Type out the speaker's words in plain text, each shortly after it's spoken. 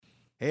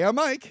Hey, I'm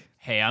Mike.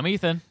 Hey, I'm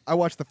Ethan. I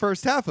watched the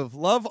first half of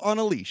Love on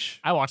a Leash.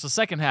 I watched the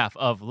second half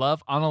of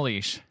Love on a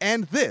Leash.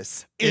 And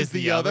this is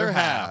the other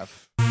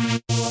half. I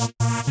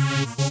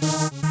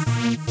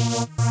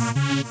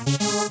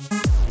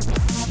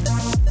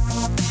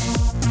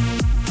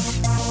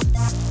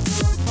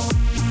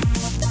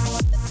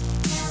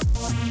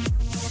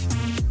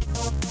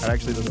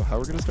actually don't know how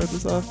we're going to start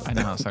this off. I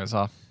know how to start us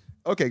off.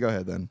 Okay, go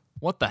ahead then.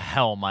 What the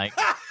hell, Mike?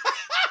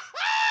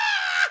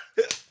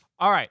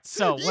 All right,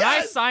 so when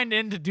I signed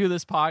in to do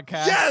this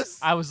podcast,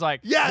 I was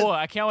like, boy,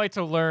 I can't wait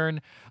to learn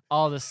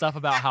all this stuff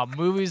about how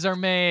movies are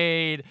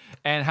made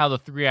and how the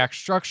 3-act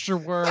structure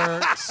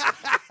works.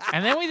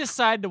 And then we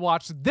decided to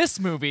watch this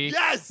movie,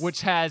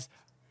 which has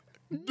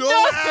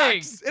nothing.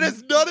 Acts. It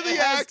has none of the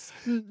acts.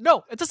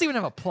 No, it doesn't even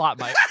have a plot,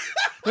 Mike.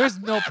 There's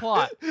no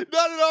plot. Not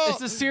at all.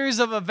 It's a series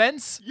of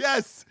events.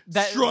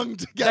 That strung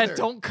together. That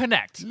don't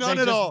connect. None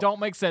they at just all.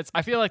 Don't make sense.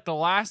 I feel like the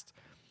last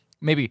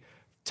maybe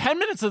 10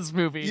 minutes of this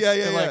movie,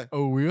 they're like,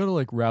 oh, we gotta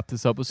like wrap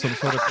this up with some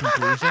sort of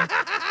conclusion.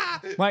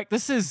 Mike,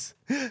 this is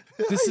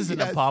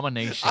an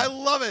abomination. I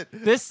love it.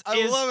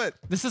 I love it.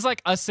 This is like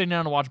us sitting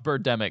down to watch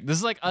Birdemic. This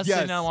is like us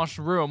sitting down to watch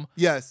The Room.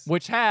 Yes.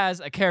 Which has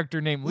a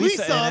character named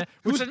Lisa in it.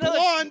 Who's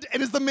blonde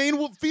and is the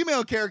main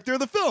female character of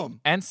the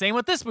film. And same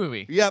with this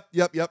movie. Yep.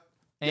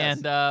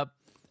 And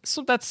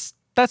so that's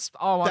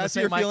all I want to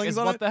say, Mike, is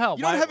what the hell?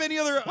 You don't have any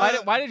other...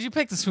 why did you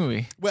pick this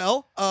movie?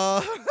 Well,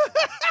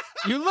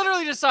 You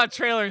literally just saw a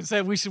trailer and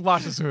said we should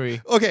watch this movie.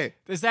 Okay.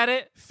 Is that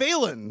it?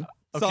 Phelan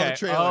saw the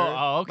trailer.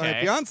 Oh, okay.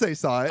 My fiance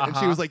saw it, and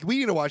she was like, we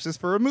need to watch this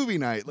for a movie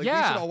night. Like, we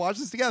should all watch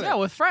this together. Yeah,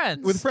 with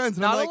friends. And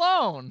not I'm like,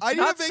 alone. I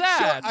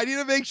need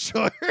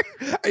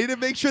to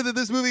make sure that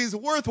this movie is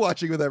worth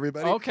watching with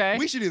everybody. Okay.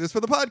 We should do this for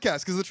the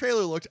podcast, because the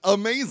trailer looked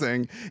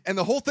amazing, and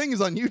the whole thing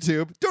is on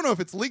YouTube. Don't know if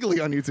it's legally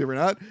on YouTube or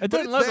not. It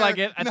didn't look like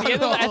it. At the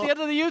end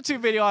of the YouTube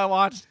video I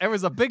watched, there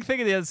was a big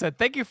thing at the end that said,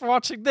 thank you for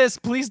watching this.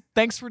 Please,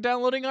 thanks for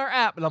downloading our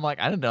app. And I'm like,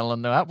 I didn't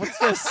download no app. What's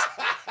this?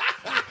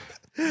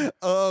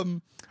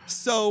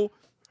 So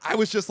I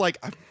was just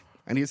like,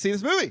 I need to see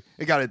this movie.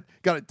 It got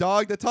a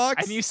dog that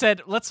talks. And you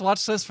said, let's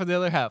watch this for the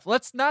other half.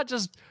 Let's not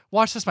just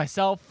watch this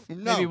myself.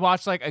 No. Maybe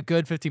watch like a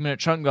good 15-minute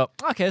chunk and go,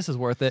 okay, this is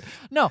worth it.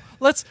 No,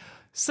 let's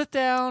sit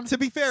down. To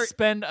be fair,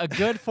 spend a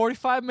good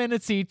 45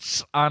 minutes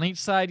each on each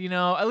side,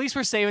 At least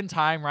we're saving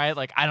time, right?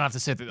 Like, I don't have to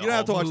sit through the whole You don't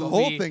have to watch the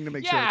whole thing to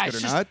make sure it's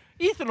good or not.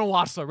 Ethan will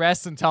watch the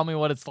rest and tell me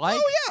what it's like.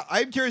 Oh, yeah.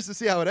 I'm curious to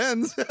see how it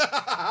ends.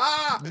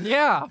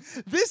 Yeah.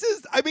 This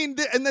is,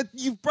 and that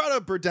you've brought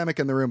up Birdemic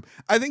in The Room.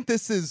 I think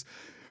this is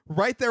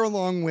right there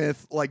along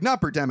with, like,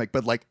 not Birdemic,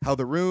 but, like, how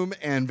The Room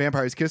and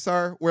Vampire's Kiss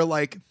are, where,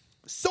 like,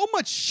 so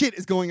much shit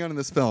is going on in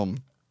this film.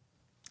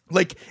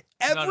 Like,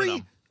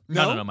 every...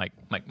 No, Mike.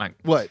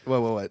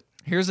 What?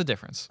 Here's the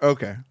difference.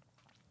 Okay.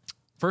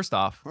 First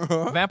off,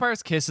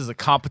 Vampire's Kiss is a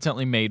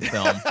competently made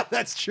film.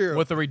 That's true.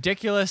 With a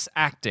ridiculous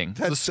acting.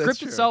 The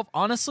script itself,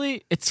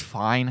 honestly, it's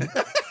fine.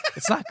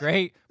 It's not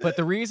great, but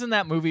the reason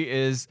that movie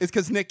is... It's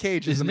because Nick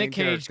Cage is the main Nick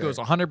Cage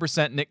character. goes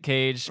 100% Nick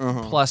Cage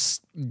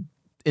plus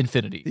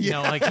infinity. You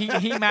know, like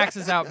he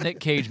maxes out Nick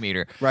Cage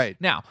meter. Right.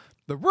 Now,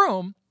 The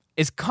Room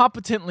is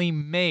competently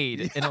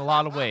made in a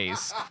lot of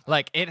ways.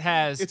 Like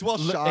it's well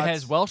shot. It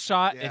has well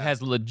shot. Yeah. It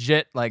has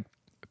legit like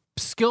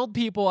skilled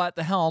people at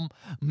the helm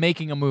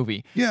making a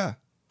movie. Yeah.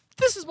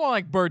 This is more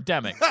like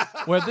Birdemic,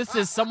 where this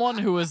is someone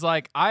who is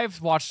like,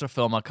 I've watched a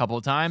film a couple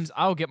of times.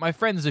 I'll get my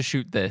friends to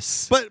shoot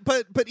this.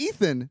 But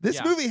Ethan,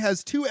 this movie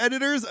has 2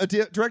 editors, a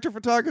director of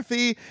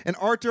photography, an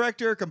art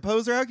director, a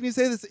composer. How can you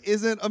say this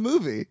isn't a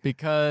movie?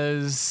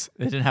 Because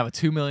they didn't have a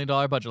 $2 million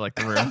budget like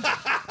The Room.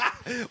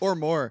 Or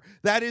more.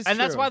 That is and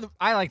true. That's why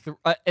I like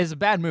as a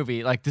bad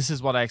movie. Like, this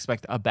is what I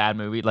expect a bad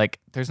movie.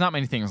 Like, there's not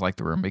many things like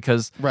The Room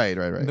because right.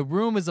 The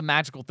Room is a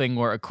magical thing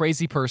where a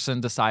crazy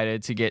person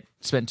decided to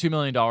spend $2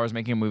 million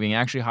making a movie and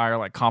actually hire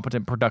like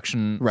competent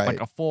production, like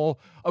a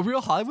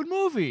real Hollywood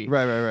movie.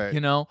 Right.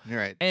 You're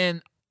right.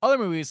 And other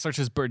movies such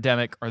as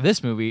Birdemic or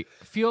this movie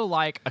feel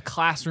like a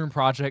classroom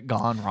project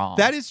gone wrong.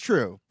 That is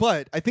true.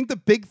 But I think the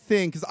big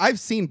thing, because I've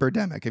seen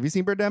Birdemic. Have you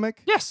seen Birdemic?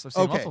 Yes, I've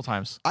seen it multiple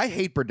times. I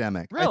hate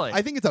Birdemic. Really?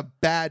 I think it's a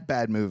bad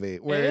movie.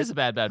 It is a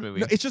bad movie.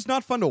 No, it's just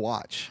not fun to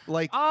watch.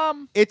 Like,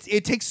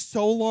 it takes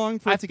so long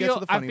for it to get to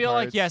the funny I feel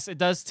parts. like, yes, it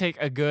does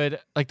take a good...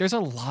 Like, there's a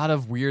lot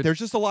of weird... There's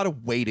just a lot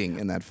of waiting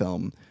in that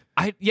film.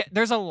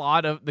 There's a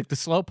lot of like the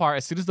slow part.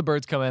 As soon as the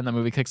birds come in, the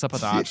movie kicks up a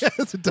notch.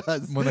 Yes, it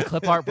does. When the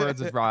clip art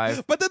birds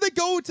arrive. But then they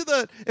go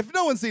to if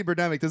no one's seen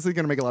Birdemic, this is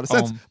going to make a lot of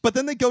sense. But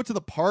then they go to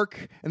the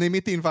park and they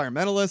meet the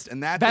environmentalist,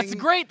 and that's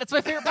great. That's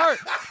my favorite part.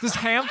 This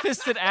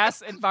ham-fisted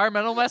ass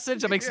environmental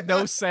message that makes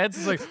no sense.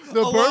 It's like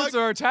the birds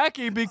are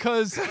attacking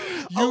because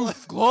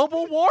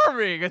global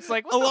warming. It's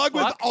like what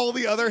with all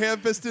the other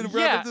ham-fisted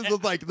references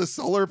with like the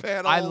solar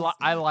panels.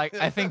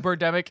 I think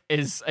Birdemic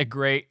is a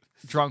great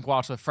drunk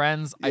watch with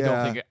friends. I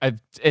don't think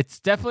it's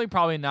definitely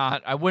probably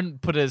not. I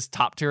wouldn't put it as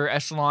top tier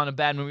echelon of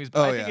bad movies,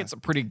 but I think it's a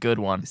pretty good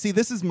one. See,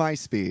 this is my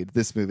speed,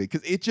 this movie,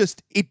 because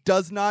it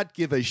does not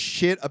give a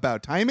shit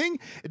about timing.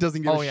 It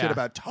doesn't give a shit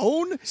about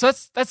tone. So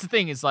that's the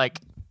thing is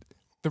like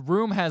The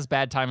Room has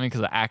bad timing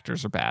because the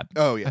actors are bad.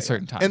 Oh yeah, at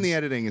certain times, and the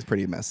editing is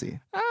pretty messy.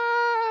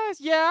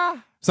 Yeah,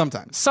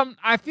 sometimes.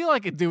 I feel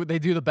like they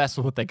do the best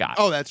with what they got.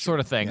 Oh, that's sort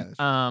true. of thing.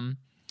 Yeah,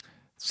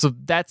 so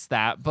that's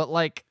that. But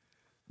like,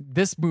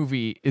 this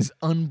movie is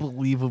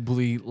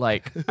unbelievably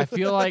like. I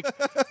feel like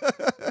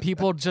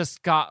people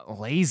just got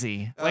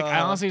lazy. Like,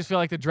 I honestly just feel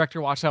like the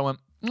director watched that and went,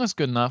 that's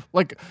good enough.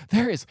 Like,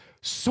 there is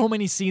so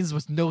many scenes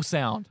with no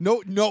sound.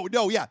 No.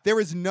 Yeah,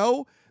 there is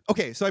no.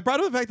 Okay, so I brought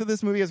up the fact that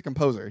this movie has a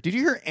composer. Did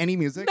you hear any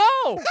music?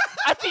 No!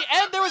 At the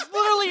end, there was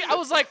literally, I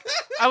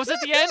was at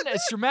the end,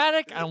 it's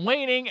dramatic, I'm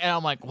waiting, and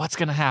I'm like, what's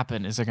gonna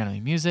happen? Is there gonna be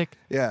music?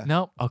 Yeah.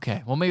 Nope.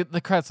 Okay. Well, maybe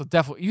the credits will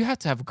definitely, you have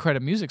to have a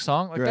credit music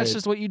song. Like, that's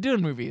just what you do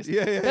in movies.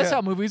 That's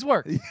how movies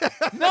work.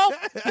 Nope.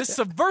 This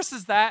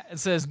subverses that and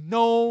says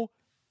no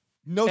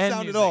sound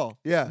music. at all.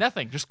 Yeah.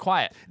 Nothing. Just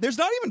quiet. There's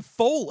not even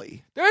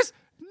Foley. There's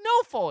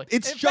no Foley.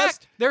 In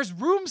fact, there's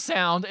room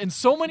sound in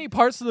so many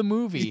parts of the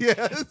movie.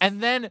 Yes.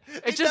 And then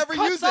it just never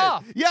cuts use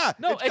off. it. Yeah.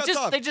 No,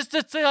 they just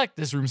say like,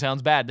 this room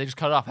sounds bad. They just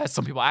cut it off. Has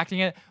some people acting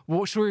it.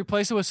 Well, should we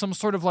replace it with some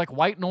sort of like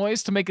white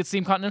noise to make it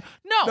seem continental?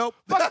 No. Nope.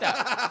 Fuck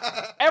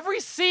that. Every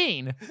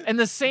scene in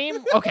the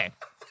same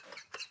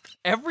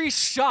every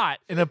shot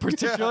in a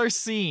particular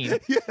scene.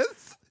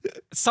 Yes.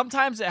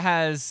 Sometimes it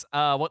has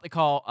what they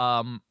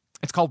call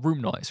it's called room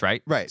noise,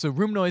 right? Right. So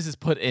room noise is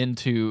put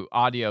into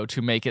audio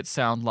to make it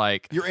sound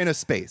like you're in a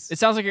space. It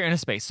sounds like you're in a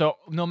space. So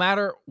no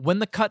matter when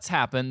the cuts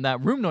happen, that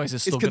room noise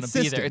is still going to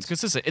be there. It's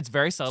consistent. It's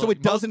very subtle. So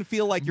it doesn't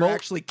feel like you're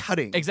actually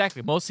cutting.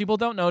 Exactly. Most people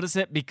don't notice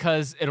it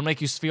because it'll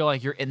make you feel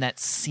like you're in that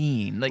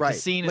scene. Like the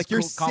scene like is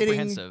you're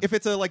comprehensive. Sitting, if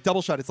it's a like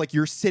double shot, it's like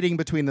you're sitting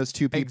between those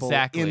two people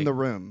in the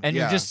room. And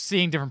you're just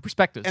seeing different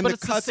perspectives. And but the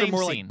it's cuts the same are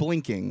more scene. like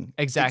blinking.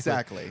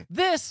 Exactly.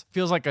 This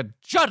feels like a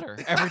judder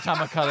every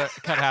time a cut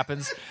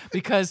happens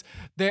because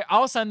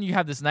all of a sudden you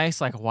have this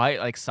nice like white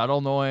like subtle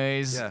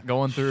noise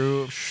going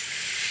through,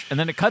 and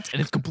then it cuts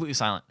and it's completely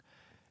silent,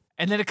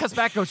 and then it cuts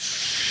back, goes.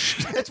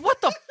 It's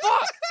what the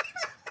fuck.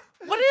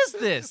 What is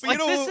this? Like,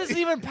 this isn't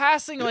even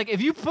passing. Like,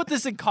 if you put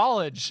this in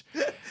college,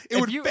 it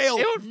would fail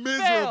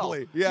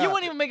miserably. Yeah. You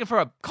wouldn't even make it for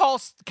a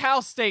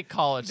Cal State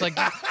college. Like,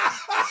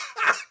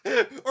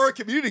 or a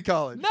community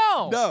college.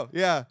 No.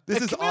 Yeah.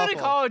 This is community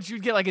awful. college,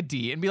 you'd get like a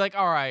D and be like,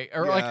 all right.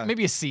 Or like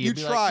maybe a C. You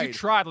tried. Like, you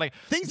tried. Like,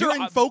 things are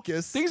in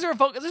focus. Things are in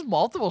focus. There's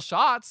multiple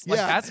shots. Like,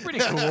 that's pretty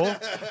cool.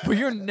 But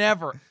you're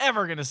never,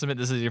 ever going to submit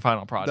this as your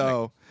final project.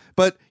 No.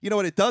 But you know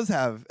what it does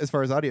have as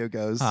far as audio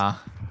goes?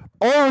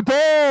 Oh,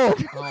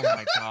 dog! Oh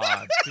my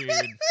god, dude.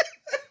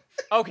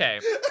 Okay.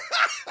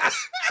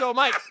 So,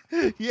 Mike.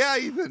 Yeah,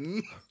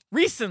 Ethan.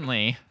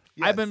 Recently,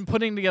 I've been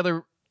putting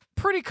together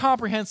pretty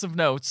comprehensive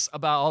notes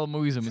about all the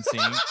movies I've been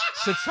seeing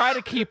to try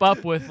to keep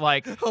up with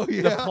like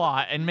the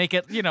plot and make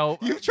it,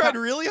 You've tried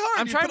really hard.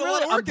 I'm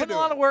putting a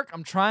lot of work.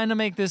 I'm trying to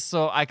make this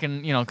so I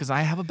can, because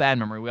I have a bad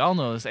memory. We all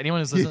know this. Anyone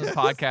who's listened to this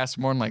podcast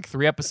for more than like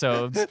 3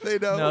 episodes they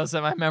knows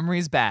that my memory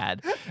is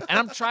bad. And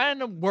I'm trying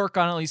to work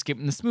on at least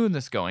keeping the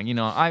smoothness going.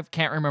 I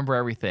can't remember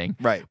everything.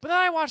 Right. But then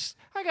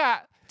I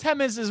got 10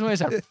 minutes this movie. I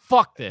said,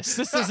 fuck this.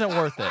 This isn't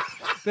worth it.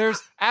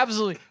 There's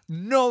absolutely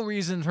no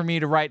reason for me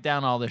to write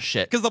down all this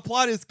shit. Because the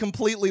plot is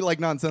completely like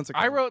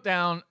nonsensical. I wrote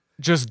down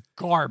just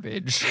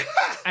garbage.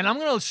 And I'm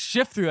going to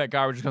shift through that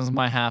garbage that comes in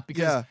my hat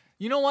because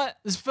you know what?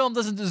 This film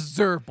doesn't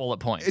deserve bullet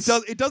points.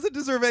 It doesn't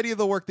deserve any of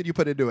the work that you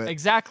put into it.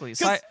 Exactly.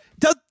 So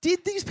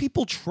did these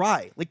people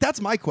try? Like,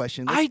 that's my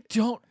question. Like,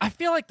 I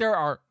feel like there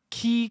are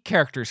key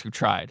characters who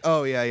tried.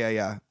 Oh,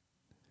 yeah.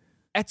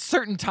 At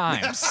certain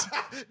times.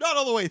 Not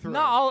all the way through.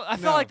 I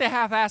feel like they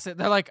half-ass it.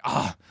 They're like,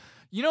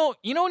 you know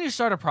when you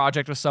start a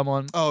project with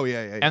someone? Oh,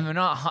 yeah. And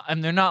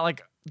they're not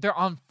like, they're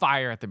on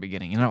fire at the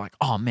beginning. And they're like,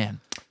 oh,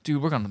 man,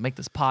 dude, we're going to make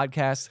this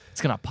podcast.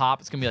 It's going to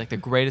pop. It's going to be like the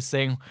greatest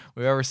thing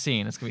we've ever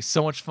seen. It's going to be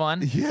so much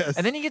fun. Yes.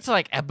 And then you get to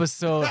like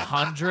episode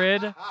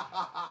 100,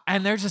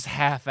 and they're just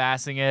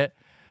half-assing it.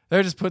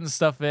 They're just putting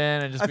stuff in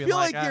and just being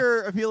like,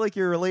 I feel like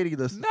you're relating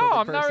this. No,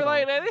 I'm not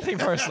relating to anything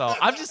personal.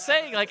 I'm just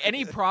saying, like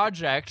any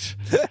project.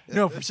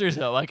 No, for seriously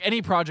though, like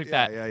any project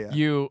that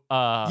you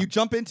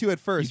jump into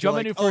it first. You jump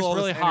into it first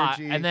really hot,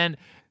 energy. and then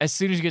as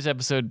soon as you get to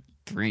episode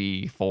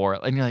 3,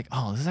 4, and you're like,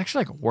 oh, this is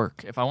actually like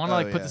work. If I want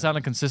to put this on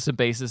a consistent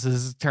basis,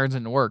 this turns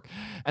into work.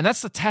 And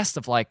that's the test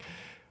of like,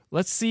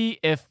 let's see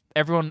if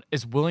everyone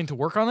is willing to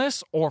work on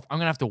this, or if I'm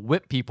gonna have to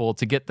whip people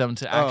to get them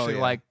to actually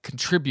like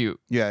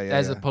contribute,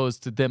 as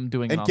opposed to them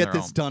doing it on get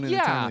their this own. done in a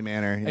timely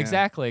manner. Yeah.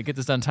 Exactly, get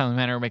this done in a timely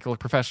manner, make it look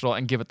professional,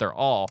 and give it their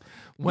all.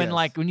 When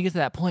when you get to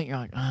that point, you're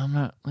like, I'm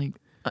not like.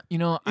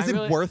 Is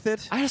it worth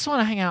it? I just want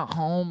to hang out at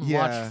home and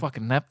watch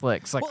fucking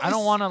Netflix. Like, I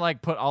don't want to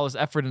like put all this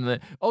effort into.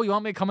 Oh, you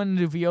want me to come in and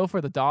do VO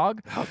for the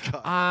dog? Oh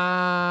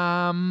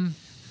God.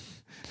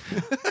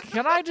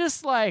 Can I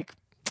just like?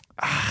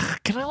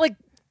 Can I like?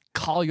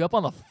 Call you up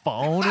on the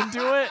phone and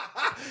do it?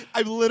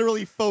 I'm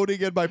literally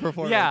phoning in my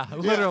performance. Yeah,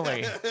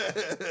 literally.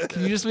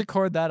 Can you just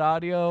record that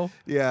audio?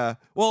 Yeah.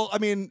 Well, I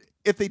mean,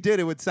 if they did,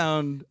 it would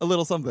sound a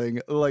little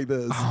something like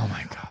this. Oh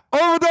my God.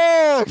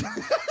 Oh, dog!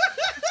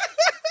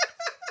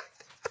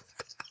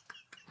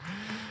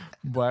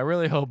 Boy, I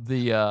really hope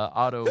the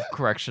auto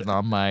correction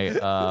on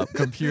my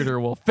computer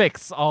will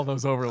fix all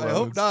those overloads. I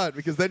hope not,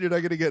 because then you're not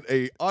going to get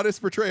a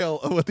honest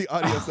portrayal of what the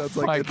audio sounds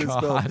like in this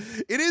film.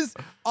 It is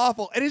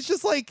awful. And it's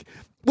just like,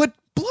 what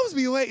blows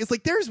me away is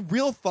like there's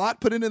real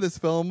thought put into this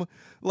film.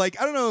 Like,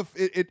 I don't know if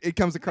it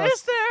comes across.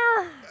 Is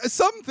there?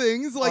 Some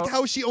things, like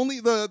how she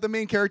only, the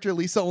main character,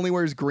 Lisa, only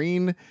wears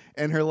green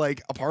and her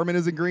like apartment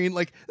isn't green.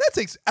 Like, that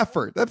takes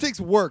effort. That takes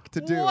work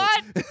to do.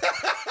 What?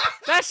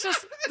 That's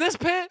just, this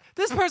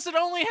person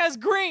only has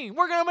green.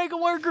 We're going to make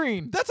him wear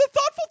green. That's a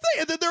thoughtful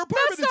thing. And then their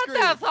apartment is green. That's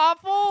not that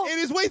thoughtful. It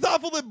is way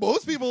thoughtful than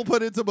most people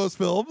put into most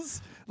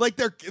films. Like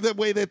the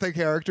way that their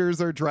characters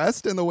are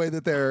dressed and the way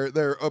that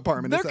their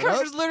apartment is set up. Their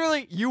characters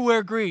literally, you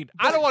wear green.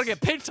 I don't want to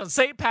get pinched on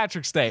St.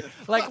 Patrick's Day.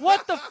 Like,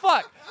 what the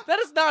fuck? That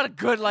is not a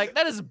good, like,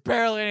 that is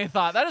barely any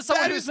thought. That is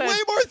someone who says... That is way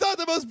more thought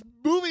than most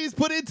movies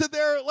put into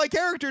their, like,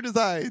 character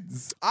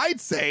designs. I'd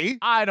say.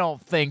 I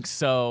don't think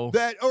so.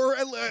 That, or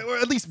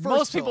at least first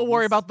most people films.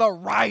 worry about the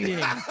writing.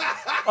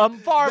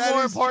 Far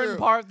more important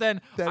part than,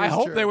 I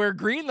hope they wear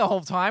green the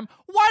whole time.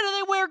 Why do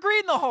they wear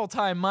green the whole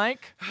time,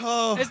 Mike?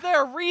 Oh, is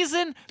there a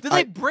reason? Did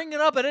they bring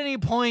it up at any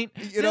point?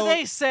 Did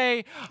they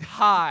say,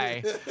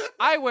 hi,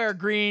 I wear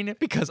green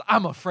because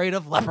I'm afraid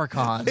of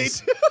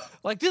leprechauns?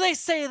 Like, do they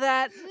say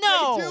that?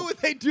 No.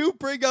 They do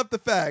bring up the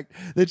fact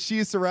that she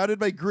is surrounded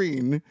by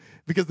green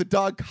because the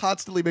dog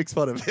constantly makes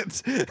fun of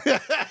it.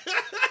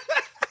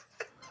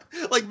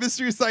 Like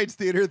Mystery Science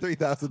Theater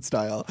 3000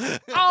 style.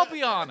 I'll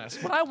be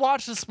honest. When I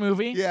watched this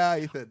movie, yeah,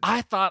 Ethan,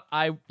 I thought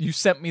you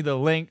sent me the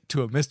link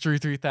to a Mystery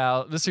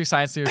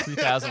Science Theater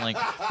 3000 link,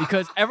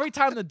 because every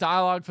time the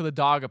dialogue for the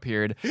dog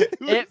appeared,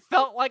 it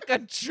felt like a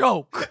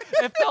joke.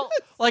 It felt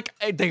like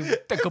they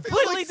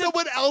completely like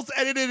someone else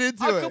edited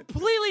into it. A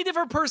completely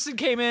different person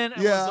came in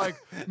and was like,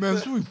 "Man,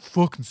 this movie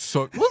fucking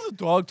sucks. Let the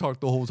dog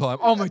talk the whole time.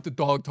 I'll make the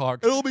dog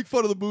talk. It'll make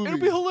fun of the movie.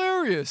 It'll be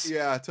hilarious."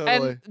 Yeah,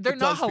 totally. And they're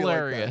not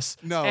hilarious.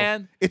 Like no,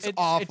 and it's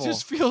awful. It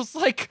just feels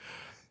like,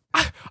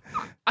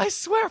 I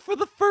swear, for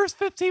the first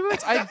 15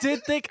 minutes, I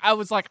did think, I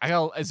was like,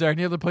 is there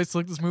any other place to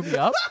look this movie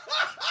up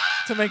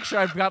to make sure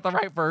I've got the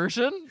right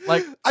version?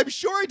 Like, I'm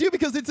sure I do,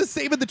 because it's the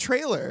same in the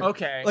trailer.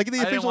 Okay. Like in the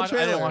official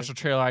trailer. I didn't watch the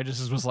trailer. I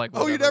just was like,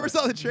 whatever. Oh, you never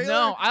saw the trailer?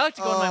 No, I like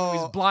to go to my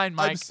movies blind,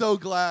 Mike. I'm so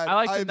glad. I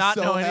like to not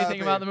know anything happy.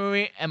 about the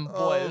movie, and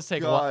boy, this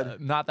takes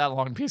not that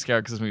long to piece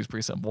together because this movie's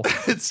pretty simple.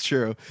 It's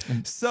true.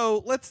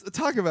 So let's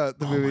talk about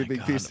the movie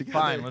being pieced together.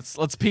 Fine,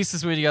 let's piece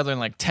this movie together in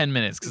like 10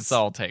 minutes, because it's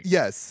all it takes.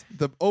 Yes,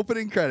 the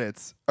opening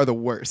credits are the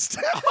worst.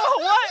 Oh,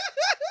 what?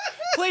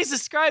 Please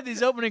describe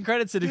these opening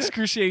credits in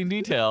excruciating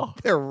detail.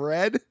 They're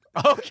red.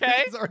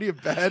 Okay. It's already a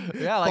bad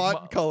like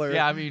font color.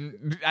 Yeah, I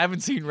mean, I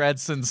haven't seen red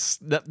since...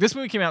 This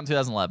movie came out in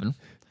 2011.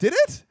 Did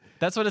it?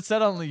 That's what it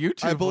said on the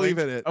YouTube. I believe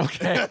in it.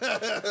 Okay.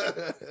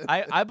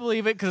 I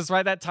believe it, because it's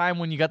right that time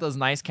when you got those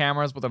nice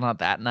cameras, but they're not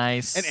that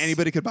nice. And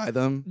anybody could buy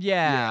them.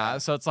 Yeah.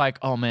 So it's like,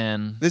 oh,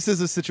 man. This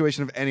is a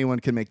situation of anyone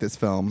can make this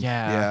film.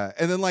 Yeah.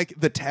 And then like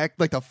the tech,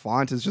 like the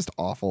font is just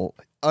awful,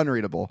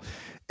 unreadable.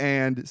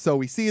 And so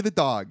we see the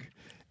dog.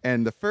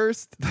 And the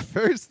first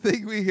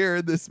thing we hear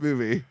in this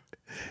movie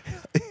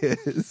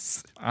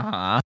is...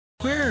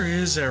 Where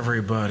is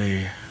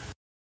everybody?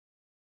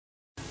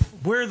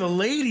 Where are the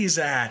ladies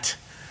at?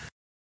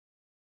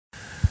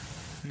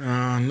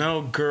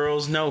 No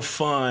girls, no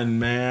fun,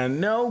 man.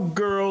 No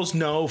girls,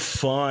 no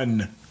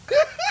fun.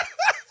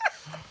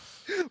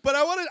 But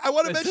I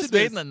want to mention this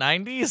made in the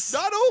 90s?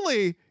 Not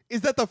only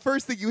is that the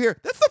first thing you hear,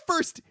 that's the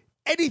first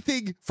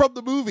anything from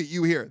the movie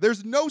you hear.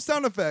 There's no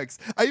sound effects.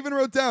 I even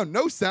wrote down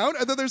no sound,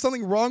 and then there's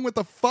something wrong with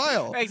the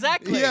file.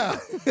 Exactly. Yeah.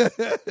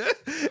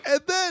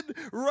 And then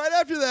right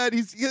after that,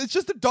 it's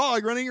just a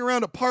dog running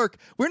around a park.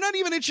 We're not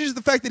even introduced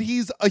to the fact that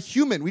he's a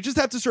human. We just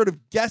have to sort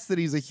of guess that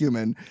he's a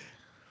human.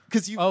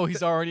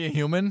 He's already a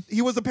human?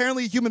 He was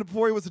apparently a human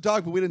before he was a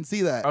dog, but we didn't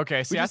see that.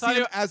 Okay, see, we just see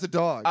him as a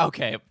dog.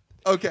 Okay.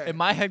 In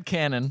my head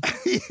canon,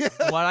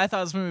 what I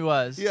thought this movie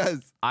was,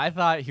 I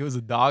thought he was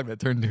a dog that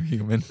turned into a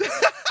human.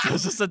 It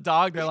was just a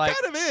dog. They're like,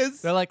 kind of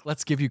is. They're like,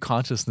 let's give you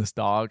consciousness,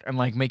 dog, and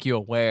like make you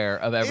aware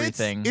of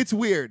everything. It's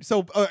weird.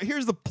 So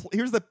here's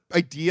the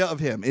idea of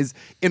him: is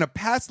in a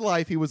past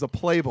life he was a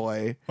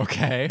playboy.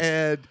 Okay.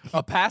 And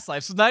a past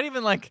life, so not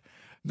even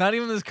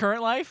this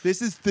current life.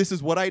 This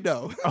is what I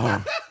know.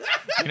 Oh.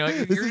 You know,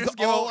 this is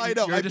all I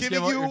know. I'm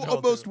giving you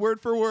almost word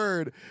for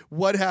word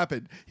what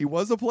happened. He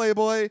was a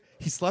playboy.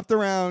 He slept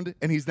around,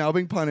 and he's now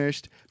being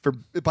punished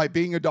by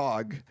being a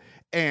dog.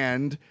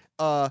 And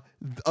a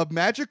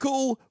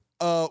magical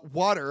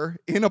water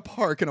in a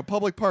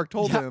public park,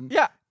 told him.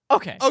 Yeah.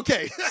 Okay.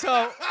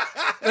 So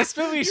this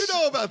movie, you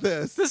know about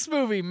this. This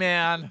movie,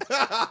 man,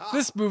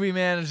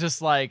 is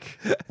just like,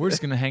 we're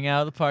just gonna hang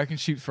out at the park and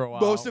shoot for a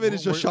while. Most of it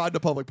is just shot in a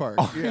public park.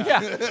 Oh,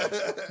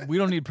 yeah. We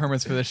don't need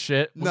permits for this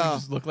shit. We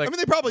just look like. I mean,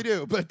 they probably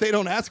do, but they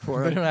don't ask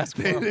for it. They don't ask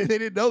for it. They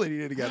didn't know they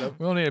needed to get them.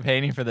 We don't need to pay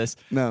any for this.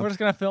 No. We're just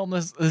gonna film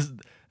this.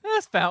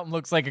 This fountain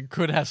looks like it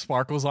could have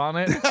sparkles on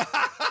it.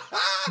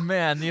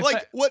 Man,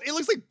 like what? It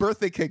looks like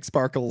birthday cake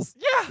sparkles.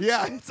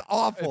 Yeah, it's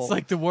awful. It's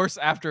like the worst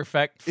After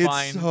Effect.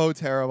 It's so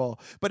terrible.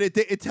 But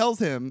it tells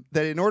him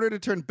that in order to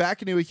turn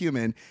back into a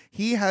human,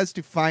 he has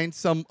to find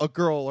a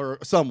girl or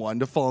someone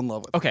to fall in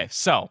love with. Okay,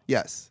 so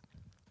yes.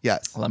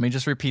 Let me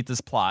just repeat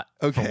this plot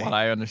from what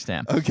I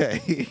understand. Okay.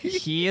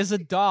 He is a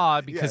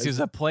dog because he was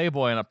a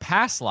playboy in a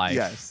past life.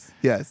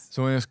 Yes.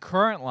 So in his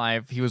current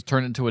life, he was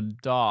turned into a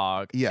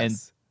dog and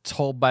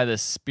told by the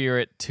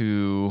spirit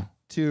to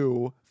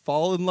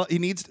fall in love. He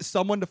needs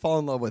someone to fall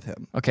in love with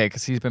him. Okay,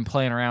 because he's been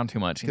playing around too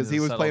much. Because he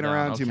was playing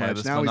around too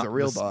much. Now he's a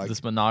real dog.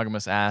 This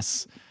monogamous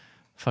ass.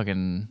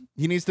 Fucking.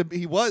 He needs to.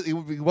 He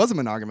was a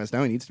monogamous.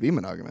 Now he needs to be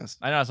monogamous.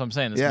 I know that's what I'm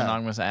saying. This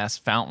monogamous ass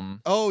fountain.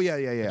 Oh yeah.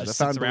 Just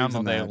sits around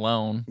all day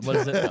alone. What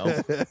does it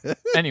know?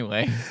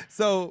 Anyway.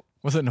 So.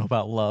 What does it know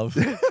about love?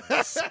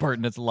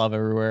 Spurting its love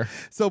everywhere.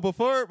 So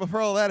before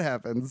all that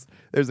happens,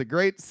 there's a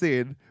great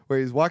scene where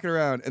he's walking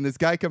around and this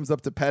guy comes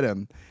up to pet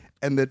him,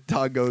 and the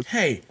dog goes,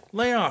 "Hey,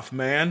 lay off,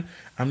 man.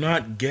 I'm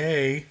not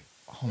gay."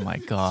 Oh my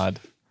god.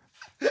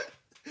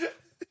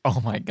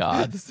 Oh my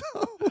god.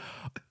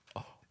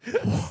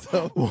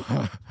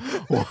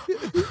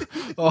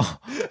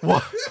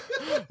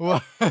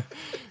 What?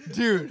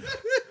 Dude.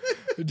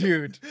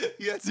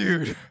 Yes.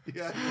 Dude.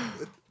 Yeah.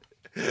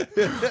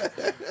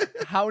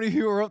 How do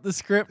you wrote the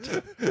script?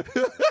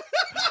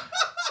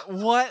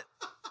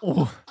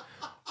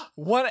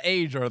 What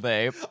age are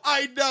they?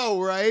 I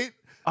know, right?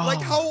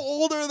 Like, how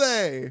old are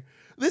they?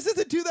 This is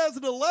in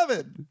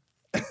 2011.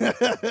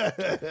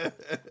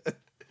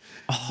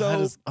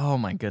 Oh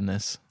my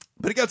goodness.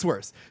 But it gets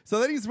worse. So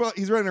then he's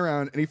running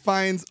around and he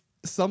finds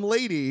some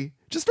lady,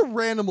 just a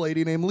random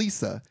lady named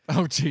Lisa.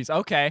 Oh, jeez.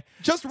 Okay.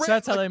 So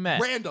that's how they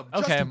met. Random.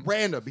 Okay. Just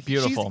random.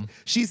 Beautiful.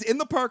 She's in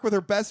the park with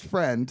her best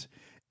friend,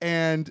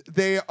 and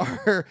they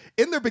are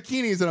in their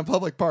bikinis in a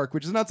public park,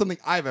 which is not something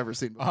I've ever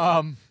seen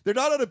before. They're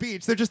not on a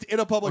beach. They're just in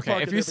a public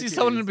park. Okay, if you see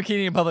someone in a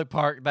bikini in a public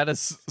park, that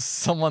is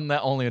someone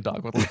that only a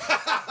dog would like.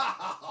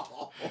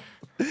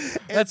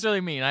 That's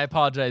really mean. I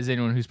apologize to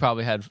anyone who's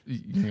probably had.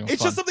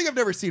 It's just something I've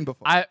never seen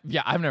before. I've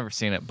never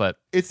seen it, but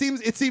it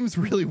seems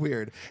really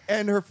weird.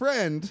 And her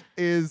friend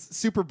is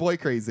super boy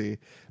crazy,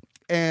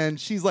 and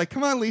she's like,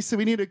 "Come on, Lisa,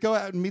 we need to go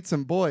out and meet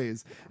some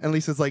boys." And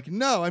Lisa's like,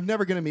 "No, I'm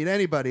never gonna meet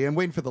anybody. I'm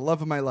waiting for the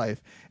love of my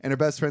life." And her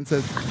best friend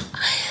says,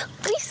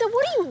 "Lisa,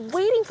 what are you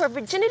waiting for?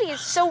 Virginity is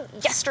so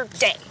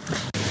yesterday."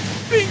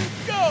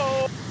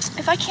 Bingo!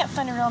 If I can't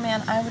find a real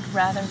man, I would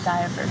rather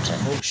die a virgin.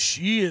 Oh,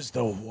 she is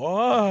the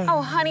one.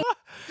 Oh, honey.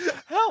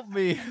 Help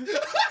me,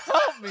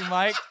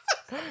 Mike.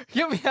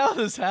 Get me out of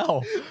this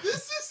hell.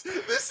 This is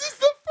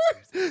the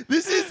first.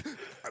 This is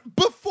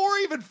before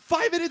even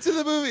 5 minutes of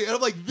the movie, and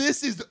I'm like,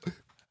 this is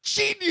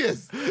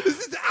genius.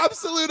 This is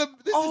absolute.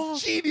 This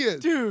is genius,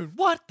 dude.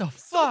 What the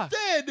fuck? So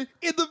then,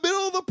 in the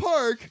middle of the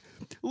park,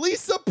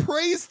 Lisa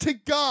prays to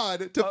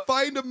God to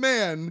find a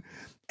man,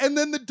 and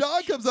then the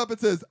dog comes up and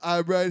says,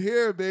 "I'm right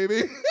here,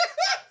 baby."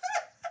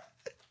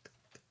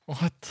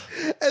 What?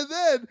 And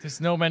then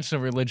there's no mention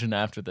of religion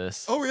after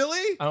this. Oh,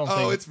 really? I don't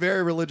think it's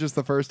very religious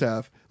the first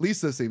half.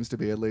 Lisa seems to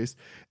be, at least.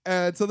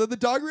 And so then the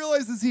dog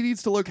realizes he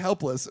needs to look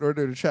helpless in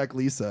order to track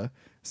Lisa.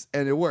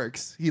 And it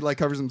works. He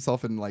covers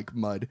himself in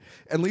mud.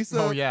 And Lisa.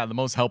 Oh yeah, the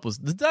most helpless.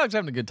 The dog's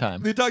having a good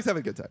time. The dog's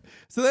having a good time.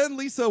 So then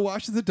Lisa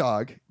washes the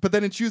dog, but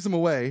then it chews him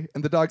away,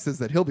 and the dog says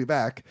that he'll be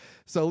back.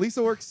 So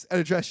Lisa works at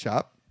a dress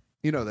shop.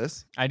 You know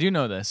this. I do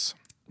know this.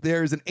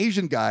 There's an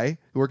Asian guy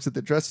who works at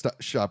the dress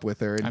shop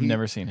with her. And I've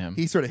never seen him.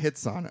 He sort of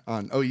hits on.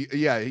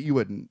 You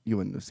wouldn't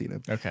have seen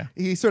him. Okay.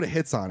 He sort of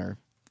hits on her,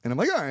 and I'm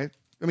like, all right.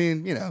 I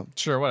mean,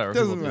 sure, whatever.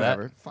 Doesn't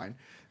matter. Fine.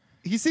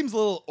 He seems a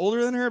little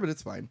older than her, but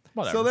it's fine.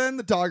 Whatever. So then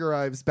the dog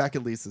arrives back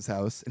at Lisa's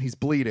house, and he's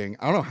bleeding.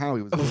 I don't know how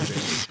he was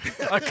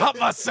bleeding. I cut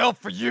myself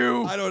for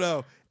you. I don't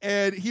know.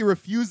 And he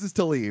refuses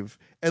to leave.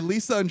 And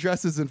Lisa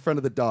undresses in front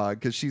of the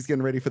dog because she's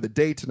getting ready for the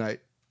date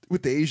tonight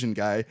with the Asian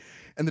guy.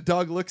 And the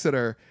dog looks at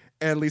her.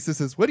 And Lisa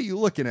says, "What are you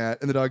looking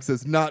at?" And the dog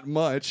says, "Not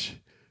much."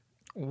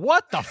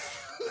 What the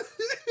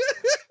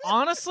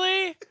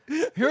Honestly?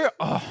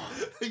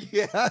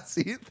 Yes,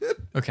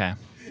 Ethan. Okay.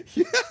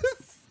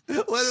 Yes.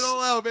 Let it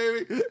all out,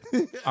 baby.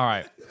 All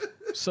right.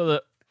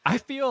 So I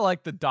feel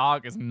like the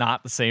dog is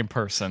not the same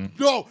person.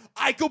 No,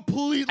 I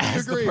completely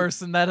as agree. The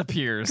person that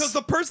appears. Because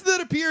the person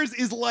that appears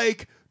is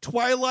like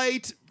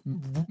Twilight,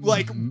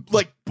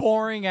 like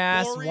boring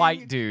ass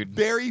white dude.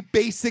 Very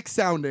basic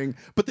sounding.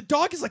 But the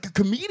dog is like a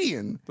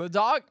comedian. The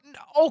dog,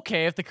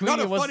 okay, if the comedian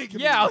Not a was funny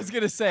comedian. Yeah, I was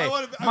gonna say.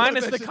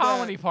 Minus the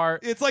comedy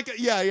part. It's like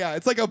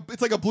it's like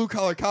a blue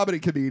collar comedy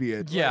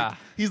comedian. Yeah. Like,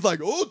 he's like,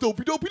 "Oh,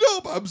 dopey dope,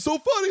 I'm so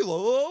funny, la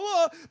la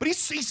la." But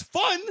he's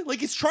fun. Like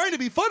he's trying to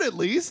be fun at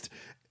least.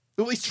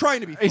 He's trying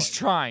to be fun. He's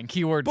trying.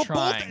 Keyword but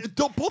trying.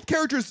 Both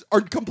characters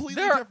are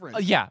completely different.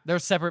 They're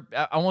separate.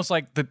 Almost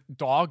like the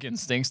dog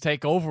instincts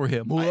take over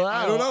him.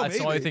 I don't know. That's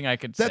the only thing I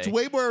could say. That's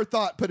way more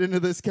thought put into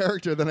this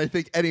character than I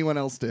think anyone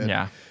else did.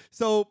 Yeah.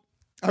 So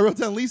I wrote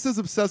down Lisa's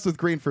obsessed with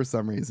Green for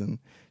some reason.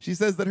 She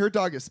says that her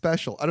dog is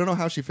special. I don't know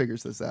how she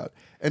figures this out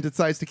and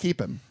decides to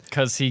keep him.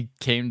 Because he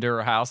came to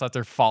her house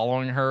after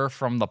following her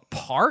from the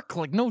park?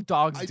 Like, no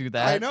dogs do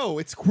that. I know.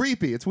 It's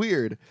creepy. It's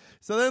weird.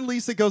 So then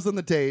Lisa goes on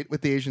the date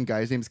with the Asian guy.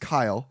 His name's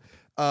Kyle.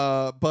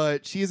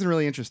 But she isn't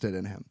really interested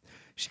in him.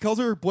 She calls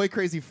her boy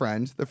crazy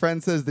friend. The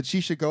friend says that she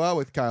should go out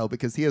with Kyle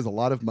because he has a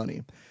lot of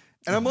money.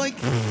 And I'm like,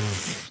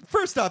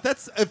 first off,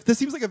 this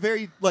seems like a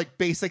very like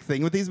basic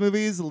thing with these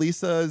movies.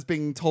 Lisa is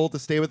being told to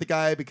stay with the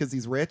guy because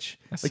he's rich.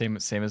 Like, same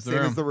as the room.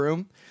 Same as the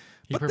room.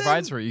 He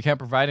provides for you. You can't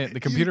provide it. The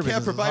computer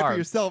business is hard. You can't provide for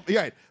yourself.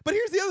 Yeah, right. But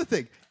here's the other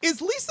thing: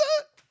 is Lisa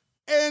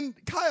and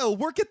Kyle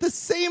work at the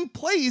same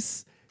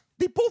place?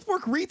 They both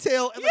work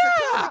retail at like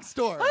a clothing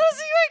store. How does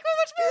he make that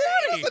much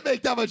money? He doesn't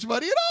make that much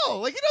money at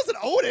all. Like he doesn't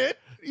own it.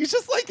 He's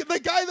just like the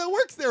guy that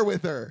works there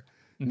with her.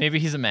 Maybe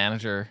he's a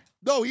manager.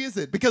 No, he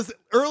isn't. Because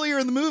earlier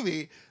in the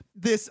movie,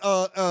 this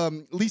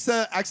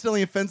Lisa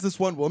accidentally offends this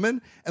one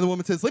woman, and the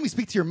woman says, "Let me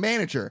speak to your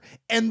manager."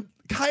 And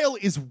Kyle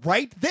is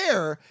right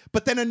there,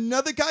 but then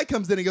another guy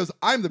comes in and goes,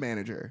 "I'm the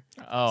manager."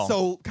 Oh.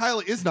 So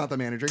Kyle is not the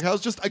manager. Kyle's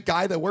just a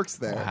guy that works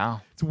there.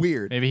 Wow. It's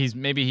weird.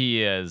 Maybe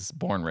he is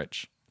born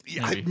rich.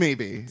 Yeah,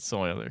 maybe. It's the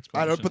only other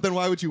explanation. I don't. But then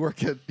why would you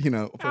work at a place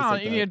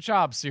like you that? need a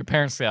job so your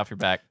parents stay off your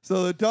back.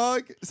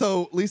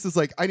 So Lisa's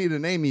like, "I need to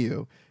name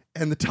you,"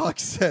 and the dog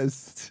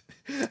says,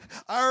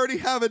 "I already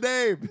have a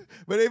name.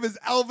 My name is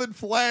Alvin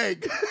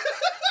Flag."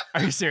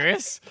 Are you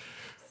serious?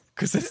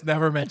 Because it's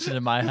never mentioned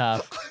in my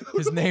half.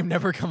 His name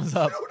never comes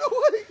up. I don't know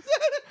why he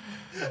said it.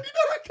 He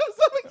never comes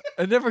up again.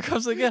 It never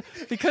comes again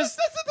because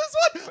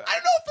This one. I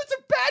don't know if it's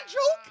a bad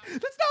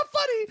joke. That's not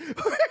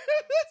funny.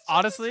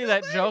 honestly,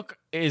 that joke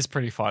is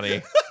pretty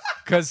funny.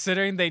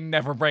 Considering they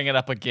never bring it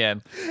up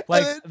again.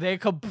 Like, they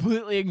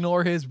completely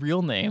ignore his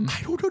real name.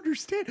 I don't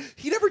understand.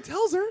 He never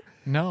tells her.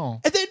 No.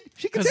 And then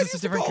she continues Because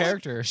it's a different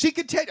character.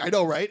 I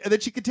know, right? And then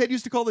she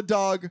continues to call the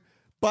dog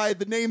by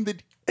the name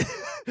that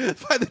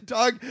by the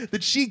dog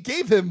that she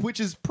gave him, which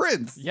is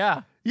Prince.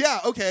 Yeah. Yeah,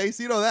 okay.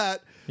 So you know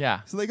that.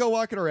 Yeah. So they go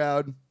walking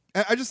around.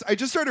 And I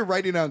just started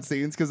writing down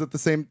scenes because at the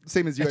same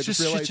as you, I just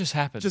realized it just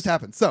happens. It just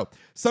happens. So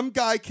some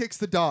guy kicks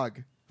the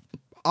dog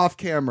off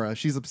camera.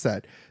 She's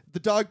upset. The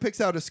dog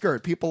picks out a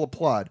skirt. People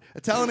applaud. A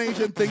talent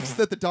agent thinks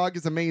that the dog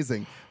is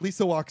amazing.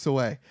 Lisa walks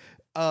away.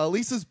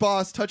 Lisa's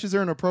boss touches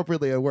her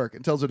inappropriately at work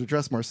and tells her to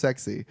dress more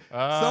sexy.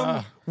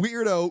 Some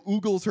weirdo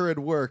oogles her at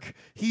work.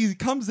 He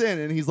comes in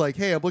and he's like,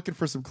 "Hey, I'm looking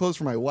for some clothes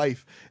for my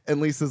wife." And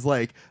Lisa's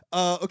like,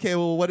 "Okay,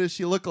 well, what does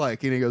she look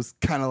like?" And he goes,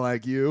 "Kind of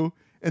like you."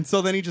 And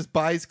so then he just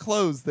buys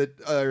clothes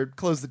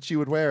that she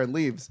would wear and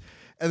leaves.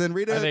 And then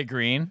Rita... Are they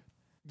green?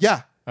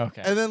 Yeah.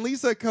 Okay. And then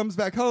Lisa comes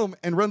back home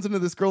and runs into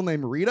this girl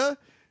named Rita.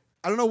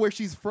 I don't know where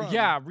she's from.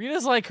 Yeah,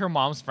 Rita's like her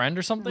mom's friend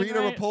or something. Rita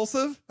right?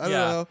 Repulsive? I don't Yeah.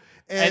 know.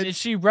 And is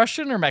she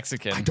Russian or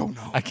Mexican? I don't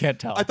know. I can't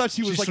tell. I thought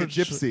she was like a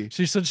gypsy.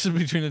 She switched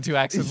between the two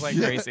accents like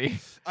Yeah. crazy.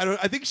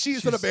 I think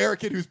she's an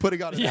American who's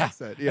putting on an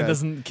accent. Yeah.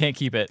 And can't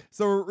keep it.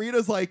 So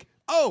Rita's like,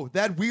 "Oh,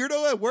 that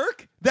weirdo at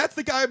work? That's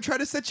the guy I'm trying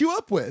to set you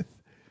up with."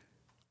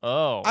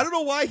 Oh. I don't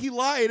know why he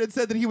lied and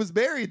said that he was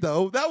married,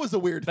 though. That was a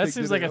weird thing. That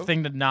seems like a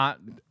thing to not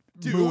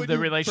Do move when the you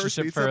relationship first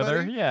meet further.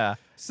 somebody? Yeah.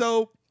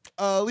 So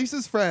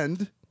Lisa's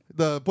friend,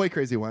 the boy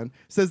crazy one,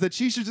 says that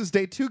she should just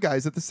date two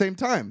guys at the same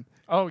time.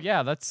 Oh,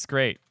 yeah, that's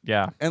great.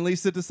 Yeah. And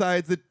Lisa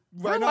decides that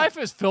Her life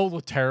is filled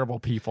with terrible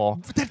people.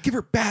 But that'd give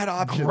her bad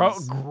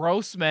options.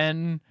 Gross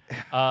men,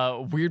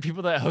 weird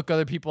people that hook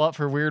other people up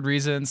for weird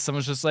reasons.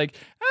 Someone's just like,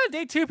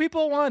 date two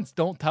people at once.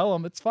 Don't tell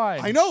them. It's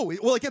fine. I know.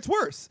 Well, it gets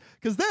worse.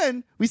 Because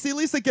then we see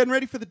Lisa getting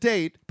ready for the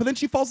date, but then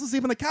she falls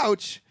asleep on the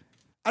couch.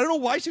 I don't know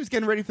why she was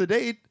getting ready for the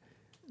date.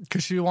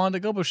 Because she wanted to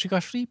go, but she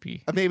got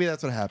sleepy. Maybe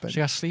that's what happened. She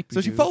got sleepy.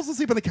 So she falls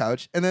asleep on the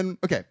couch, and then,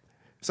 okay.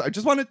 So I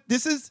just wanted,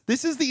 this is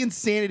the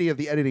insanity of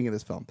the editing of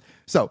this film.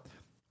 So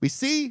we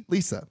see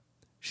Lisa.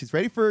 She's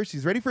ready for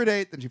a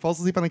date, then she falls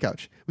asleep on the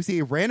couch. We see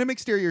a random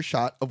exterior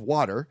shot of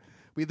water.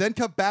 We then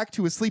cut back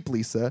to asleep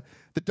Lisa.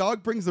 The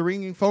dog brings the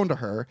ringing phone to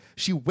her.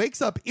 She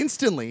wakes up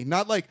instantly,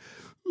 not like,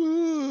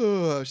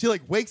 ugh. She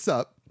like wakes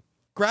up,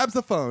 grabs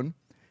the phone.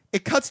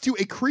 It cuts to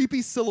a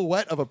creepy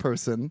silhouette of a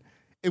person.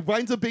 It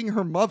winds up being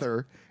her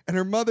mother, and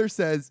her mother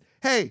says,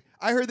 "Hey,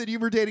 I heard that you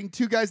were dating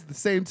two guys at the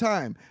same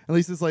time." And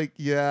Lisa's like,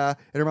 "Yeah."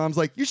 And her mom's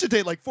like, "You should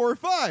date like 4 or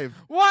 5.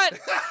 What?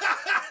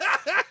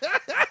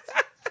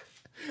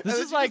 This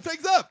And is then like, she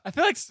just hangs up. I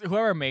feel like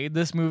whoever made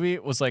this movie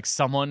was like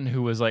someone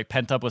who was like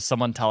pent up with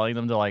someone telling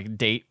them to like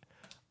date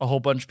a whole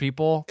bunch of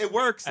people. It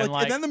works. And,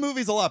 And then the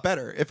movie's a lot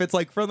better if it's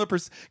like from the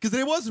because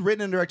it was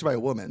written and directed by a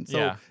woman. So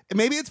Yeah.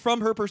 maybe it's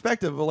from her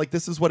perspective. Of like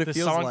this is what it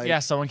feels like. Yeah,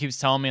 someone keeps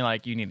telling me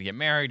like you need to get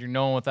married. You're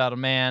no one without a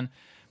man.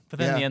 But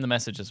then in Yeah. the end, the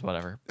message is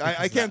whatever. I because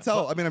of can't that.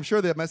 tell. I mean, I'm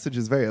sure that message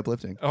is very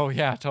uplifting. Oh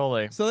yeah,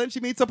 totally. So then she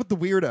meets up with the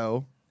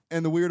weirdo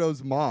and the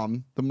weirdo's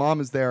mom. The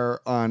mom is there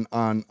on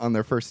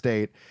their first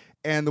date,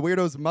 and the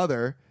weirdo's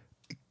mother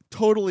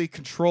totally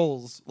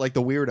controls like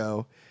the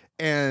weirdo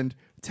and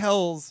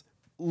tells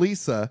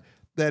Lisa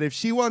that if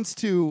she wants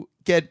to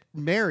get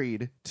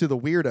married to the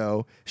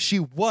weirdo, she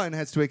one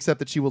has to accept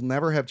that she will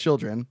never have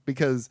children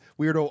because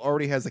weirdo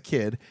already has a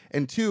kid,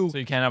 and two, So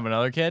you can't have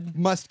another kid?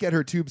 must get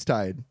her tubes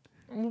tied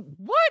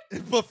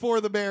What?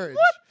 before the marriage.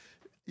 What?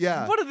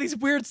 Yeah. What are these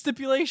weird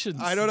stipulations?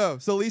 I don't know.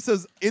 So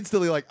Lisa's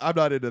instantly like, I'm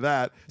not into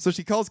that. So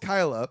she calls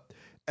Kyle up,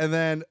 and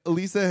then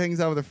Lisa hangs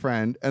out with a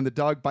friend, and the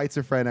dog bites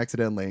her friend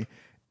accidentally.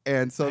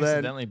 And so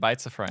Accidentally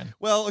bites a friend.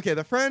 well, okay,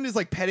 the friend is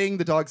like petting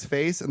the dog's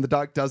face, and the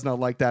dog does not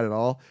like that at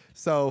all.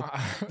 So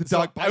the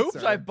dog bites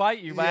oops, her. I bite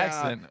you by Yeah.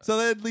 accident. So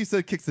then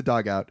Lisa kicks the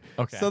dog out.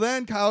 Okay. So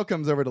then Kyle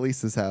comes over to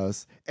Lisa's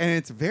house, and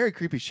it's a very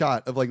creepy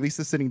shot of like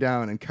Lisa sitting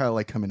down and Kyle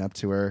like coming up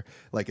to her,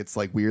 like it's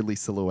like weirdly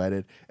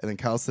silhouetted. And then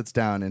Kyle sits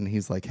down and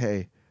he's like,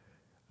 "Hey,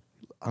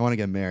 I want to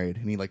get married,"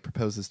 and he like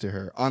proposes to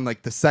her on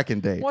like the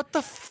second date. What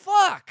the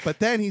fuck? But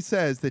then he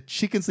says that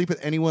she can sleep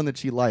with anyone that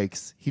she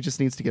likes. He just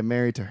needs to get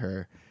married to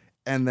her.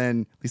 And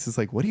then Lisa's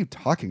like, "What are you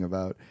talking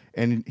about?"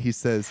 And he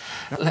says,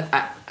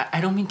 I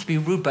don't mean to be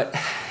rude, but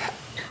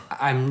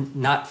I'm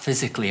not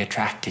physically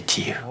attracted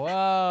to you.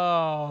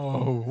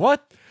 Whoa.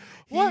 What?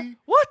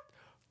 What?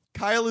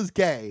 Kyle is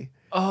gay.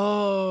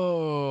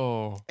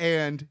 Oh.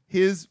 And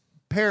his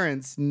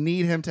parents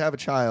need him to have a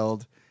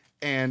child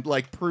and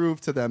like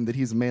prove to them that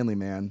he's a manly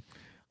man.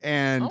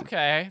 And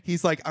Okay.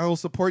 he's like, "I will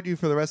support you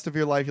for the rest of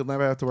your life. You'll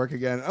never have to work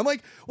again." I'm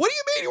like, "What do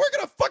you mean? You work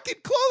at a fucking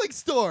clothing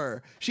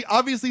store?" She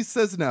obviously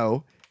says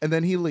no, and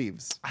then he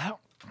leaves.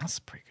 That's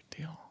a pretty good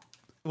deal.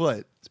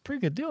 What? It's a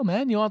pretty good deal,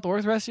 man. You want to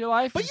work the rest of your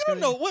life? But you don't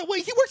know.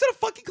 Wait, he works at a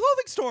fucking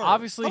clothing store.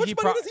 Obviously, how much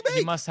money does he make?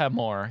 He must have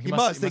more. He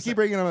must. They keep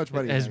bringing how much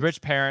money. he His makes.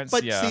 rich parents.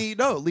 But yeah. see,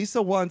 no.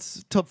 Lisa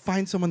wants to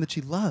find someone that she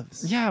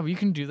loves. Yeah, you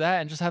can do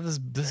that and just have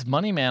this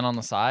money man on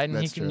the side, and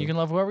That's true. you can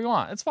love whoever you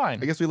want. It's fine.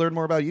 I guess we learned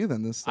more about you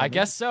than this. I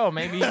guess so.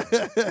 Maybe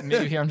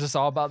I'm just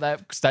all about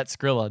that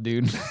Skrilla,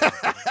 dude.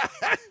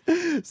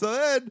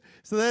 So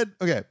then,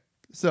 okay.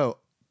 So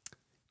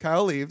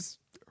Kyle leaves.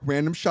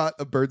 Random shot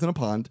of birds in a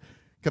pond.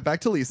 Cut back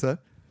to Lisa.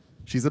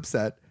 She's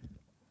upset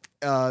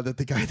that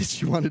the guy that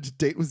she wanted to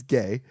date was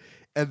gay.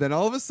 And then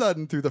all of a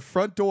sudden, through the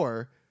front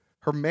door,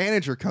 her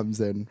manager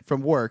comes in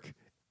from work.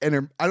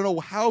 And I don't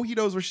know how he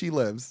knows where she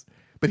lives,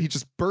 but he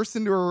just bursts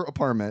into her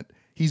apartment.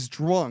 He's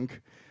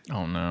drunk.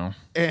 Oh no.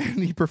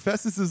 And he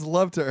professes his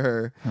love to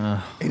her.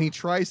 And he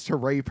tries to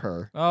rape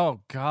her.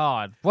 Oh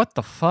God. What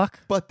the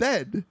fuck? But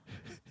then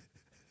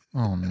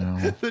Oh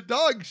no. the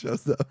dog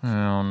shows up.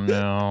 Oh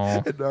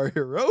no. And our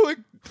heroic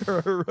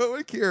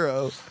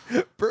hero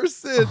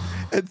bursts in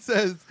and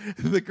says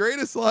the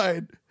greatest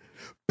line,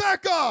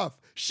 "Back off!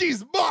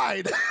 She's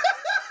mine!"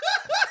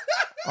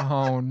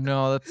 Oh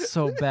no, that's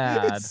so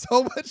bad. It's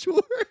so much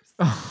worse.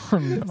 Oh,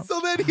 no. So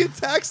then he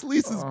attacks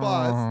Lisa's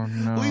boss.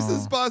 no.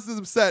 Lisa's boss is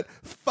upset,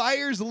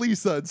 fires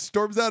Lisa, and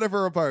storms out of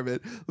her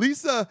apartment.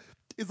 Lisa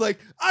is like,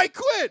 "I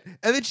quit,"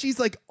 and then she's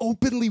like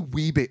openly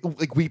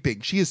weeping.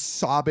 She is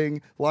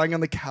sobbing, lying on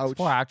the couch.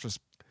 Poor actress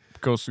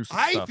goes through some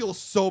I stuff. feel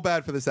so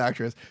bad for this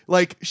actress.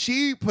 Like,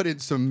 she put in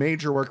some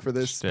major work for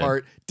this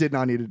part, did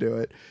not need to do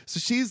it. So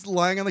she's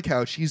lying on the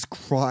couch, she's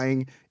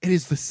crying. It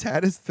is the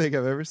saddest thing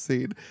I've ever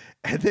seen.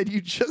 And then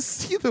you just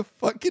see the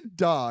fucking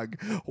dog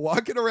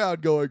walking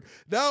around going,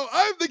 "Now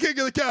I'm the king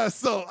of the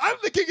castle. I'm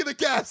the king of the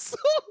castle."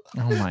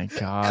 Oh my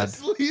God.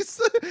 As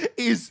Lisa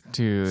is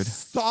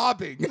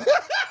sobbing.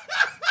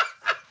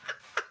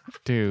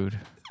 Dude.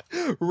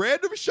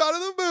 Random shot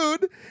of the moon,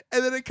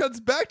 and then it cuts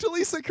back to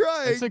Lisa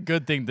crying. It's a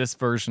good thing this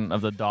version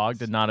of the dog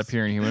did not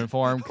appear in human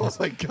form. Oh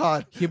my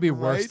God. He'd be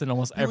worse Right? than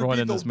almost He would everyone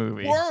be in this the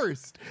movie.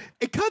 Worst.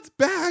 It cuts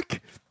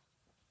back,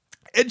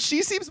 and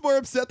she seems more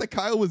upset that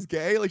Kyle was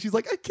gay. Like, she's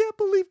like, "I can't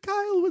believe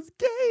Kyle was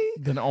gay."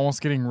 Then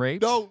almost getting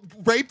raped? No,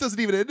 rape doesn't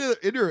even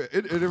enter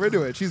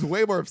into it. She's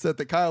way more upset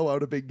that Kyle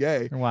wound up being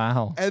gay.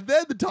 Wow. And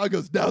then the dog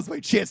goes, "Now's my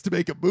chance to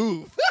make a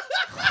move."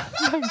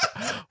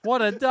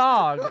 What a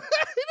dog.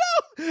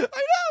 I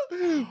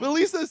know. But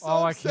Lisa's so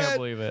Oh, I upset can't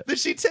believe it. that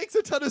she takes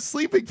a ton of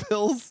sleeping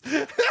pills.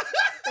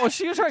 Oh,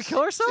 she was trying to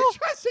kill herself? She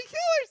tries to kill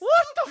herself.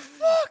 What the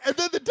fuck? And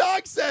then the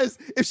dog says,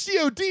 "If she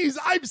ODs,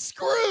 I'm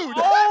screwed."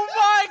 Oh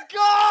my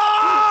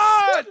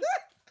God!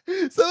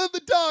 So then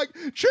the dog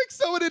tricks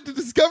someone into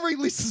discovering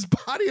Lisa's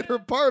body in her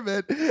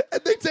apartment,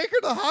 and they take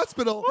her to the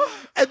hospital.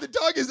 And the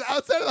dog is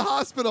outside of the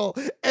hospital,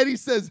 and he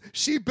says,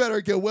 "She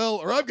better get well,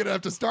 or I'm gonna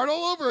have to start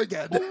all over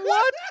again."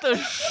 What the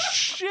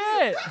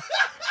shit?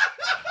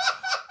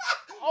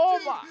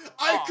 Oh my!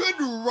 I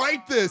couldn't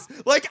write this.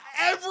 Like,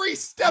 every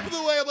step of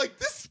the way, I'm like,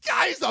 this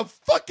guy's a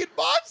fucking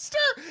monster,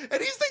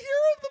 and he's the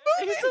hero of the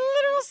movie. He's a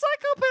literal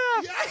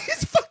psychopath. Yeah,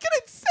 he's fucking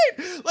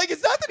insane. Like,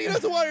 it's not that he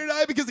doesn't want her to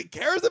die because he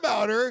cares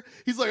about her.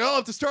 He's like, "I'll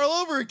have to start all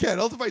over again.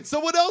 I'll have to find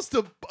someone else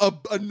to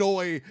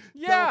annoy.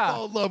 Yeah.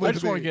 Fall in love with I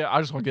just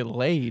want to get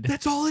laid.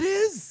 That's all it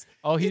is.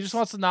 Oh, he just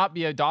wants to not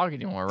be a dog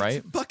anymore,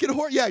 right? Fucking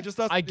horrible. Yeah,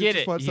 I get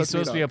it. He's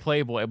supposed to be a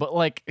playboy, but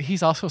like,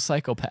 he's also a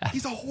psychopath.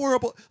 He's a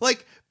horrible.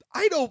 Like,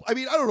 I don't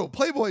know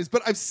Playboys,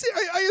 but I've seen.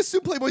 I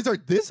assume Playboys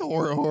aren't this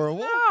horrible.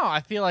 No,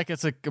 I feel like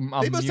it's a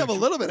they must have a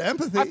little bit of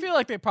empathy. I feel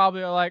like they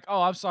probably are like,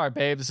 "Oh, I'm sorry,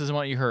 babe. This isn't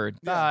what you heard."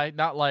 Yeah.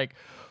 Not like,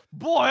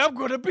 boy, I'm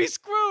gonna be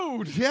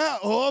screwed. Yeah.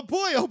 Oh boy,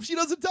 I hope she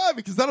doesn't die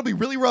because that'll be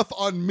really rough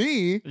on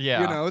me.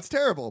 Yeah. You know, it's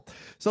terrible.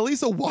 So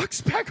Lisa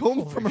walks back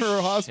home from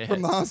the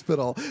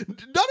hospital.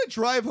 Not a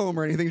drive home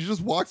or anything. She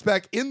just walks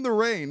back in the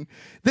rain.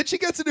 Then she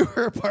gets into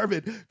her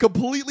apartment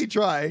completely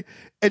dry,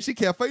 and she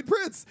can't find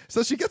Prince.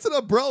 So she gets an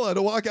umbrella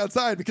to walk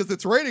outside because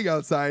it's raining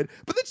outside.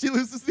 But then she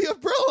loses the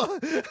umbrella,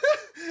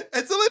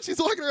 and so then she's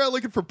walking around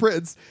looking for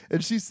Prince,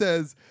 and she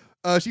says.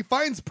 She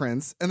finds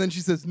Prince, and then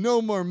she says,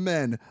 "No more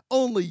men,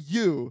 only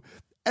you."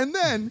 And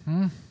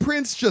then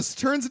Prince just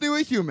turns into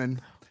a human.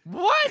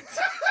 What?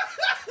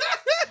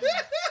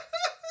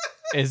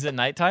 Is it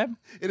nighttime?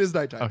 It is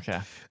nighttime.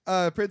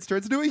 Okay. Prince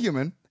turns into a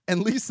human,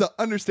 and Lisa,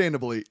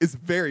 understandably, is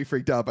very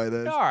freaked out by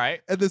this. All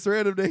right. And this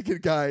random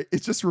naked guy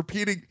is just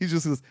repeating. He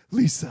just goes,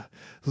 "Lisa,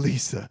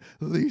 Lisa,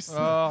 Lisa,"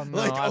 Oh, no,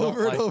 like I don't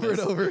over and like over this.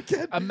 and over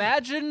again.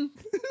 Imagine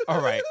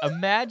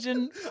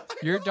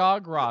your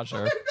dog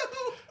Roger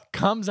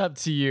comes up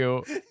to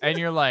you and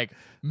you're like,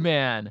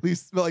 man,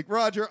 Lisa, like,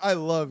 "Roger, I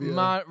love you."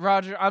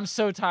 Roger, I'm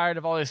so tired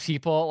of all these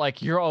people.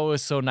 Like, you're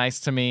always so nice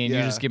to me, and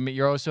you just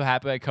you're always so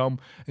happy I come.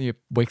 And he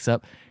wakes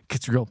up,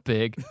 gets real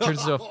big,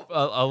 turns into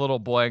a little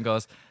boy, and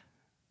goes,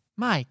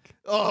 Mike.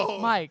 Oh,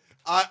 Mike.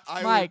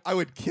 I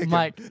would kick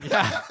Mike. him.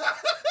 Yeah.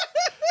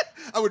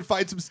 I would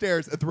find some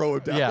stairs and throw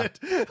him down Yeah.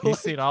 it. He's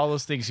seen all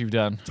those things you've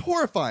done. It's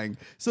horrifying.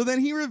 So then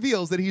he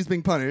reveals that he's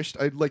being punished.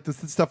 I like this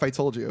stuff I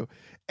told you.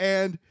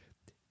 And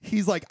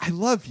he's like, "I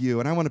love you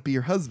and I want to be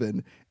your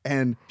husband."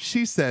 And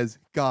she says,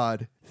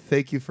 "God,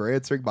 thank you for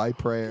answering my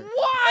prayer."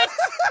 What?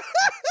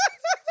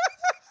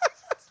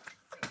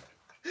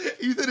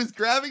 Ethan is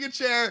grabbing a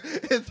chair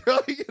and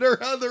throwing it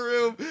around the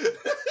room.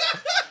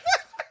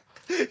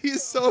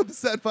 He's so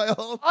upset by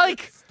all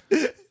Like,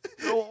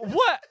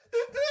 what?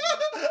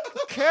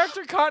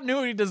 Character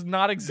continuity does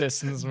not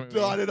exist in this movie.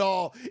 Not at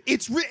all.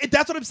 That's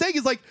what I'm saying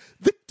is like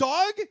the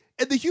dog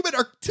and the human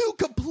are two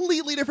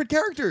completely different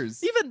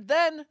characters. Even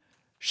then,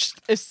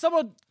 if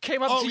someone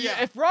came up to you,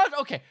 yeah.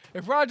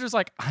 if Roger's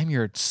like, "I'm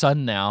your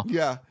son now,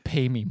 Yeah.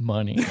 pay me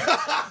money."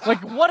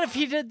 Like, what if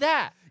he did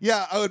that?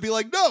 Yeah, I would be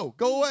like, "No,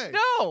 go away."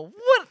 No,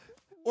 what?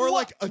 Or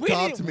what? like,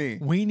 adopt me.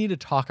 We need to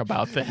talk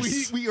about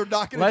this. We are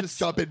not going to just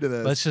jump into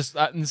this. Let's just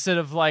instead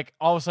of like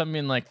all of a sudden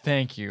being like,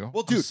 "Thank you,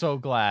 Well, dude, I'm so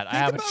glad I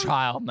have a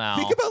child now."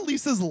 Think about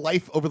Lisa's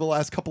life over the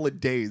last couple of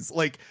days.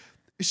 Like,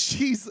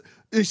 she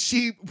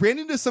ran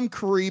into some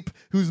creep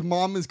whose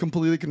mom is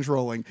completely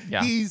controlling.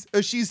 Yeah.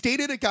 She's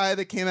dated a guy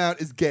that came out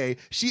as gay.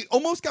 She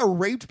almost got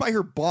raped by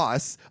her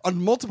boss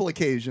on multiple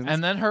occasions.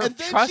 And then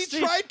she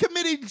tried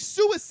committing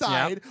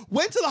suicide,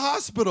 went to the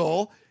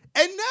hospital,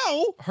 and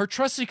now her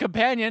trusty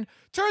companion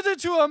turns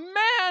into a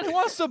man who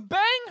wants to bang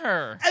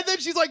her. And then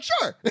she's like,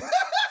 "Sure."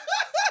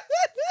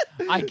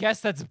 I guess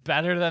that's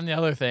better than the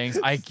other things.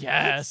 I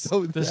guess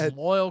So this then-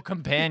 loyal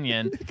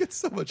companion. It gets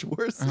so much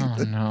worse. Oh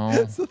Ethan.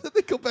 no! So then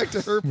they go back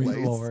to her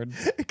place. Lord.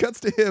 It cuts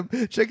to him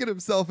checking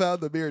himself out in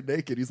the mirror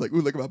naked. He's like,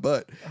 "Ooh, look at my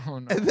butt." Oh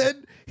no! And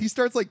then he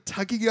starts like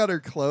tugging out her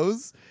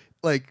clothes,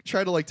 like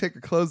trying to like take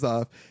her clothes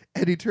off.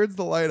 And he turns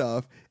the light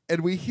off,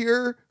 and we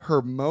hear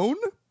her moan.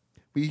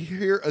 We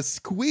hear a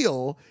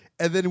squeal,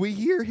 and then we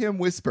hear him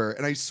whisper.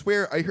 And I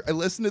swear, I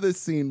listened to this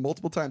scene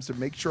multiple times to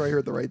make sure I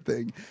heard the right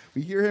thing.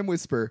 We hear him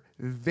whisper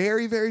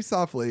very, very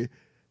softly,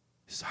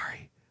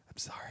 "Sorry, I'm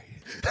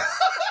sorry."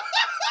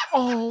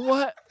 Oh,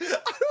 what? I don't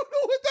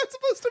know what that's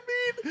supposed to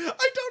mean.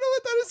 I don't know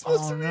what that is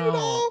supposed to mean at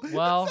all.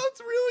 Well, that sounds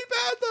really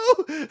bad,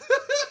 though.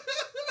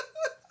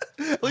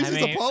 At least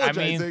he's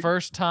apologizing. I mean,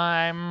 first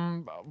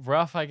time,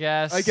 rough, I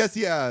guess. I guess,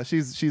 yeah.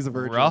 She's a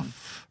virgin.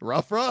 Rough.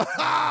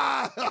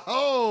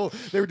 Oh,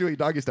 they were doing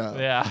doggy style.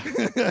 Yeah.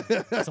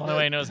 That's the only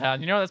way he knows how.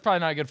 You know, that's probably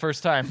not a good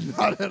first time.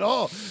 Not at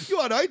all. You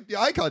want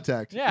eye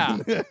contact. Yeah.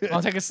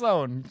 I'll take it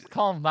slow and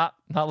call him not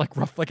like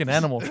rough like an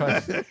animal.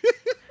 But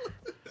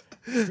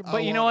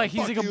you know what?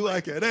 He's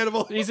like an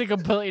animal. He's a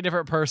completely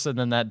different person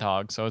than that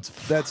dog, so it's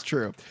That's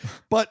true.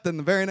 But then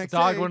the very next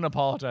dog day, wouldn't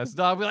apologize.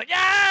 The dog would be like,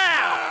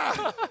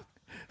 "Yeah!"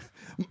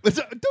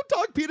 don't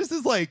dog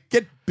penises like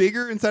get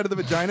bigger inside of the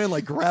vagina and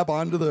like grab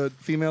onto the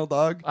female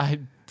dog? I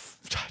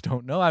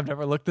don't know. I've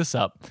never looked this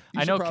up.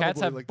 I know should cats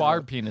probably have look that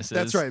barb up. penises.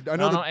 That's right. I I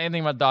know don't the- know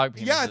anything about dog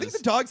penises. Yeah, I think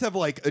the dogs have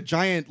like a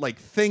giant like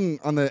thing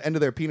on the end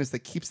of their penis that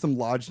keeps them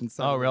lodged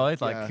inside. Oh, of it. really?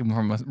 Like yeah. keep them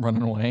from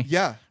running away.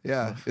 Yeah,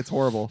 it's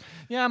horrible.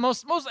 Yeah,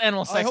 most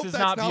animal I sex hope is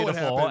that's not not what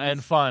beautiful happens.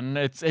 and fun.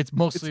 It's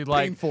mostly It's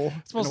like painful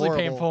It's mostly and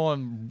horrible. painful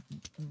and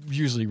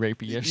usually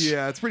rapey-ish.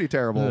 Yeah, it's pretty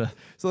terrible. Ugh.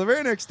 So the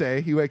very next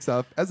day, he wakes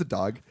up as a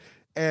dog,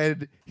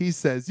 and he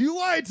says, "You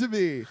lied to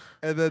me."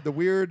 And then the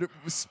weird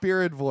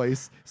spirit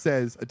voice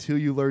says, "Until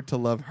you learn to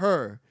love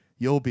her,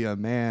 you'll be a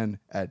man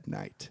at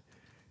night."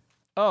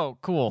 Oh,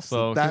 cool.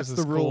 So that's here's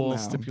this the rule cool now.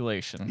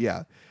 stipulation.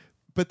 Yeah.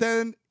 But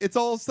then it's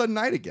all of a sudden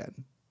night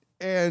again.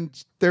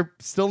 And they're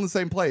still in the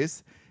same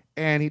place.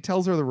 And he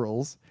tells her the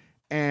rules.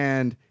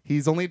 And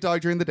he's only a dog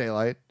during the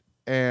daylight.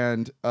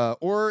 And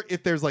or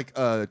if there's like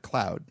a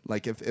cloud,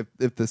 like if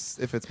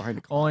it's behind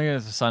a cloud. Only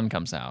if the sun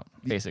comes out,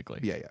 basically.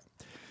 Yeah.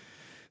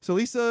 So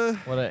Lisa...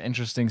 What an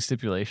interesting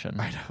stipulation.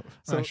 I know.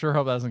 So I sure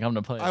hope that doesn't come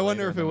to play. I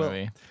wonder if it will.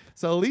 Movie.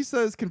 So Lisa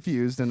is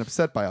confused and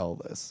upset by all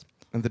this.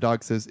 And the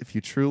dog says, if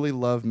you truly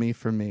love me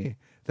for me,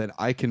 then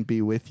I can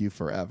be with you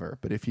forever.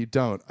 But if you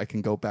don't, I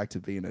can go back to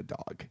being a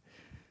dog.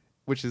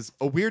 Which is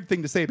a weird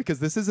thing to say because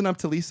this isn't up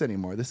to Lisa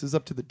anymore. This is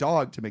up to the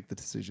dog to make the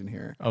decision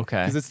here.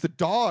 Okay. Because it's the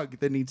dog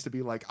that needs to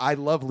be like, I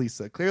love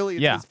Lisa. Clearly,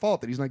 it's his fault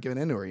that he's not giving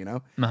in to her, you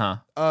know?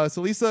 Uh-huh.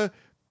 So Lisa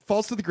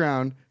falls to the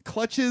ground,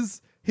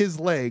 clutches his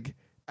leg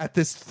at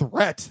this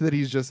threat that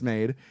he's just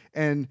made,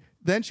 and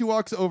then she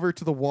walks over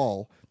to the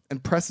wall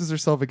and presses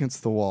herself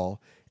against the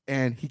wall.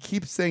 And he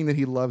keeps saying that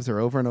he loves her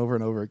over and over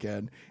and over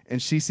again.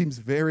 And she seems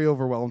very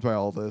overwhelmed by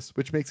all this,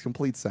 which makes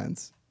complete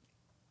sense.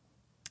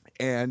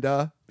 And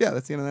yeah,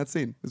 that's the end of that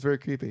scene. It was very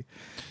creepy.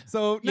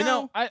 So you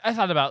know, I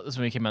thought about this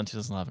when it came out in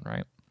 2011,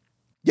 right?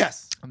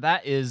 Yes.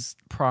 That is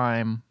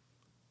prime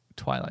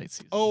Twilight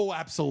season. Oh,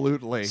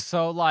 absolutely.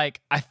 So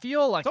like, I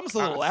feel like it's almost a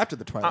little after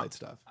the Twilight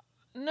stuff.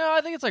 No,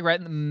 I think it's like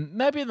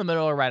maybe in the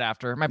middle or right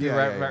after. It might be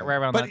right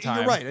around that time.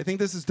 But you're right. I think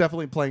this is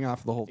definitely playing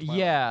off the whole Twilight.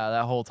 Yeah,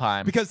 that whole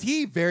time. Because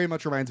he very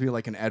much reminds me of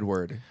like an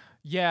Edward.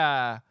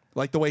 Yeah.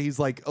 Like the way he's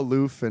like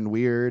aloof and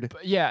weird.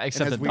 But yeah,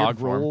 except the weird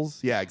dog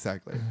rules. Yeah,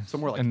 exactly. So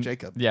more like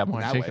Jacob. Yeah,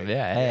 more like Jacob.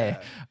 Yeah.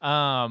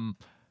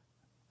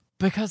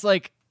 Because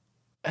like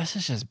this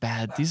is just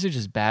bad. These are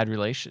just bad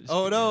relations.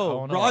 Oh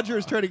no. Roger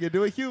is turning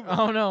into a human.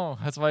 Oh no.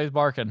 That's why he's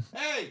barking.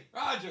 Hey,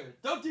 Roger,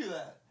 don't do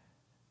that.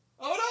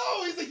 Oh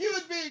no, he's a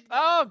human being.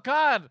 Oh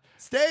God.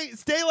 Stay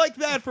like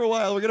that for a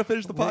while. We're gonna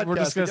finish the podcast. We're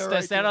just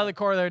gonna stand out of the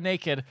corner there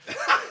naked.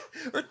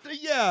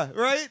 Yeah,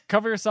 right?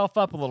 Cover yourself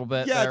up a little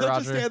bit. Yeah, there, don't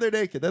Roger. just stand there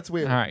naked. That's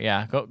weird. All right,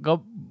 yeah.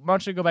 Go. Why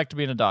don't you go back to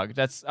being a dog?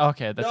 That's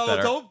okay. That's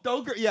better.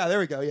 Don't. Yeah, there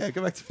we go. Yeah,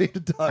 go back to being a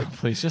dog. Oh,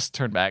 please just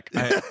turn back.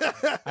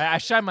 I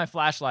shine my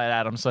flashlight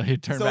at him, so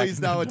he'd turn back. So he's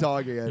now a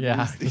dog again.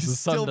 Yeah, he's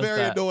still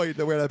very annoyed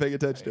that we're not paying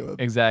attention to him.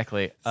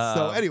 Exactly.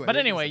 But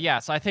anyway, yeah.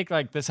 So I think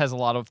like this has a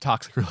lot of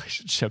toxic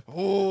relationship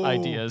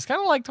ideas,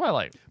 kind of like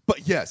Twilight.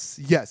 But yes.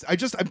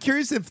 I'm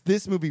curious if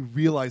this movie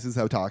realizes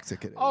how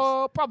toxic it is.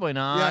 Oh, probably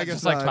not. Yeah, I guess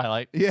just not. like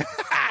Twilight. Yeah.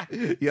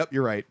 Yep,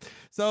 you're right.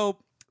 So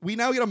we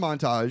now get a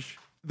montage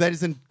that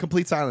is in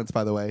complete silence,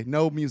 by the way,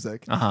 no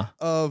music,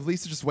 of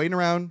Lisa just waiting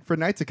around for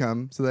night to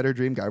come so that her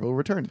dream guy will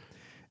return.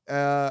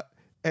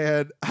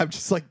 And I'm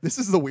just like, this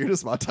is the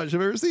weirdest montage I've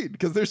ever seen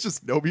because there's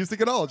just no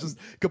music at all, just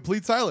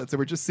complete silence, and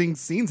we're just seeing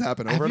scenes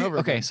happen over and over.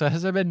 Okay, again. so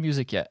has there been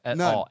music yet at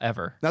all,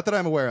 ever? Not that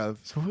I'm aware of.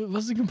 So what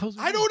was the composer?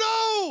 I don't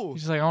know.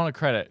 He's just like, I want a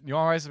credit. You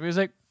want to write some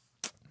music?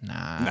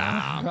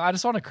 Nah. I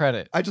just want a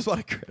credit.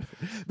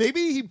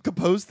 Maybe he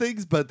composed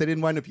things, but they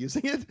didn't wind up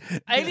using it.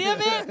 Any of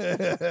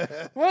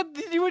it? What?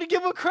 You would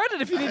give him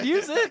credit if you didn't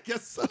use it? I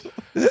guess so.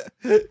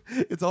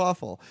 It's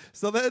awful.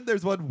 So then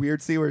there's one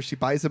weird scene where she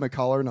buys him a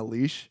collar and a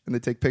leash, and they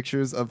take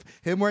pictures of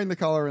him wearing the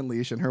collar and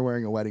leash and her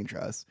wearing a wedding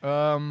dress.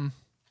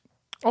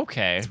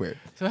 Okay. It's weird.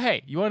 So,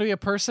 hey, you want to be a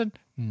person?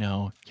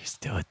 No, you're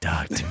still a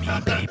dog to me,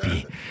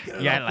 baby.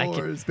 Yeah, I like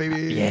it.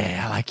 Baby.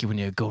 Yeah, I like you when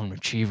you're a golden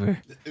retriever.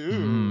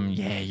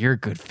 Yeah, you're a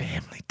good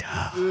family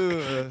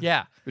dog.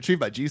 Yeah.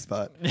 Retrieved by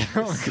G-Spot.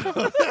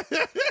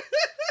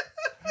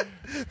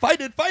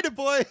 Find it,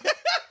 boy.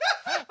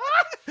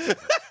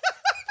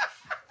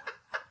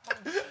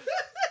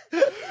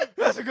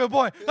 That's a good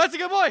boy.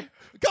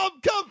 Come.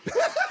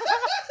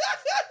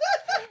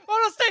 Oh,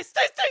 no, stay.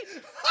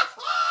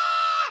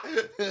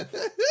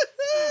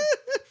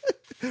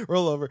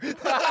 Roll over.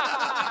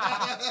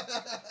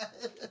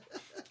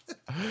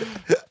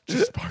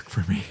 Just bark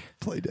for me.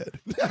 Play dead.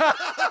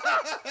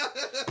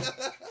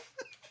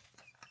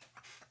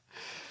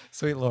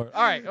 Sweet Lord.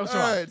 All right. All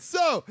right.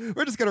 So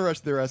we're just going to rush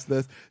through the rest of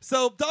this.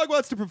 So Dog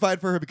wants to provide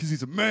for her because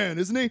he's a man,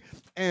 isn't he?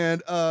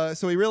 And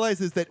so he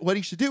realizes that what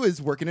he should do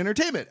is work in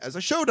entertainment as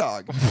a show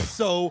dog.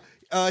 So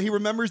he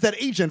remembers that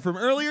agent from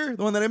earlier,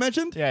 the one that I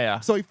mentioned. Yeah.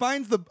 So he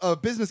finds the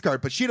business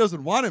card, but she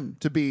doesn't want him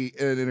to be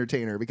an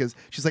entertainer because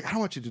she's like, I don't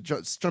want you to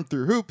jump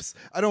through hoops.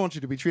 I don't want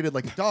you to be treated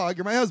like a dog.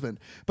 You're my husband.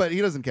 But he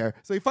doesn't care.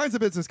 So he finds the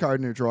business card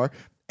in her drawer.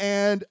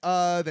 And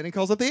then he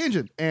calls up the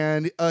agent,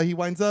 and he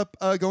winds up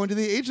going to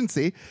the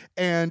agency.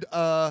 And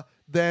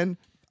then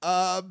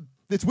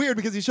it's weird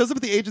because he shows up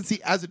at the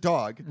agency as a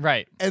dog.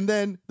 Right. And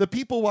then the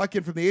people walk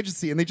in from the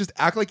agency, and they just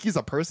act like he's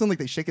a person, like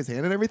they shake his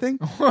hand and everything.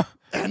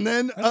 And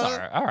then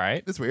all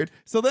right. It's weird.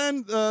 So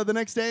then the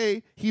next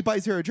day, he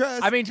buys her a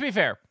dress. I mean, to be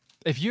fair,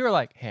 if you're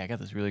like, hey, I got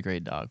this really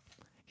great dog.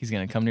 He's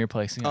gonna come to your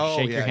place and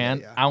shake your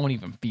hand. I won't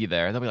even be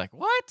there. They'll be like,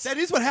 "What?" That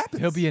is what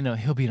happens. He'll be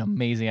an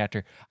amazing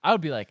actor. I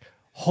would be like,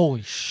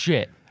 "Holy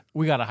shit,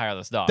 we gotta hire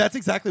this dog." That's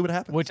exactly what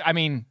happens. Which, I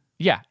mean,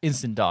 yeah,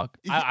 instant dog.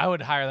 I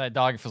would hire that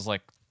dog if it was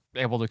like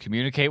able to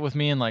communicate with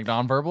me and like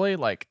non-verbally.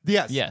 Like,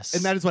 yes,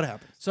 and that is what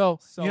happens. So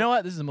you know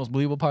what? This is the most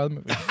believable part of the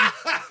movie.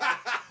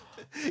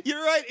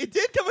 You're right. It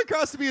did come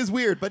across to me as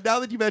weird, but now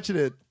that you mention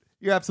it,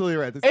 you're absolutely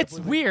right. It's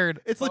weird.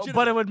 It's legitimate,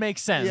 but it would make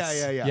sense.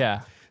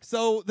 Yeah.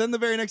 So then the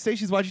very next day,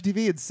 she's watching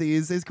TV and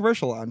sees his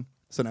commercial on.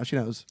 So now she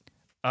knows.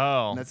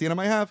 Oh. And that's the end of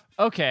my half.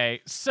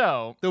 Okay,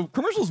 so the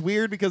commercial's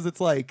weird because it's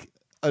like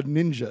a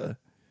ninja.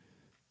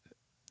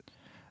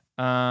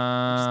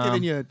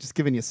 Just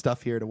giving you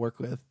stuff here to work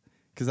with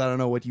because I don't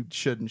know what you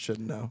should and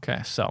shouldn't know.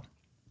 Okay, so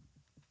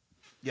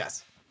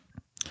yes,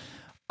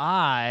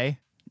 I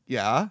need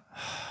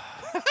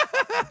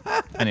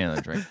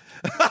another drink.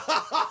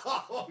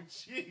 Oh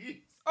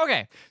jeez.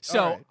 Okay,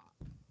 so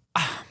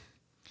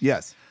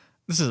yes.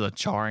 This is a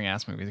jarring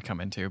ass movie to come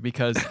into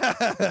because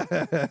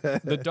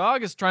the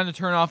dog is trying to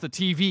turn off the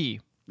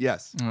TV.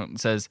 Yes. It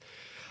says,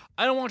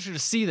 I don't want you to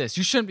see this.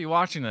 You shouldn't be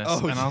watching this.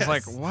 Oh, and I was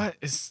like, what?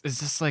 Is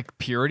this like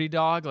purity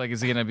dog? Like,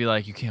 is he going to be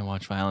like, you can't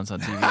watch violence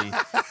on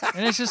TV?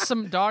 And it's just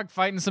some dog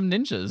fighting some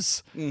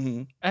ninjas.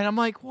 Mm-hmm. And I'm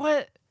like,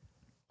 what?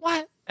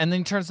 What? And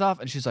then he turns it off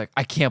and she's like,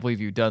 I can't believe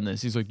you've done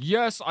this. He's like,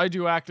 yes, I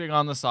do acting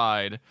on the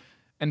side.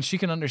 And she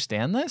can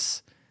understand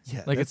this?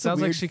 Yeah, like it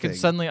sounds like she could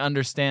suddenly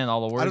understand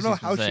all the words. I don't know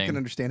how saying. she can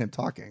understand him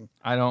talking.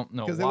 I don't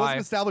know why. Because it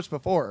wasn't established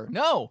before.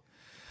 No.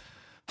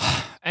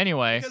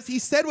 Anyway. Because he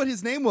said what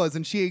his name was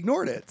and she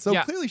ignored it. So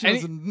clearly she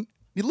doesn't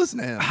listen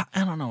to him.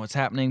 I don't know what's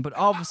happening, but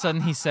all of a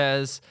sudden he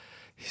says,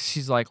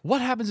 she's like, what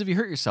happens if you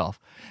hurt yourself?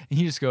 And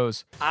he just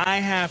goes, I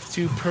have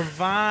to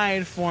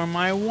provide for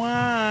my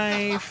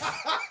wife.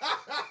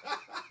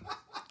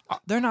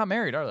 They're not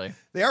married, are they?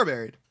 They are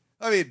married.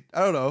 I mean, I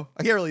don't know.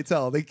 I can't really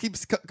tell. They keep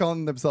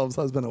calling themselves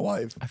husband and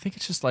wife. I think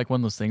it's just like one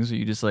of those things where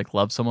you just like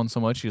love someone so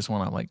much you just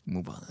want to like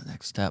move on to the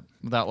next step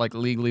without like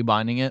legally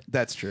binding it.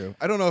 That's true.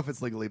 I don't know if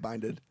it's legally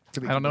binded.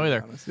 To be I don't know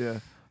either. Honest.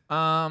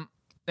 Yeah.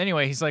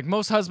 Anyway, he's like,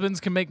 most husbands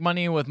can make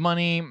money with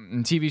money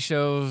and TV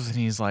shows, and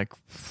he's like,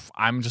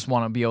 I just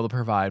want to be able to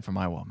provide for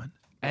my woman.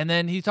 And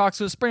then he talks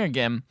to the spring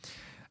again,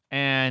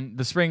 and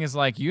the spring is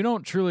like, you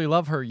don't truly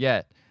love her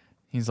yet.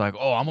 He's like,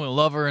 oh, I'm gonna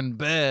love her in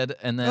bed,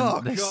 and then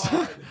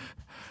God.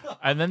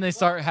 and then they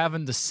start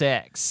having the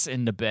sex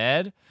in the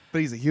bed.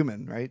 But he's a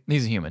human, right?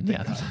 He's a human,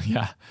 yeah.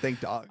 Yeah. Thank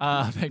dog.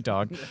 Thank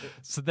dog.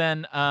 So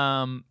then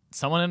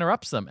someone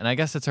interrupts them, and I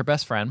guess it's her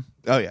best friend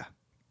Oh, yeah.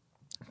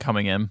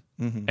 coming in.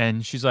 Mm-hmm.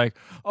 And she's like,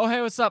 oh,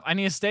 hey, what's up? I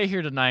need to stay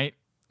here tonight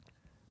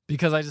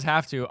because I just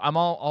have to. I'm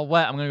all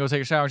wet. I'm going to go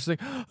take a shower. She's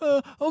like,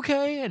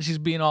 okay. And she's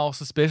being all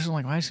suspicious. I'm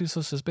like, why is she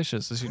so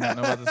suspicious? Does she not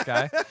know about this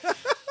guy?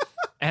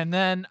 And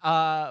then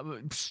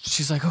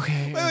she's like,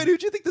 okay. Wait,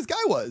 who'd you think this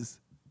guy was?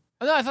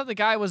 No, I thought the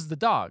guy was the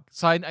dog.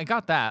 So I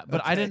got that,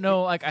 but I didn't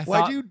know, like, I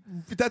thought...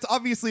 That's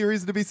obviously a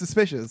reason to be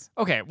suspicious.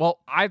 Okay, well,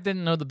 I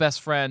didn't know the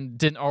best friend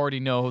didn't already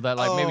know that,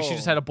 like, maybe she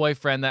just had a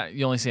boyfriend that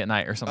you only see at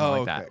night or something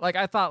like that. Like,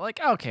 I thought, like,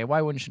 okay, why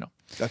wouldn't you know?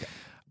 Okay.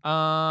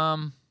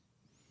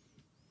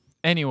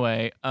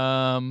 Anyway,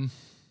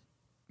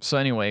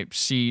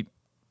 she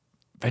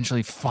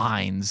eventually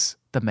finds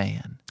the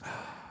man.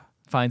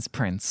 Finds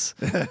Prince.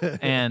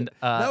 And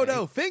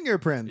no,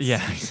 fingerprints. Yeah.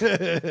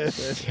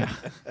 Yeah.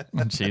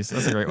 Oh, jeez,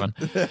 that's a great one.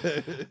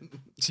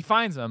 She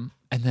finds him,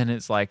 and then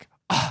it's like,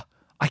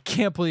 I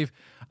can't believe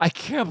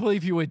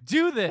you would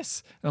do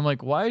this. And I'm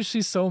like, why is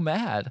she so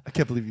mad? I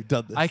can't believe you've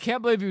done this. I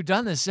can't believe you've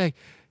done this. She's like,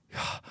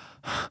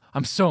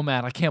 I'm so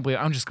mad. I can't believe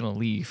I'm just gonna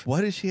leave.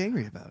 What is she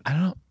angry about? I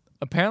don't know.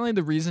 Apparently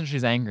the reason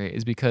she's angry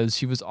is because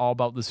she was all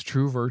about this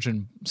true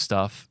virgin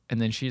stuff,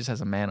 and then she just has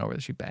a man over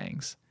that she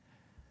bangs.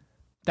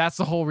 That's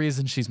the whole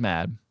reason she's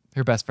mad.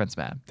 Her best friend's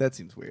mad. That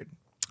seems weird.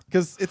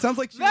 Because it sounds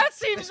like that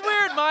seems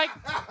weird, Mike.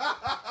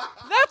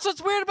 That's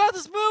what's weird about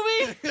this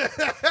movie.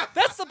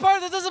 That's the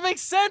part that doesn't make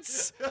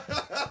sense.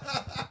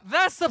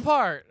 That's the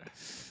part.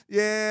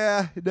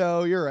 Yeah,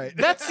 no, you're right.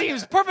 That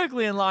seems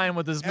perfectly in line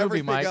with this movie,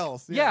 Everything Mike.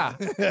 Else, yeah.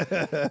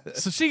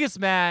 So she gets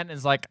mad and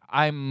is like,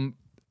 I'm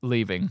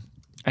leaving.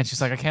 And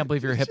she's like, I can't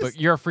believe you're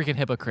a freaking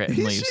hypocrite. And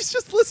leaves. She's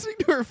just listening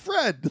to her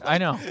friend. I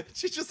know.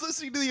 She's just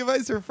listening to the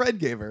advice her friend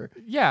gave her.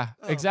 Yeah,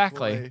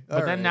 exactly.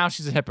 But then now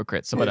she's a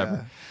hypocrite, so whatever.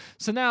 Yeah.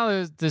 So now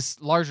there's this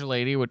larger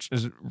lady, which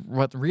is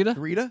what, Rita?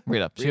 Rita.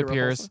 She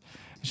appears.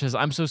 She says,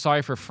 I'm so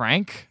sorry for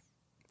Frank.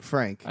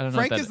 Frank. I don't know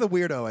Frank is the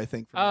weirdo, I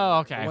think.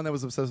 Okay. The one that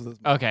was obsessed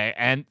with this. Okay,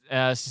 and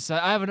she said,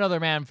 I have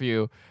another man for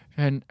you.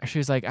 And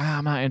she's like,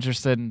 I'm not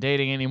interested in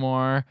dating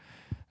anymore.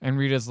 And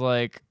Rita's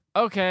like,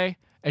 okay.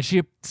 And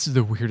this is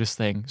the weirdest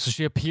thing. So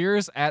she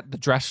appears at the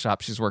dress shop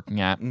she's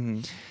working at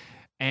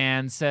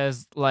and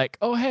says like,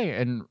 oh, hey.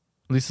 And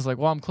Lisa's like,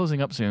 well, I'm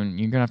closing up soon.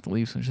 You're going to have to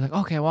leave soon. She's like,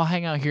 okay, well, I'll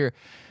hang out here.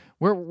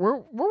 Where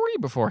were you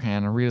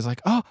beforehand? And Rita's like,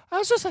 oh, I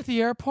was just at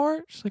the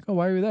airport. She's like, oh,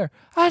 why are you there?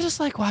 I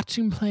just like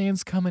watching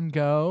planes come and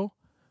go.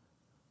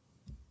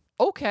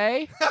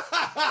 Okay.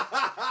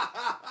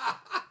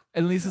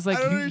 And Lisa's like,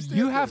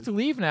 you have to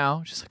leave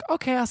now. She's like,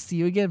 okay, I'll see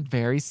you again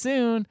very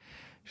soon.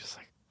 She's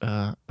like,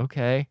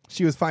 okay.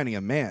 She was finding a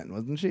man,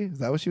 wasn't she? Is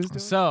that what she was doing?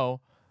 So,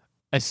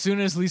 as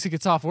soon as Lisa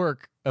gets off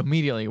work,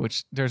 immediately,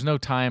 which there's no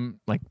time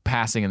like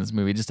passing in this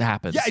movie, it just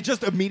happens. Yeah, it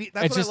just immediately.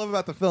 That's what I love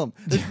about the film.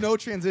 There's no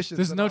transitions.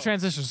 There's no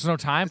transitions. There's no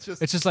time.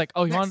 It's just like,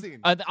 oh, you want.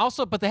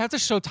 Also, but they have to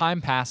show time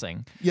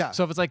passing. Yeah.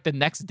 So if it's like the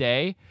next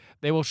day,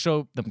 they will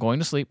show them going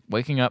to sleep,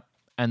 waking up,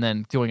 and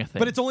then doing a thing.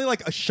 But it's only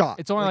like a shot.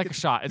 It's only like a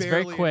shot. It's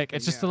very quick.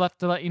 It's just to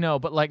let you know,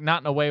 but like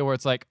not in a way where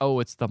it's like, oh,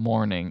 it's the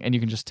morning and you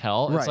can just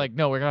tell. Right. It's like,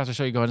 no, we're gonna have to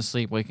show you going to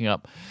sleep, waking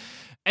up.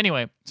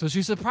 Anyway, so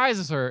she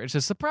surprises her. It's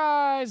just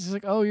surprise. She's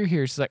like, oh, you're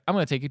here. She's like, I'm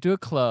gonna take you to a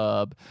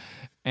club.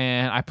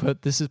 And I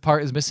put this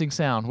part is missing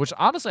sound, which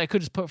honestly I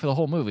could just put for the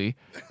whole movie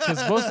because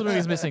most of the movie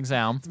is missing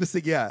sound. It's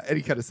missing,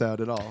 any kind of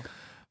sound at all.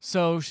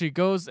 So she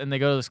goes and they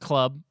go to this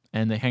club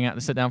and they hang out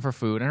and sit down for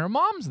food, and her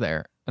mom's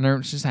there,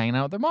 and she's hanging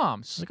out with their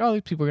mom. She's like, "Oh,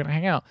 these people are gonna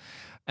hang out,"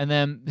 and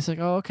then it's like,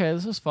 "Oh, okay,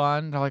 this is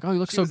fun." They're like, "Oh, you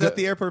look so good." At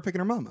the airport picking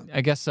her mom up.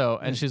 I guess so.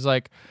 And she's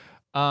like,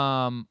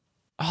 "Oh,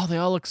 they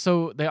all look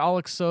so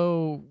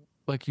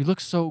like you look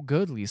so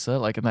good, Lisa,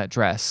 like in that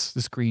dress,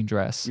 this green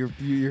dress. You're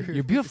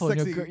beautiful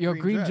in your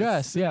green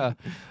dress." Yeah.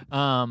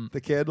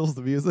 The candles,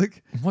 the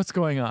music. What's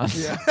going on?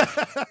 Yeah.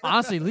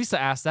 Honestly, Lisa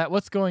asked that.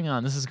 What's going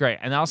on? This is great.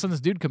 And all of a sudden, this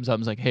dude comes up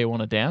and is like, "Hey,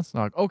 want to dance?" And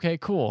I'm like, "Okay,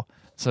 cool."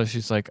 So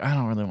she's like, "I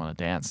don't really want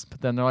to dance,"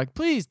 but then they're like,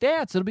 "Please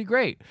dance. It'll be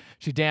great."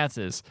 She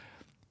dances.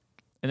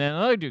 And then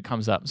another dude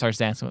comes up and starts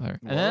dancing with her.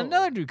 And then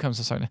another dude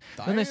comes up and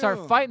then they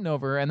start fighting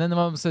over her. And then the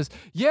mom says,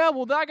 "Yeah,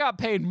 well, I got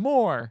paid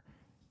more."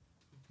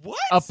 What?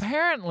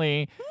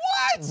 Apparently,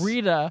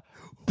 Rita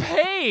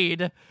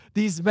paid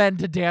these men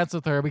to dance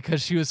with her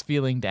because she was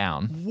feeling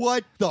down.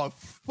 What the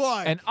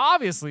fuck? And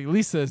obviously,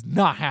 Lisa is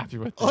not happy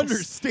with this.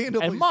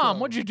 Understandably. And Mom,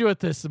 so. what'd you do with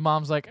this? And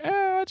Mom's like,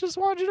 I just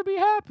want you to be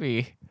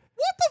happy.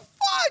 What the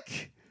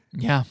fuck?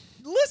 Yeah.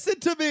 Listen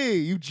to me,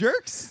 you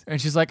jerks.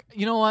 And she's like,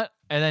 "You know what?"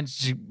 And then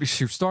she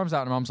storms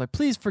out, and Mom's like,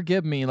 "Please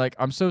forgive me. Like,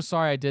 I'm so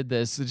sorry I did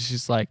this." And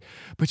she's like,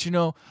 "But you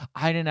know,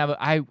 I didn't have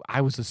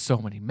I was with so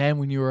many men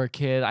when you were a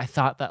kid. I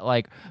thought that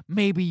like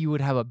maybe you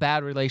would have a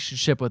bad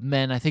relationship with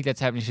men. I think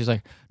that's happening." She's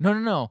like,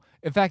 No.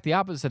 In fact, the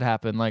opposite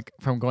happened, like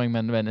from going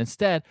men to men.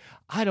 Instead,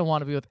 I don't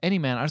want to be with any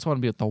man. I just want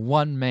to be with the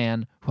one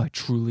man who I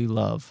truly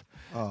love."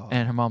 Oh.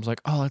 And her mom's like,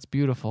 "Oh, that's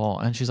beautiful."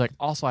 And she's like,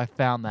 "Also, I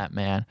found that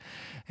man."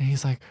 And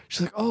she's like,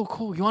 "Oh,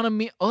 cool. You want to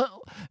meet? I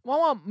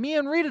want me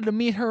and Rita to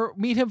meet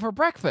him for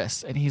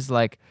breakfast." And she's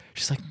like,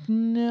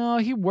 "No,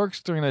 he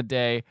works during the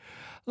day.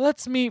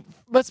 Let's meet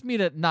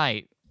at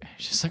night."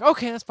 She's like,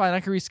 "Okay, that's fine. I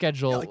can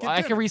reschedule.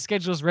 I can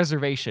reschedule his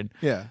reservation."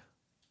 Yeah.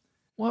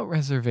 What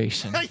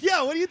reservation?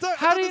 Yeah, what are you talking about?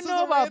 How do you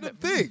know about the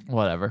thing?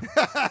 Whatever.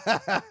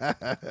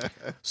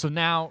 So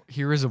now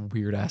here is a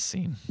weird ass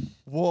scene.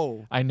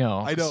 Whoa. I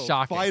know.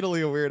 Shocking.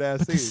 Finally a weird ass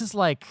scene. This is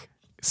like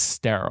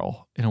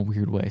sterile in a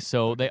weird way.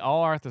 So they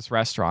all are at this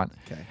restaurant,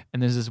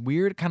 and there's this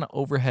weird kind of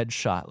overhead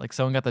shot. Like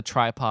someone got the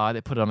tripod,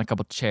 they put it on a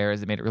couple chairs,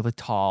 they made it really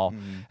tall,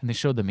 and they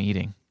showed them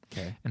eating.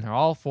 Okay. And they're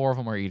all four of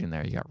them are eating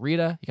there. You got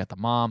Rita, you got the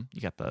mom,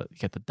 you got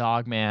the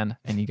dog man,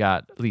 and you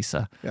got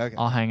Lisa,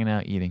 all hanging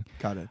out eating.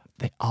 Got it.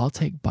 They all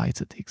take bites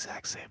at the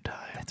exact same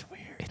time. That's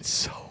weird. It's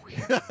so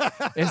weird.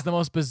 It's the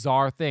most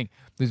bizarre thing.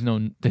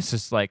 This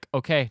is like,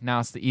 okay,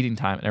 now it's the eating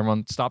time, and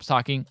everyone stops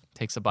talking,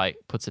 takes a bite,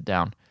 puts it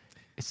down.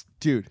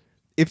 Dude,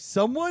 if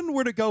someone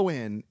were to go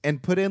in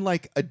and put in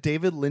like a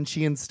David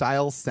Lynchian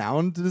style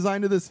sound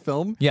design to this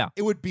film,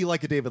 it would be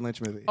like a David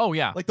Lynch movie. Oh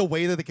yeah, like the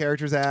way that the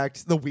characters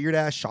act, the weird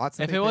ass shots.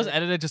 If it was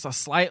edited just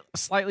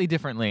slightly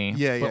differently,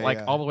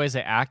 but all the ways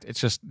they act, it's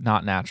just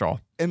not natural.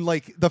 And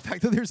like the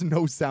fact that there's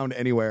no sound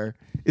anywhere,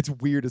 it's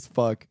weird as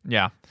fuck.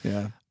 Yeah.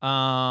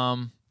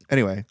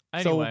 Anyway,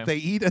 so they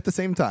eat at the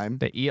same time.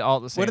 They eat all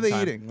at the same time. What are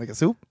they eating? Like a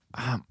soup?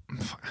 I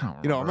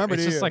don't you don't remember?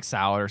 It's just like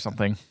salad or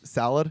something.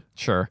 Salad?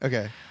 Sure.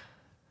 Okay.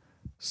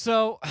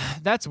 So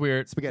that's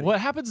weird. Spaghetti. What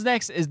happens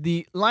next is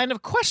the line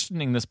of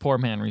questioning this poor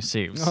man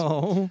receives.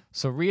 Oh.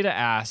 So Rita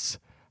asks,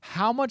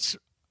 "How much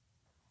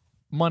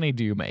money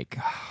do you make?"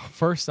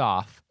 First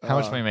off, how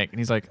much do you make? And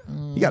he's like,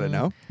 "You got to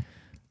know."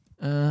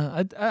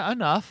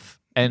 Enough.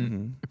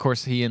 And of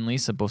course, he and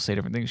Lisa both say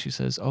different things. She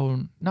says,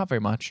 "Oh, not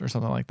very much," or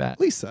something like that.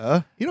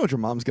 Lisa, you know what your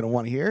mom's going to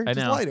want to hear. I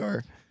Just know. lie to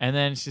her. And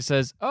then she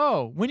says,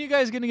 "Oh, when are you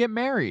guys going to get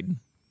married?"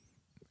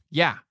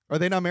 Yeah. Are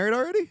they not married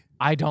already?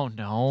 I don't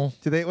know.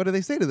 What do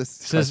they say to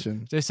this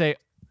question? They say,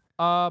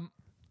 I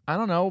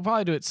don't know. We'll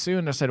probably do it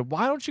soon. I said,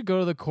 "Why don't you go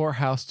to the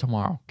courthouse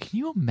tomorrow?" Can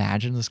you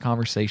imagine this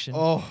conversation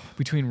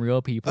between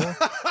real people?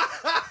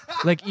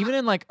 Like, even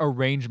in like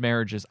arranged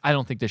marriages, I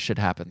don't think this shit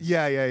happens.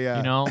 Yeah.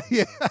 You know?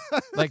 Yeah.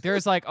 Like,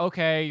 there's like,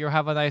 okay, you'll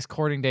have a nice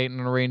courting date in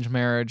an arranged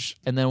marriage,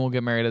 and then we'll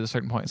get married at a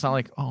certain point. It's not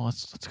like, oh,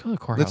 let's go to the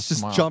courthouse Let's just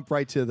tomorrow. jump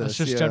right to this. Let's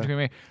just jump to get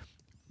married.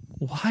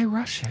 Why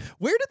rush it?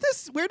 Where did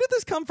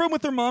this come from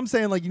with their mom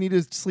saying like you need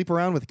to sleep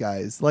around with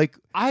guys? Like,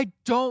 I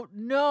don't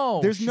know.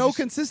 There's no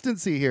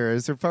consistency here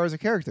as far as a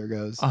character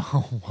goes.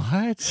 Oh,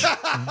 what?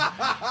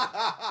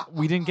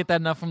 We didn't get that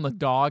enough from the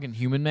dog and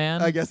human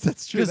man. I guess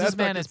that's true. Because this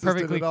man is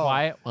perfectly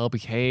quiet, well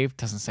behaved,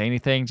 doesn't say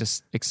anything,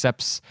 just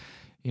accepts,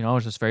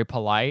 is just very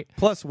polite.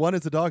 Plus, one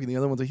is a dog and the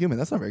other one's a human.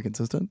 That's not very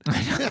consistent.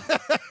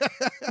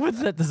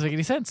 That doesn't make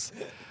any sense.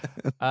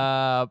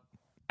 And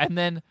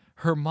then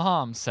her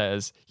mom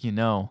says,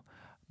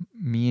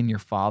 "Me and your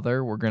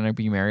father, we're going to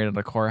be married at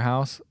a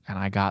courthouse." and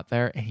I got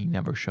there and he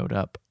never showed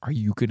up. Are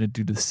you going to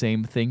do the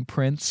same thing,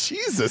 Prince?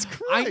 Jesus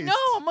Christ. I know.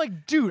 I'm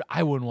like, dude,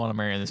 I wouldn't want to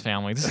marry this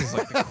family. This is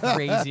like the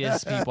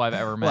craziest people I've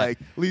ever met. Like,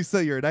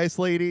 Lisa, you're a nice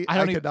lady.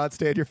 I could not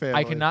stand your family.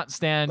 I cannot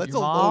stand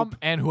your mom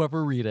and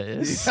whoever Rita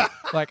is.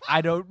 Like,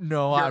 I don't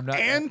know. Your I'm not.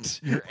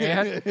 aunt? Your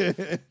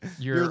aunt?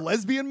 Your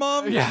lesbian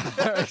mom? Yeah,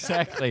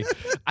 exactly.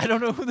 I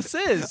don't know who this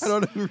is. I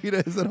don't know who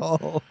Rita is at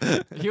all.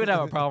 He would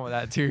have a problem with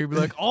that, too. He'd be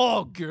like,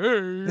 oh, gay,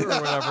 or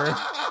whatever.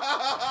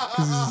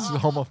 Because he's a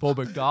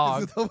homophobic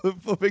dog. He's a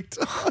homophobic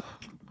dog.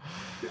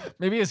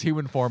 Maybe his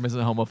human form isn't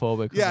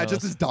homophobic. Yeah,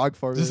 just his dog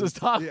form. Just his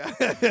dog. Yeah.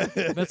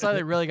 That's why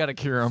they really got to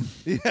cure him.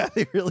 Yeah,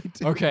 they really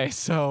do. Okay,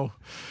 so,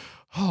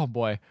 oh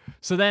boy.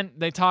 So then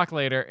they talk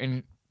later,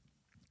 and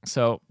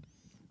so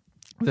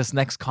this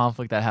next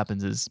conflict that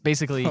happens is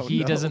basically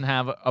he doesn't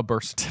have a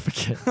birth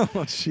certificate.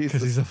 Oh, Jesus.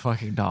 Because he's a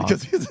fucking dog.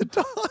 Because he's a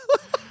dog.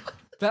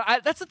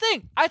 That's the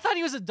thing. I thought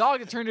he was a dog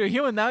that turned to a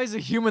human. Now he's a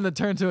human that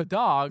turned to a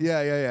dog.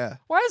 Yeah.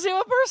 Why does he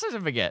have a birth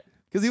certificate?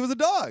 Because he was a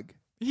dog.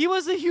 He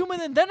was a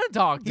human and then a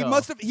dog, though.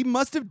 He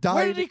must have died.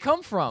 Where did he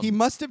come from? He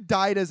must have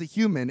died as a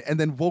human and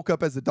then woke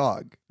up as a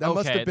dog. That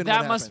must have been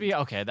that what must happened. be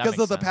okay. That because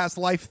makes of the sense. past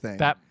life thing.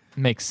 That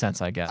makes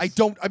sense, I guess.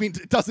 I mean,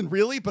 it doesn't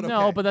really, but okay.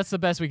 No, but that's the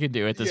best we can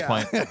do at this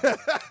point. At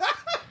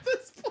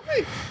this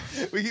point,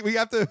 we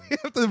have to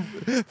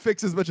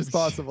fix as much as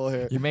possible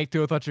here. You make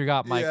do with what you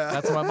got, Mike. Yeah.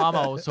 That's what my mama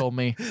always told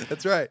me.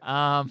 That's right.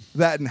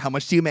 That and how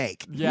much do you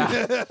make?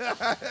 Yeah.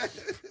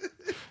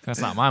 That's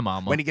not my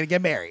mama. When are you gonna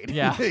get married?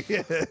 Yeah.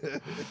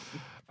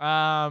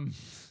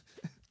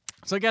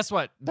 So guess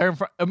what? They're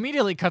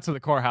immediately cut to the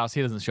courthouse.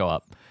 He doesn't show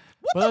up.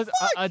 What the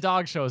fuck? A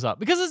dog shows up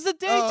because it's the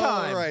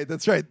daytime. Oh, right.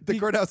 That's right. The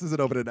courthouse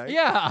isn't open at night.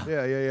 Yeah.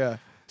 Yeah.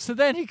 So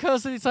then he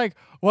goes and he's like,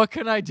 "What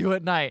can I do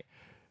at night?"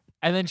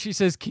 And then she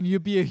says, "Can you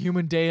be a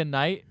human day and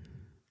night?"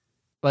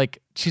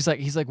 Like he's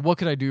like, "What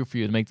can I do for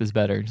you to make this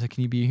better?" And she's like,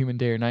 "Can you be a human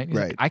day or night?" And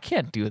he's like, "I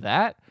can't do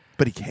that."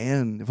 But he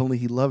can. If only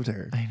he loved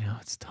her. I know,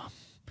 it's dumb.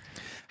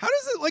 How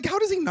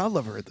does he not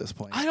love her at this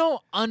point? I don't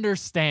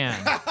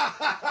understand.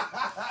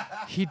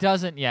 He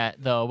doesn't yet,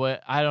 though,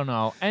 but I don't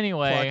know.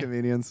 Anyway. Plot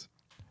convenience.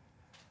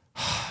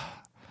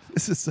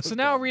 This is so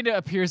now Rita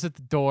appears at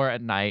the door at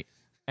night,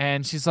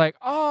 and she's like,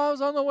 "Oh, I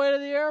was on the way to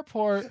the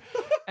airport,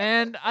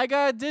 and I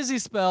got a dizzy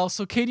spell,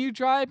 so can you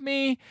drive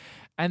me?"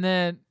 And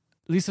then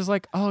Lisa's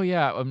like, "Oh,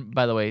 yeah."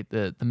 By the way,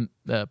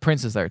 the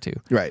prince is there, too.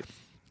 Right.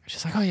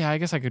 She's like, "Oh, yeah, I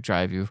guess I could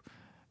drive you."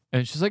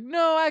 And she's like,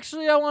 "No,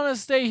 actually, I want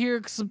to stay here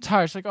because I'm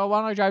tired." She's like, "Oh,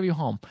 why don't I drive you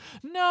home?"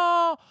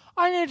 "No,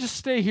 I need to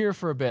stay here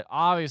for a bit."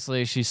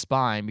 Obviously, she's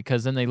spying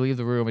because then they leave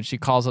the room and she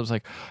calls up and is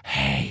like,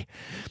 hey,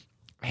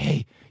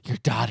 your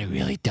daughter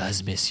really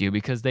does miss you,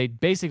 because they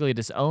basically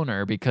disown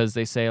her because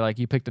they say, like,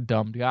 you picked a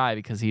dumb guy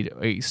because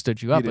he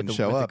stood you up at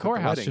the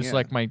courthouse just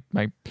like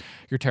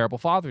your terrible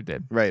father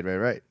did.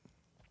 Right.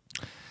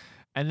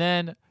 And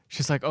then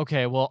she's like,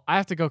 "Okay, well, I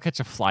have to go catch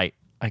a flight,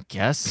 I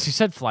guess." She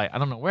said flight. I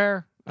don't know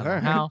where. I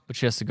don't know how, but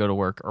she has to go to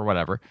work or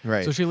whatever.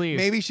 Right. So she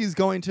leaves. Maybe she's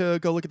going to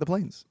go look at the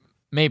planes.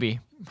 Maybe.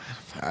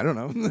 I don't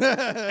know.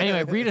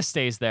 Anyway, Rita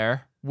stays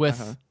there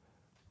with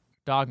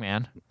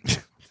Dogman,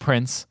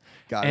 Prince.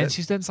 And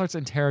she then starts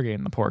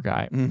interrogating the poor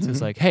guy. Mm-hmm.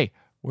 She's like, "Hey,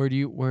 where do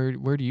you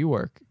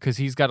work?" Because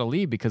he's got to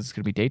leave because it's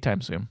gonna be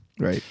daytime soon.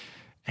 Right.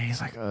 And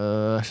he's like,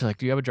 She's like,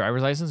 "Do you have a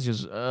driver's license?"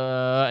 She's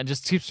and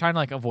just keeps trying to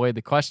like avoid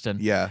the question.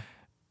 Yeah.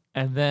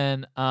 And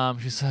then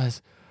she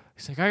says,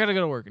 he's like, "I gotta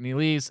go to work," and he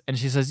leaves. And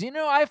she says,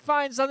 "I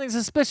find something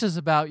suspicious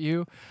about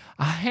you.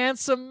 A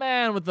handsome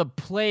man with a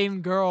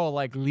plain girl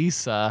like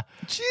Lisa."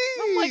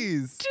 Jeez, like,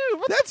 dude,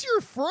 that's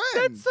your friend.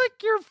 That's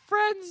like your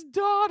friend's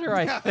daughter,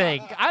 I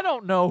think. I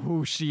don't know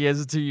who she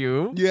is to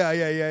you. Yeah.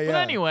 But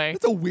anyway,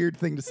 that's a weird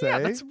thing to say. Yeah,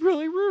 that's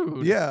really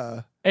rude.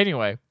 Yeah.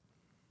 Anyway,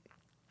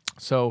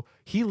 so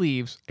he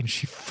leaves and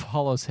she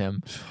follows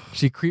him.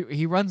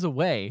 He runs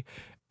away.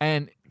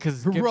 And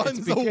because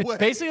it's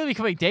basically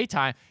becoming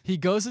daytime, he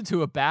goes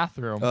into a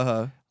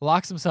bathroom,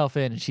 locks himself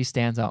in, and she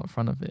stands out in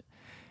front of it.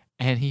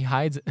 And he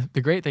hides.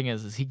 The great thing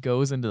is he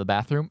goes into the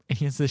bathroom and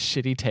he has this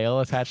shitty tail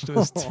attached to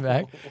his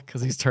neck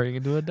because he's turning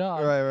into a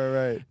dog.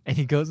 Right. And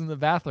he goes in the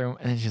bathroom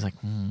and then she's like,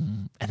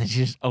 and then she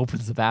just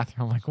opens the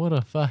bathroom. I'm like, what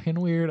a fucking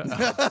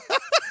weirdo.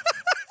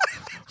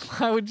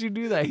 Why would you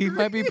do that? He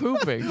might be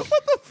pooping.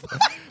 What the fuck?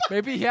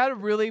 Maybe he had a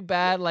really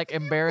bad, like,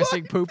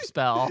 embarrassing poop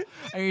spell,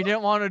 and you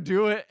didn't want to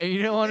do it, and you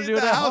didn't want to do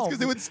it at home.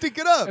 Because it would stink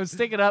it up. It would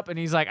stink it up, and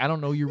he's like, "I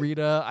don't know you,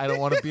 Rita. I don't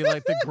want to be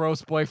like the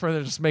gross boyfriend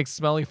that just makes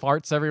smelly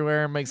farts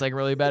everywhere and makes, like,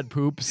 really bad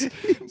poops."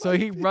 So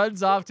he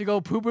runs off to go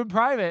poop in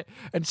private,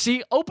 and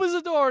she opens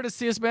the door to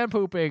see this man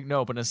pooping.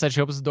 No, but instead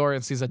she opens the door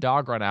and sees a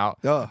dog run out,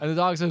 and the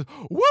dog says,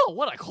 "Whoa,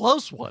 what a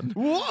close one."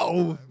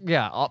 Whoa.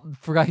 Yeah,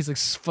 forgot he's like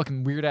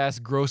fucking weird-ass,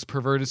 gross,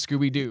 perverted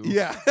Scooby-Doo.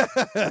 Yeah.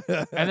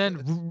 And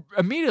then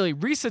immediately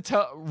Rita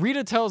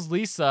tells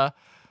Lisa,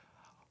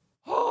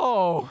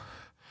 "Oh."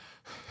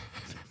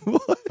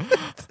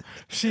 What?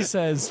 She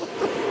says,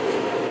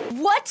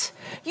 "What?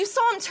 You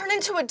saw him turn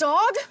into a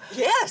dog?"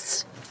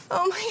 "Yes."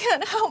 "Oh my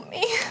God, help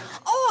me."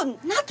 "Oh,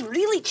 not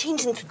really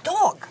change into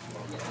dog."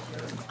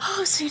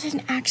 Oh, so you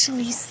didn't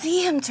actually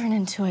see him turn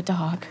into a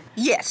dog?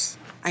 Yes.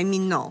 I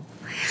mean, no.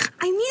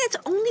 I mean, it's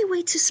the only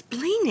way to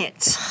explain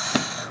it.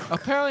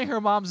 Apparently her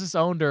mom's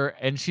disowned her,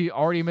 and she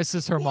already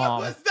misses her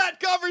mom. What was that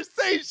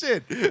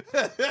conversation?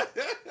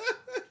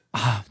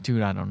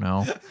 Dude, I don't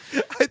know.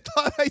 I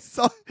thought I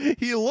saw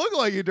he looked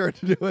like he turned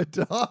into a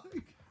dog.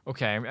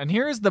 Okay, and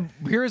here's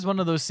one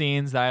of those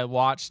scenes that I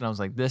watched, and I was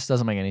like, this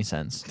doesn't make any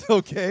sense.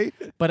 Okay.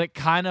 But it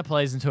kind of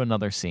plays into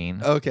another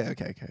scene. Okay.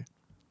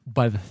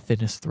 By the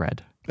thinnest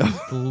thread.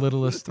 The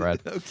littlest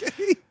thread.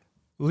 Okay.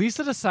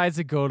 Lisa decides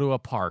to go to a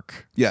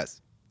park.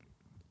 Yes.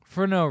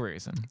 For no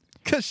reason.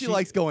 Because she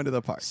likes going to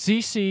the park.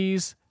 She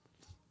sees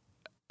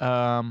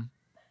an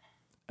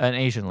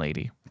Asian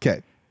lady.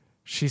 Okay.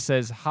 She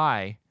says,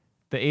 hi.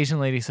 The Asian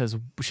lady says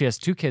she has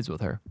 2 kids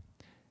with her.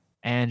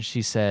 And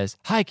she says,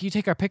 hi, can you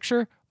take our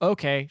picture?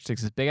 Okay. She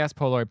takes this big-ass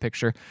Polaroid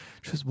picture.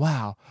 She says,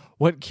 wow,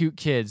 what cute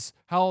kids.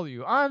 How old are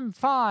you? I'm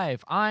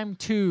 5. I'm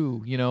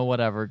 2.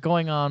 Whatever.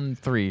 Going on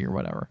 3 or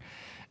whatever.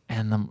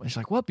 And she's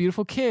like, what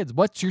beautiful kids.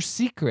 What's your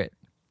secret?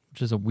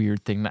 Which is a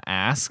weird thing to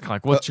ask.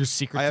 Like, what's your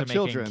secret to making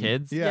children.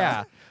 kids?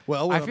 Yeah.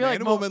 Well, when a man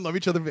and woman love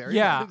each other very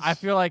much. I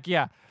feel like,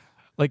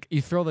 like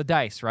you throw the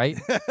dice, right?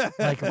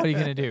 Like, what are you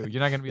going to do? You're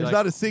not going to be it's like... It's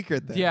not a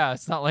secret then. Yeah,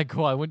 it's not like,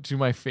 I went to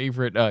my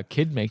favorite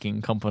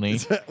kid-making company.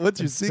 What's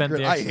your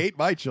secret? I hate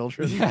my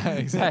children. Yeah,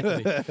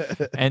 exactly.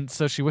 And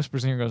so she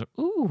whispers in here and goes,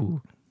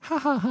 ooh, ha,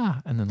 ha,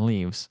 ha, and then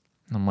leaves.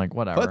 And I'm like,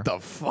 whatever. What the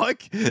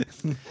fuck?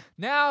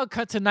 Now,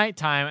 cut to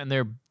nighttime, and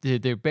they're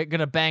going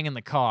to bang in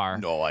the car.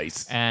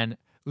 Nice. And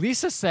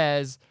Lisa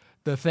says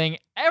the thing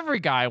every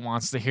guy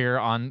wants to hear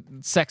on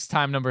sex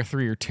time number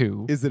 3 or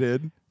 2. Is it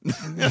in?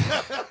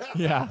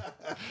 Yeah.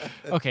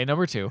 Okay,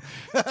 number 2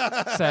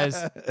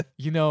 says,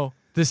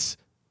 this,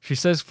 she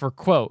says for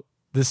quote,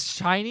 this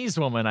Chinese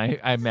woman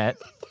I met.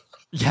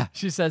 Yeah,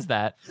 she says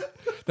that.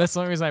 That's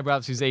the only reason I brought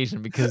up she's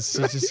Asian, because she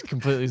just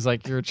completely is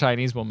like, you're a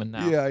Chinese woman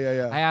now.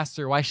 Yeah. I asked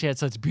her why she had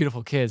such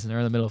beautiful kids and they're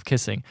in the middle of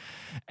kissing.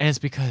 And it's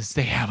because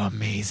they have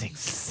amazing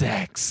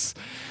sex.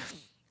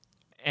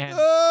 And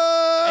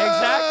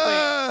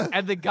exactly.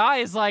 And the guy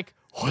is like,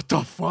 what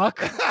the fuck?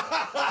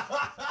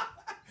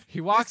 He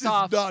walks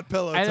off. Not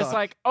pillow and talk. it's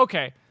like,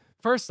 okay.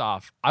 First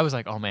off, I was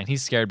like, oh man,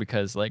 he's scared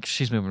because like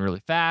she's moving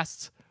really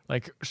fast.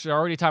 Like she's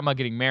already talking about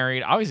getting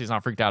married. Obviously, he's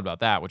not freaked out about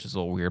that, which is a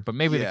little weird. But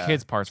maybe the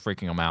kids part's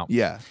freaking him out.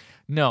 Yeah.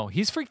 No,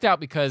 he's freaked out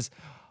because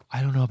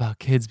I don't know about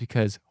kids,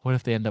 because what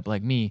if they end up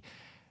like me?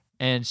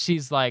 And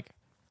she's like,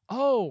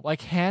 oh,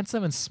 like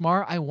handsome and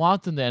smart. I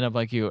want them to end up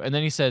like you. And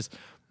then he says,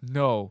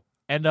 no,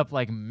 end up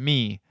like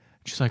me.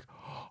 She's like,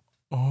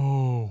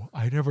 oh,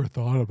 I never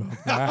thought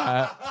about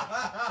that.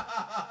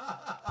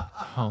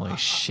 Holy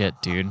shit,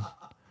 dude.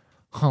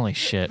 Holy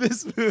shit.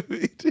 This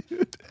movie,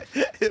 dude.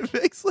 It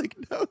makes like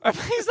no It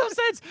makes no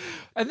sense.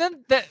 And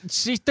then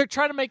they're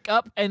trying to make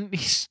up, and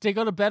they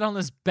go to bed on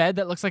this bed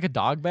that looks like a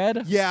dog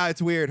bed. Yeah,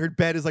 it's weird. Her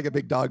bed is like a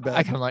big dog bed.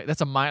 I kind of like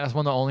that's one of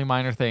the only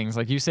minor things.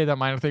 Like you say that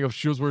minor thing of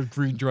she was wearing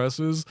green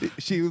dresses.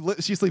 She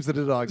sleeps in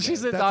a dog bed.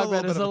 She's in a dog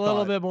bed is a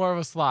little bit more of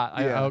a slot.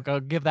 Yeah. I'll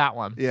give that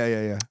one.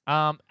 Yeah.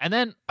 And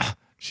then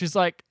she's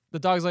like, the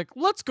dog's like,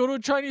 let's go to a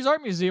Chinese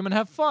art museum and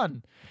have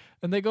fun.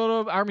 And they go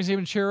to an art museum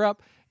and cheer her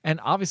up. And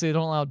obviously they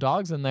don't allow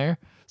dogs in there.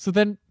 So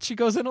then she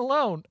goes in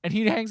alone, and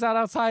he hangs out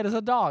outside as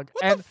a dog.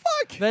 What the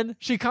fuck? Then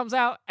she comes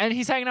out, and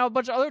he's hanging out with a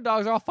bunch of other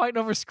dogs. They're all fighting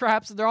over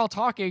scraps, and they're all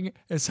talking.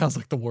 It sounds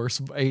like the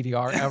worst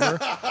ADR ever.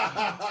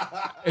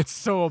 It's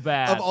so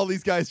bad. Of all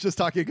these guys just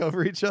talking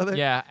over each other?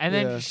 Yeah, and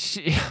then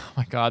oh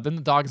my God, then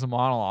the dog's a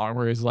monologue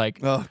where he's like,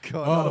 oh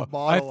God, not a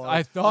monologue.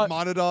 I thought a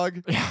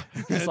monodog. Yeah,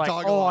 he's like,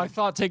 I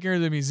thought taking her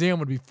to the museum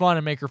would be fun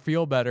and make her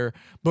feel better,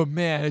 but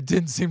man, it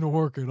didn't seem to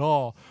work at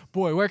all.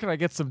 Boy, where can I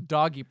get some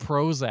doggy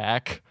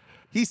Prozac?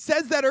 He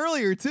says that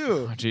earlier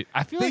too. Oh, gee,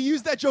 I feel they like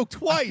used that joke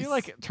twice. I feel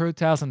like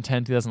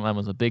 2010, 2011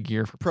 was a big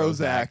year for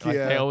Prozac.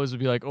 Yeah, they always would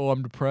be like, "Oh,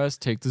 I'm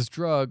depressed. Take this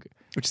drug,"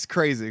 which is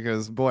crazy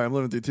because boy, I'm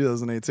living through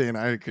 2018.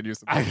 I could use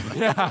some.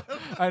 Yeah,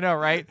 I know,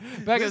 right?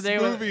 Back this in the day,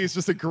 movie is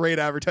just a great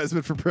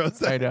advertisement for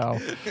Prozac. I know.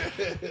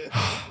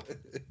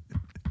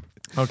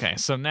 Okay,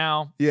 so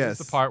now yes,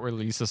 the part where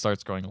Lisa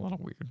starts going a little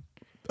weird.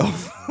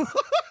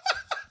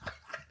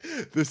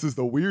 This is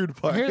the weird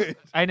part.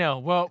 I know.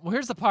 Well,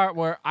 here's the part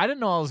where I didn't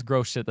know all this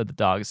gross shit that the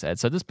dog said.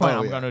 So at this point,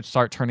 I'm going to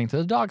start turning to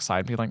the dog side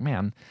and be like,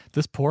 man,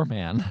 this poor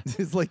man.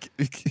 He's like,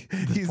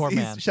 he's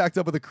shacked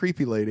up with a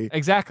creepy lady.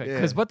 Exactly.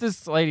 Because what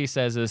this lady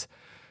says is,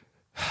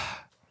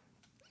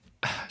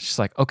 she's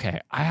like,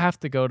 okay, I have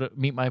to go to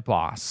meet my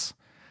boss,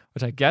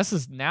 which I guess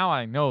is now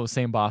I know the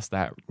same boss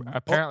that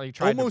apparently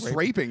tried almost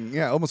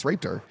to almost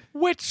raped her.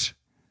 Which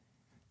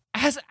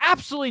has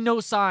absolutely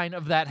no sign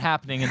of that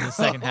happening in the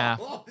second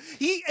half.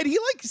 He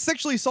like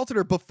sexually assaulted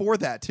her before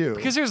that too.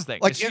 Because here's the thing: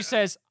 like she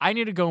says, "I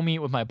need to go meet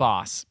with my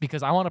boss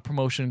because I want a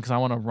promotion because I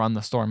want to run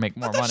the store and make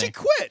more money." She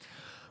quit.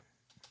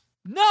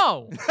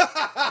 No,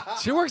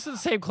 she works at the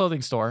same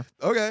clothing store.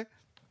 Okay,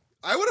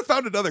 I would have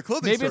found another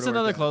clothing store. Maybe it's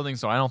another clothing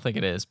store. I don't think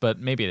it is, but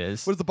maybe it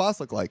is. What does the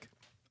boss look like?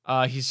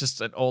 He's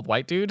just an old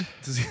white dude.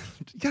 You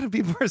gotta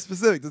be more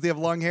specific. Does he have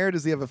long hair?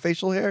 Does he have a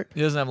facial hair?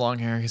 He doesn't have long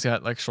hair. He's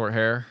got like short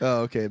hair.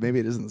 Oh, okay. Maybe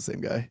it isn't the same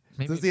guy.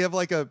 Maybe. Does he have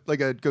like a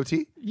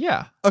goatee?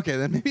 Yeah. Okay,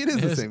 then maybe it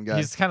is the same guy.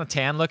 He's kind of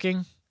tan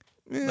looking.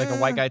 Like a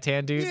white guy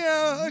tan dude.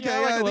 Yeah,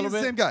 okay. like I think it's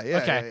the same guy. Yeah,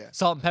 okay. yeah.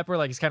 Salt and pepper,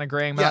 like he's kind of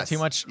graying, but Yes, not too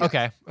much. yes.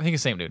 Okay. I think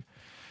it's the same dude.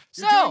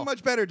 You're doing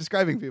much better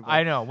describing people.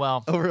 I know.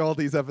 Well, over all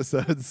these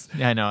episodes.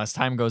 Yeah, I know. As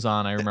time goes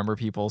on, I remember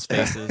people's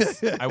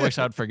faces. I wish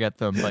I'd forget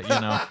them, but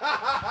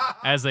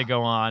as they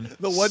go on.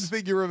 The one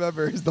thing you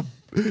remember is the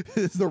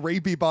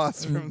rapey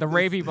boss from the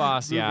rapey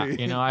boss. movie.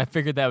 Yeah, I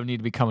figured that would need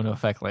to be coming into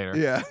effect later.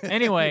 Yeah.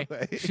 Anyway,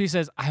 she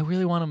says, "I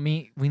really want to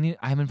meet.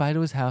 I'm invited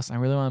to his house. And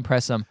I really want to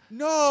impress him.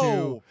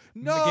 No, to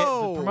get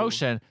the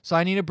promotion. So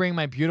I need to bring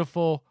my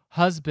beautiful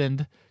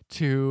husband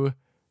to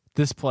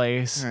this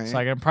place so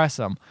I can impress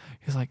him."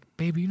 He's like,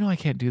 "Baby, I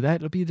can't do that.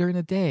 It'll be during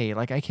the day.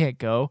 Like, I can't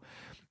go."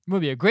 It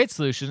would be a great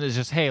solution is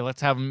just, hey,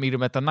 let's have him meet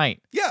him at the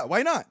night. Yeah,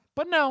 why not?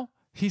 But no.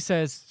 She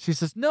says,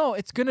 no,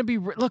 it's going to be,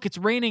 look, it's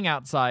raining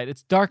outside.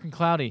 It's dark and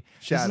cloudy.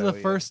 This is the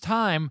first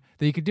time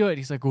that you could do it.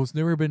 He's like, well, it's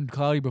never been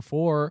cloudy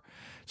before.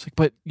 She's like,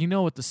 but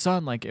with the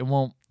sun, like, it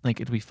won't, like,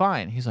 it'll be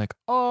fine. He's like,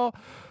 oh,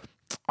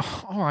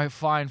 all right,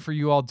 fine. For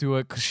you, I'll do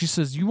it. Because she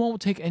says, you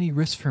won't take any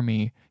risk for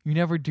me. You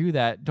never do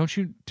that. Don't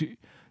you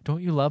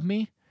love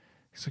me?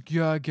 He's like,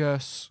 yeah, I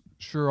guess.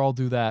 Sure, I'll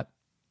do that.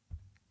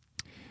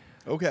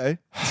 Okay.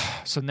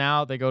 So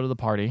now they go to the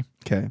party.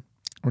 Okay.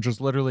 Which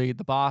is literally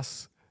the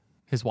boss,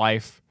 his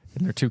wife,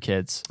 and their 2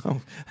 kids.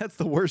 Oh, that's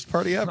the worst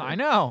party ever. I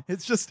know.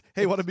 It's just,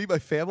 hey, want to meet my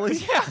family?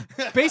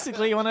 Yeah.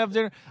 Basically, you want to have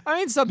dinner. I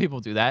mean, some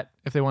people do that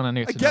if they want to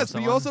know. I guess,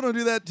 but you also don't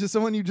do that to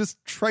someone you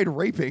just tried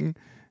raping.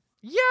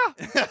 Yeah.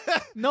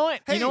 No,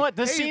 Hey, you know what?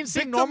 This seems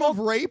normal. Of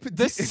rape.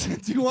 This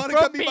do you want to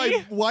come be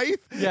my wife?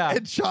 Yeah.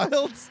 And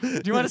child?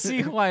 Do you want to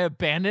see who I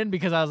abandoned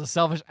because I was a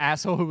selfish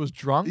asshole who was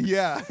drunk?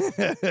 Yeah.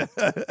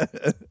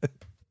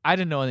 I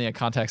didn't know any of the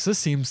context. This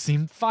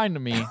seemed fine to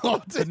me.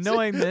 But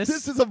knowing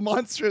this is a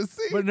monstrous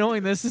scene. But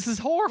knowing this is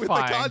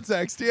horrifying. With the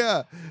context,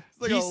 yeah. It's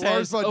like a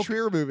Lars von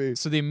Trier movie.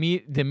 So the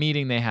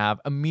meeting they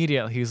have,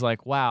 immediately he's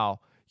like, wow,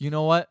 you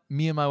know what?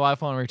 Me and my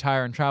wife want to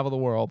retire and travel the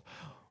world.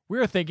 We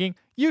were thinking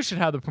you should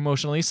have the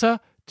promotion, Lisa,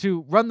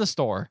 to run the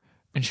store.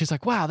 And she's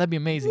like, wow, that'd be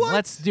amazing. What?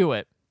 Let's do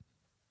it.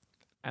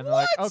 And they're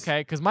like, okay,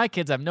 because my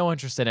kids have no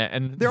interest in it.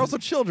 And they're also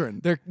children.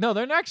 They're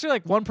actually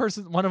like one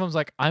of them's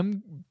like,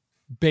 I'm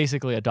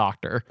basically a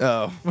doctor.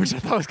 Oh. Which I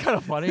thought was kind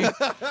of funny.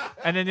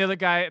 And then the other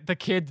guy, the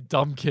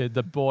dumb kid,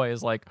 the boy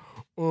is like,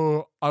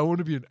 oh, I want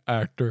to be an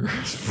actor.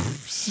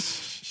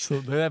 So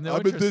they have no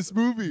interest. I'm in this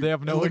movie. They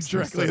have no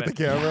interest directly in at the it.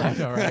 camera. I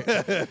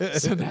know, right?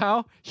 So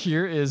now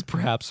here is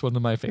perhaps one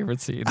of my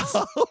favorite scenes.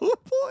 Oh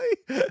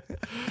boy.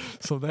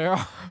 So there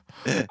are.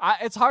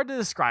 It's hard to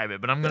describe it,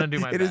 but I'm gonna do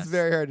my best. It is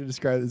very hard to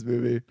describe this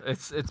movie.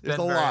 It's been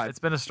a lot. It's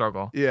been a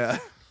struggle. Yeah.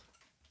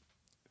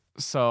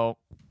 So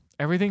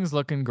everything's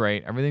looking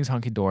great. Everything's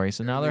hunky dory.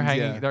 So now they're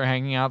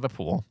hanging out at the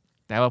pool.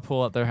 They have a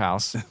pool at their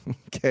house.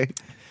 Okay.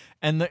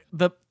 And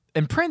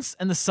and Prince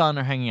and the son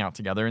are hanging out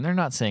together, and they're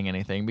not saying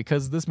anything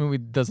because this movie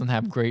doesn't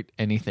have great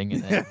anything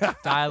in it.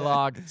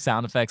 Dialogue,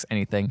 sound effects,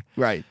 anything.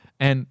 Right.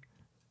 And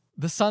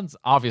the son's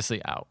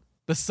obviously out.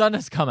 The son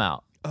has come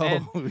out.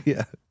 Oh,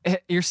 yeah.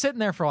 You're sitting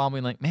there for a while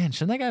being like, man,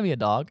 shouldn't that guy be a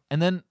dog?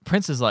 And then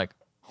Prince is like,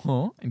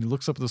 huh? And he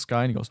looks up at the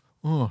sky and he goes,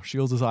 oh,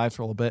 shields his eyes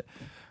for a little bit.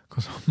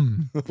 Goes,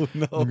 Oh,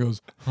 no. And he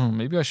goes,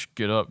 maybe I should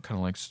get up, kind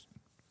of like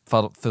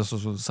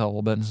fizzles with himself a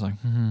little bit, and he's like,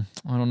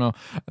 I don't know.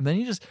 And then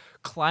he just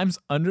climbs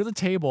under the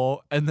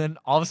table, and then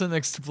all of a sudden an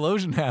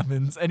explosion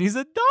happens, and he's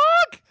a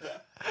dog.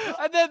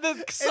 And then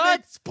the sun, An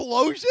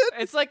explosion?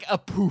 It's like a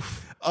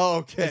poof. Oh,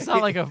 okay. It's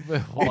not like a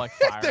like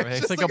fire.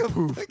 It's just like a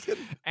poof.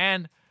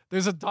 And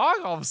there's a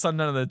dog all of a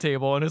sudden under the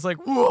table, and it's like,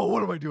 whoa,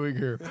 what am I doing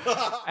here?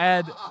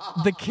 And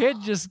the kid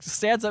just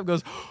stands up and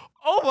goes,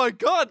 oh my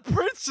God,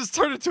 Prince just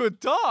turned into a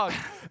dog.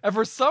 And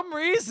for some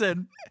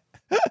reason,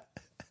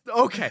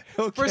 okay.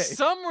 For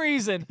some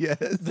reason, yes.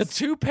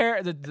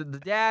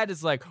 the dad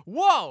is like,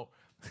 whoa.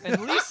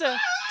 And Lisa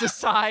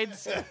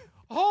decides,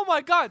 oh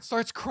my God,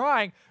 starts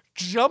crying,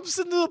 jumps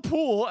into the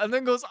pool, and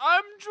then goes,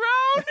 I'm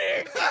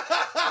drowning.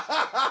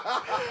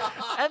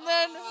 And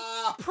then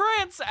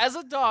Prince, as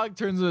a dog,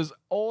 turns to his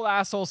old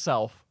asshole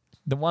self,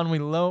 the one we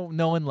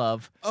know and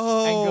love.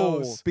 Oh, and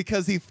goes,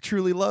 because he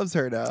truly loves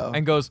her now.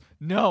 And goes,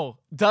 no.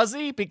 Does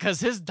he? Because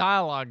his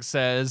dialogue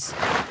says,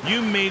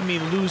 you made me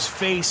lose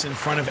face in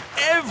front of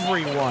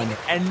everyone,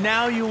 and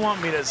now you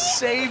want me to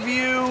save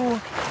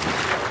you?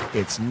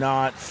 It's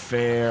not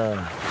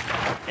fair.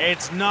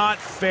 It's not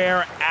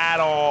fair at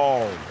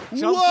all.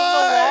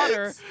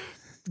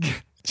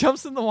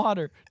 Jumps in the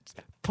water,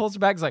 pulls her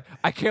back, is like,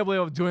 I can't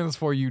believe I'm doing this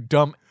for you,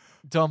 dumb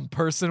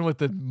person with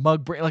the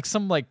mug brain, like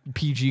some like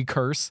PG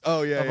curse.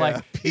 Oh yeah,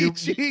 like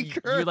PG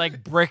curse. You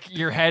like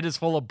your head is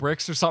full of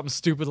bricks or something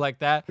stupid like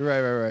that.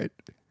 Right.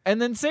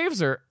 And then saves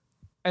her.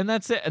 And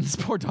that's it. And this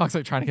poor dog's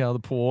like trying to get out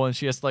of the pool, and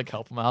she has to like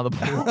help him out of the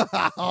pool.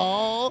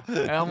 Oh.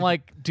 And I'm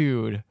like,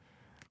 dude.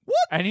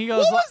 What? And he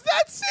goes, what was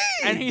that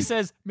scene? And he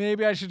says,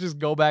 maybe I should just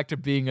go back to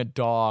being a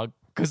dog.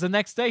 Because the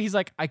next day he's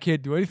like, I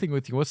can't do anything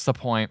with you. What's the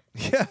point?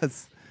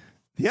 Yes.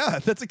 Yeah,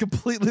 that's a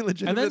completely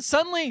legitimate. And then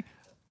suddenly,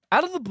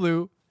 out of the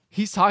blue,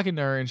 he's talking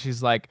to her and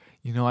she's like,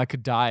 I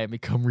could die and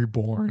become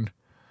reborn.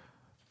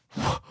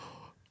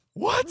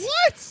 What?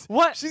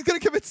 What? She's going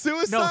to commit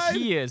suicide? No,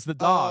 he is, the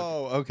dog.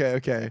 Oh,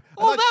 okay.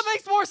 Oh, that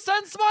makes more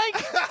sense,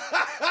 Mike.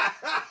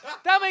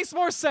 That makes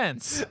more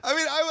sense. I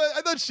mean,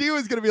 I thought she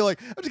was going to be like,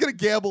 I'm just going to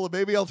gamble and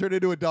maybe I'll turn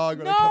into a dog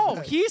when I come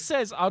back. He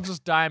says, I'll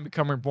just die and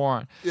become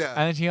reborn. Yeah.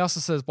 And then he also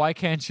says, why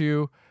can't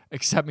you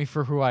accept me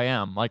for who I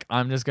am? Like,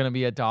 I'm just going to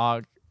be a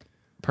dog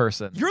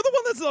person. You're the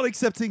one that's not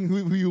accepting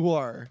who you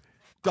are.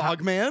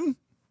 Dog man?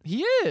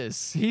 He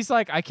is. He's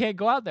like, I can't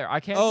go out there. I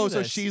can't do this.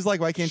 So she's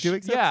like, why can't you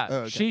accept? Yeah. Oh,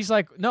 okay. She's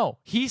like, no.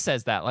 He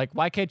says that. Like,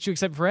 why can't you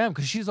accept me for him?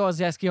 Because she's always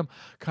asking him,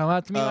 come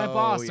out to meet my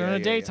boss during the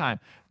daytime.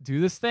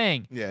 Do this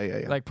thing.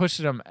 Yeah. Like,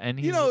 pushing him. And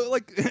he's...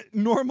 like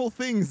normal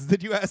things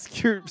that you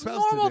ask your spouse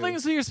Normal to do.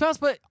 things to your spouse,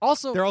 but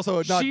also, they're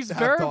also not she's half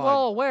very dog.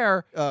 well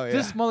aware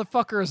this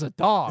motherfucker is a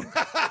dog.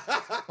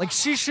 Like,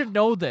 she should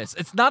know this.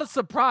 It's not a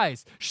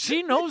surprise.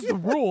 She knows the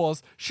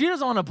rules. She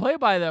doesn't want to play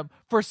by them.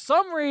 For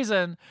some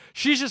reason,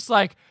 she's just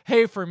like,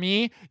 hey, for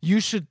me, you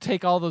should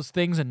take all those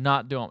things and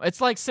not do them.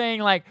 It's like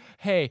saying, like,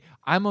 hey,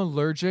 I'm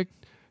allergic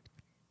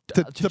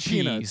to cheese.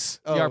 Peanuts.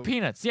 Yeah,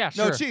 peanuts. Yeah,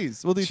 sure. No,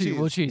 cheese. We'll do cheese.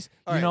 Well, cheese.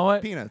 All you right, know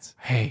what? Peanuts.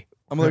 Hey.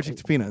 I'm allergic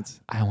to peanuts.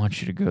 I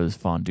want you to go to this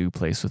fondue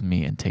place with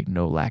me and take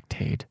no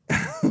lactate.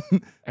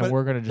 And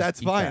we're going to just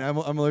That's eat fine. that.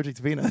 I'm allergic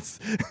to peanuts.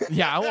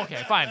 Yeah,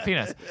 okay, fine,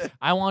 peanuts.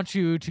 I want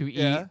you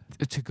to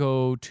to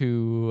go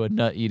to a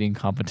nut eating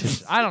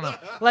competition. I don't know.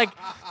 Like,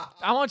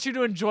 I want you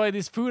to enjoy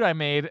this food I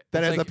made.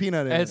 That It's has like, a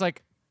peanut in and it. it's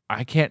like,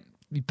 I can't,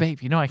 babe,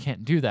 I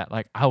can't do that.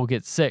 Like, I will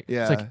get sick.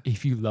 Yeah. It's like,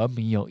 if you love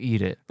me, you'll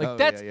eat it. Like, Oh,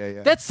 that's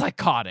yeah. that's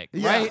psychotic,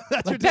 Yeah, right?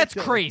 that's Like, that's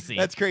ridiculous. crazy.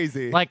 That's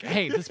crazy. Like,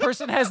 hey, this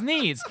person has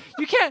needs.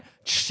 You can't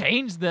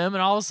change them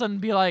and all of a sudden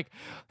be like,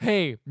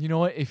 hey, you know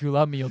what? If you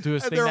love me, you'll do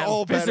this And thing they're that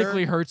all better.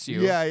 physically hurts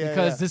you. Yeah,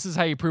 Because this is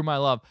how you prove my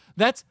love.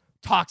 That's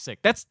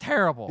toxic. That's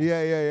terrible.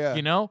 Yeah.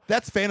 You know?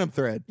 That's Phantom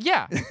Thread.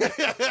 Yeah.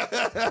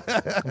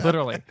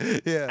 Literally.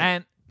 Yeah.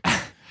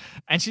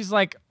 And she's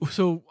like,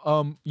 so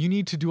you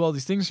need to do all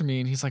these things for me.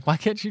 And he's like, why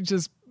can't you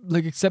just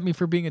like accept me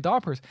for being a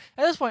dog person?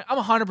 At this point,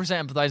 I'm 100%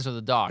 empathizing with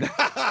the dog.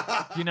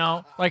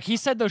 Like he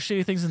said those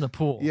shitty things in the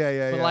pool.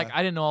 Yeah. But like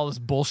I didn't know all this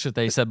bullshit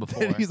that he said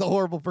before. He's a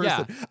horrible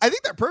person. Yeah. I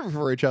think they're perfect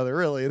for each other,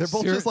 really. They're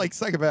both just like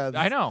psychopaths.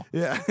 I know.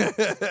 Yeah.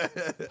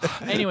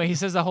 Anyway, he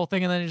says the whole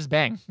thing and then they just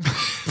bang.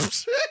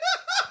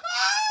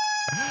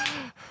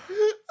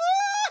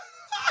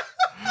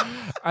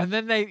 And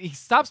then he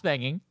stops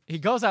banging. He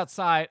goes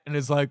outside and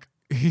is like,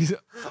 he's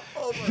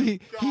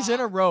in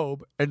a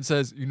robe and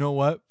says, you know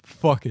what?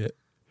 Fuck it.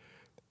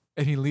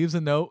 And he leaves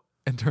a note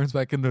and turns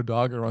back into a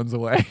dog and runs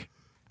away.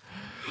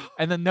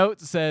 And the note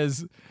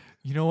says,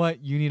 you know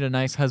what? You need a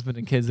nice husband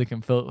and kids that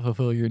can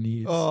fulfill your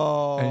needs.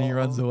 Oh. And he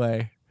runs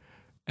away.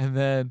 And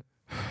then,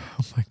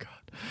 oh my God.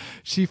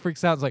 She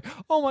freaks out. It's like,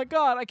 oh my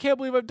God, I can't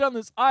believe I've done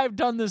this. I've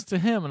done this to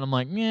him. And I'm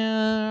like,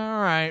 yeah,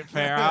 all right,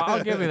 fair.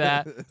 I'll give you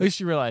that. At least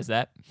you realize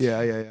that.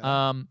 Yeah.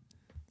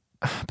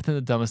 But then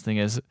the dumbest thing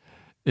is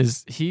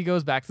he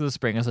goes back to the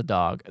spring as a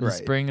dog. And the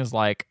spring is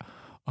like,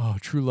 oh,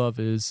 true love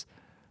is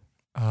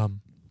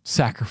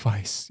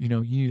sacrifice. You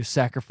need to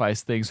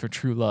sacrifice things for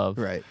true love.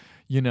 Right.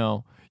 You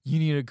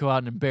need to go out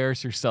and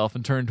embarrass yourself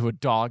and turn into a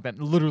dog that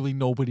literally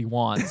nobody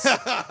wants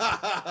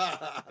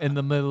in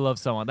the middle of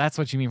someone. That's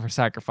what you mean for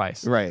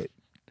sacrifice. Right.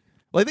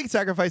 Well, I think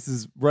sacrifice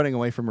is running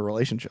away from a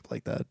relationship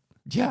like that.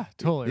 Yeah,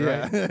 totally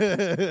right.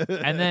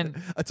 And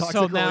then a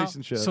toxic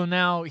relationship. So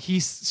now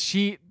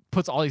she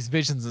puts all these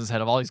visions in his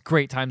head of all these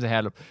great times they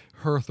had of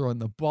her throwing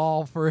the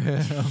ball for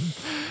him,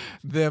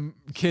 them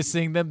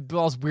kissing, them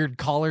all those weird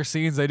collar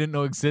scenes I didn't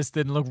know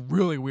existed and look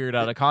really weird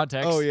out of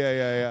context. Oh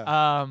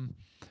yeah.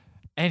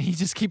 And he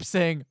just keeps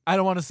saying, I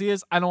don't want to see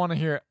this. I don't want to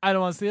hear it. I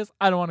don't want to see this.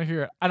 I don't want to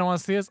hear it. I don't want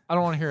to see this. I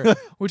don't want to hear it.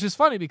 Which is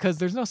funny because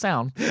there's no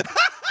sound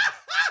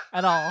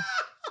at all.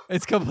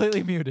 It's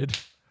completely muted.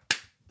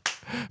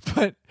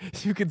 But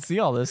you can see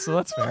all this, so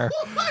that's fair.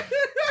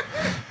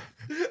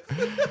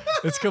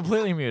 It's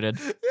completely muted.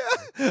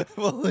 Yeah.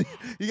 Well,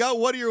 you got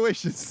one of your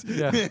wishes.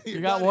 Yeah. You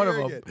got one of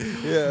them.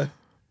 Yeah.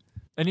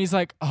 And he's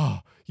like, oh,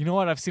 you know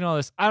what? I've seen all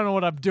this. I don't know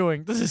what I'm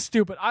doing. This is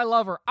stupid. I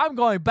love her. I'm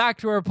going back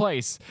to her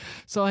place.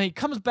 So he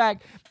comes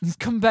back. He's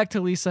coming back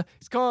to Lisa.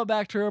 He's going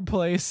back to her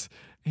place.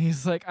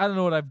 He's like, I don't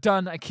know what I've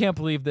done. I can't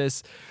believe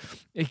this.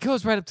 He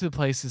goes right up to the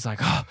place. He's like,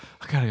 oh,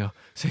 I gotta go.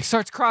 So he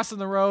starts crossing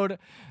the road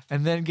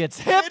and then gets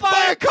hit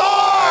by a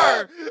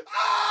car.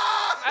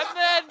 And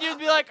then you'd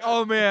be like,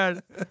 oh,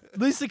 man.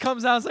 Lisa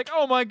comes out. It's like,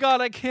 oh, my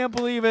God. I can't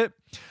believe it.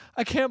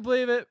 I can't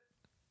believe it.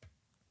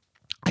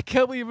 I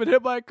can't believe it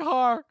hit my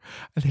car.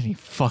 And then he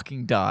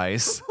fucking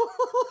dies.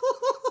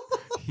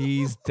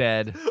 He's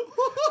dead.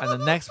 And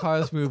the next part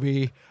of this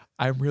movie,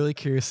 I'm really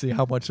curious to see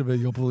how much of it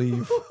you'll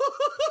believe.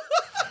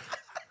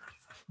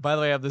 By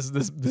the way, I have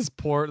this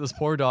poor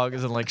dog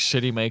is in like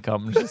shitty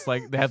makeup. Just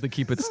like they have to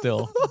keep it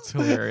still. It's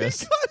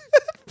hilarious.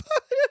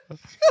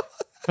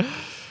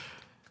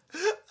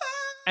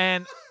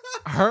 And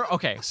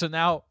so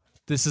now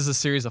This is a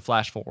series of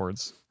flash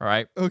forwards. All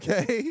right.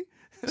 Okay.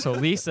 So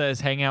Lisa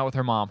is hanging out with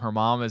her mom. Her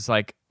mom is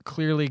like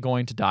clearly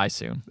going to die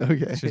soon.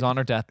 Okay. She's on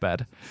her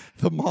deathbed.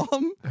 The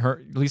mom?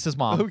 Lisa's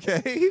mom.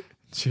 Okay.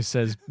 She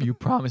says, "You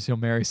promise you'll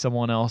marry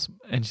someone else?"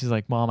 And she's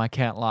like, "Mom, I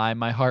can't lie.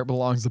 My heart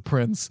belongs to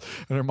Prince."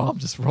 And her mom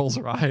just rolls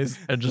her eyes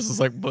and just is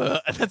like,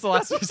 "Bleh." And that's the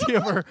last we see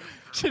of her.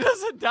 She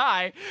doesn't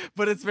die,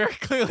 but it's very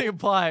clearly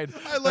implied.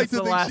 I like to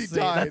think she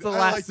died. That's the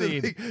last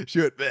scene. She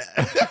went,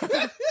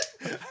 "Bleh."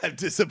 I'm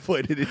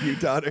disappointed in you,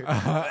 daughter.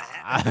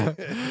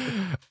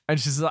 And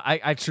she's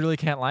like, I truly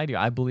can't lie to you.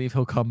 I believe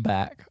he'll come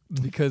back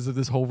because of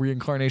this whole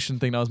reincarnation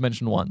thing that was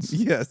mentioned once.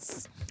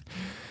 Yes.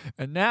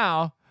 And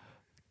now,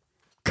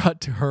 cut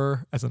to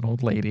her as an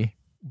old lady.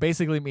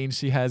 Basically means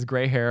she has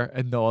gray hair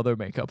and no other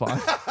makeup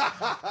on.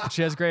 But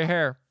she has gray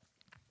hair.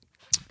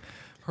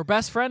 Her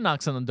best friend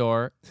knocks on the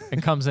door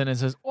and comes in and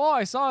says, "Oh,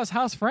 I saw his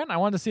house friend. I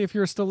wanted to see if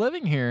you were still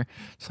living here."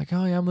 She's like,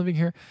 "Oh, yeah, I'm living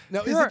here."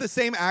 Now, is it the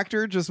same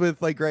actor just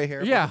with like gray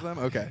hair? Yeah. Both of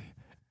them? Okay.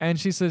 And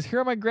she says, "Here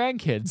are my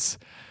grandkids."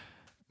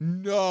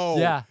 No.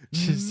 Yeah.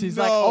 She's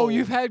like, "Oh,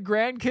 you've had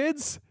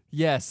grandkids?"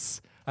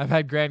 "Yes, I've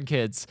had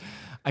grandkids."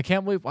 I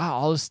can't believe, wow,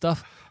 all this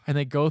stuff. And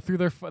they go through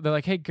they're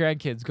like, "Hey,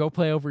 grandkids, go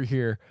play over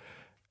here."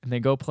 And they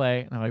go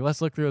play. And I'm like,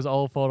 "Let's look through his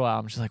old photo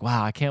album." She's like,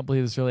 "Wow, I can't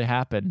believe this really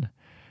happened."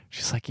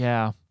 She's like,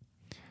 "Yeah.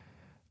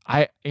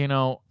 I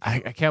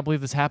can't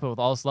believe this happened with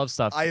all this love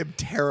stuff." I am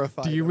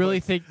terrified. Do you really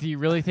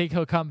think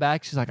he'll come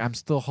back? She's like, "I'm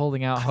still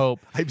holding out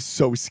hope." I'm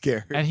so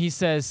scared. And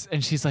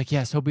she's like,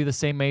 "Yes, he'll be the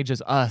same age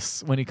as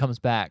us when he comes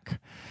back."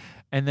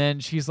 And then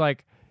she's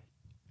like,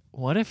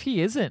 "What if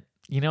he isn't?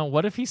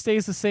 What if he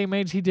stays the same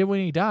age he did when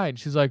he died?"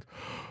 She's like,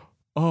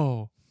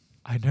 "Oh,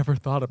 I never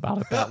thought about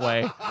it that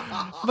way."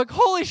 I'm like,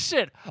 holy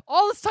shit.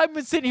 All this time I've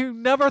been sitting here, you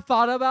never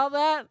thought about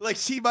that? Like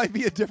she might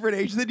be a different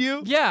age than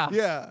you? Yeah.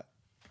 Yeah.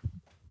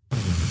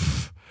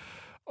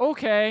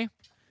 Okay.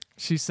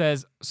 She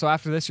says, "So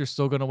after this, you're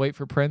still going to wait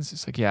for Prince?"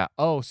 He's like, "Yeah."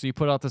 "Oh, so you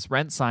put out this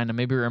rent sign to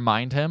maybe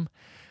remind him?"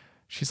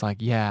 She's like,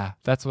 "Yeah,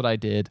 that's what I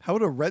did." How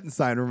would a rent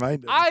sign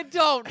remind him? I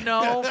don't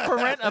know. For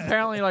rent,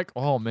 apparently, like,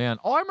 oh, man.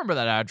 Oh, I remember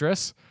that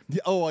address.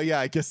 Yeah, oh, well, yeah,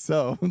 I guess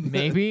so.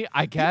 Maybe,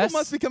 I guess. People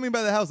must be coming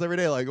by the house every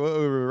day like,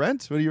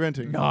 rent? What are you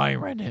renting? No, I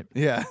rent it.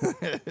 Yeah.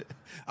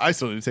 I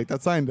still need to take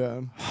that sign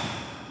down.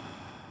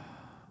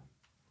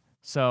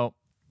 So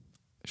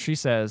she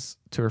says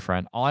to her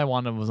friend, "All I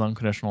wanted was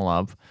unconditional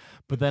love."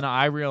 But then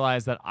I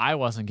realized that I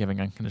wasn't giving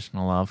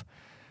unconditional love.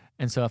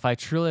 And so if I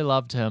truly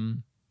loved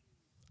him,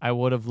 I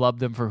would have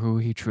loved him for who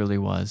he truly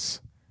was.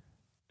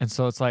 And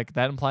so it's like,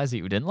 that implies that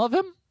you didn't love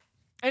him?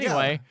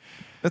 Anyway.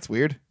 Yeah. That's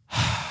weird.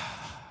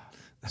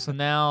 So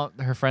now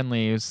her friend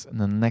leaves, and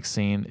then the next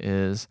scene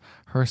is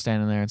her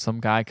standing there and some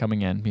guy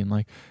coming in being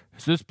like,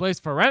 "Is this place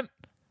for rent?"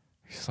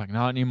 She's like,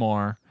 "Not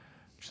anymore."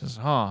 She says,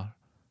 "Huh.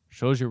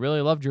 Shows you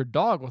really loved your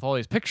dog with all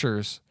these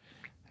pictures."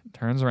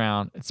 Turns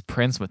around. It's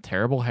Prince with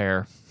terrible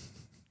hair.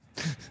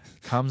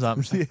 Comes up.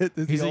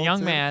 He's a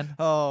young man.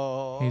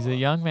 Oh. He's a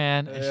young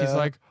man. And she's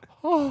like,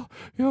 "Oh,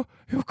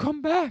 you'll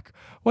come back.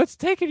 What's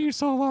taking you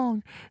so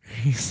long?"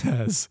 He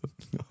says,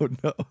 "Oh,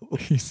 no."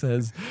 He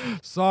says,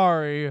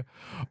 "Sorry,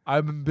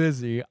 I've been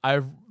busy.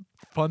 I've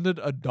funded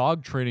a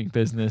dog training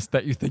business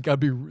that you think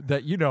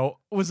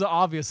was an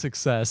obvious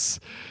success."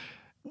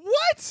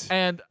 What?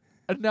 And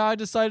now I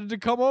decided to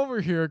come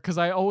over here because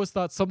I always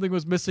thought something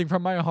was missing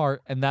from my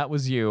heart, and that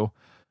was you."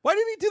 Why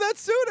didn't he do that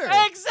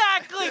sooner?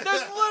 Exactly.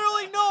 There's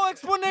literally no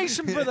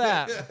explanation for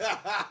that.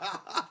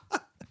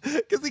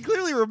 Because he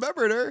clearly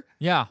remembered her.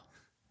 Yeah.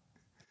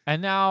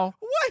 And now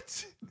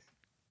what?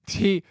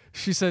 She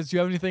says, "Do you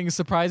have anything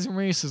surprising for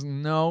me?" He says,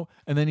 "No."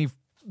 And then he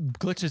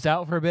glitches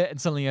out for a bit, and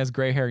suddenly he has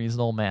gray hair and he's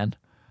an old man.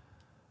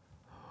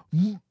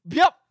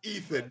 Yep.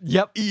 Ethan.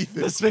 Yep.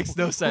 Ethan. This makes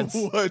no sense.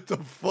 What the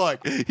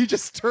fuck? He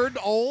just turned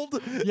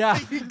old? Yeah.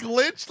 He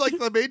glitched like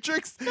the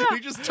Matrix? Yeah. He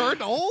just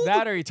turned old?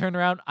 That or he turned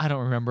around. I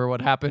don't remember what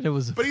happened.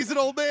 But he's an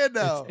old man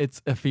now.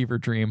 It's a fever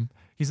dream.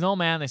 He's an old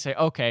man. They say,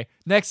 okay,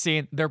 next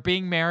scene, they're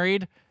being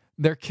married.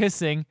 They're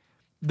kissing.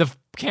 The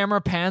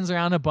camera pans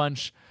around a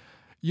bunch.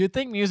 You'd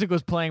think music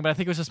was playing, but I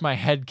think it was just my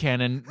head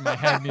canon, my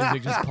head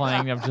music just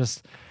playing of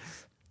just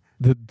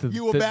the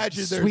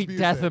sweet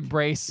death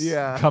embrace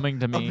coming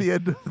to me. Of the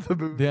end of the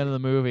movie. The end of the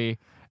movie.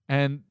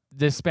 And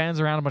this spans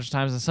around a bunch of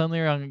times and suddenly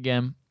you're young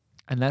again.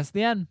 And that's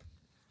the end.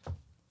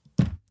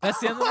 That's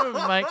the end of the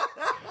movie, Mike.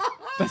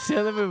 That's the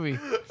end of the movie.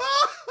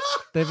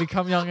 They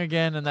become young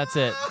again and that's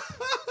it.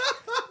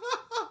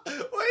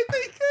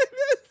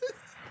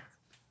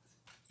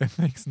 It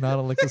makes not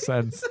a lick of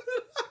sense.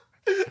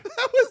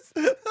 That was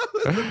the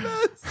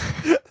best.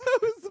 That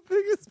was the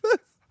biggest mess.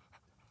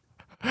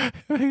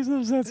 It makes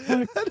no sense,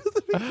 Mike. That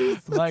doesn't make any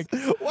sense. Like,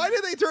 why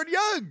did they turn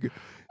young?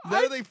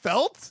 Now they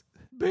felt?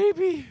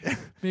 Maybe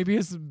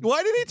it's...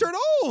 Why did he turn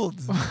old?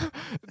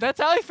 That's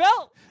how he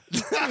felt.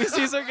 He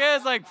sees her again,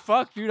 it's like,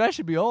 fuck, dude, I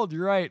should be old.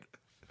 You're right.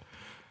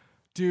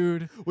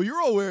 Dude. Well, you're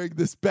all wearing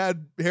this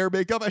bad hair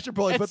makeup. I should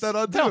probably put that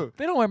on too. No,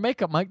 they don't wear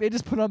makeup, Mike. They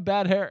just put on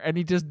bad hair and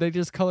they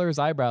just color his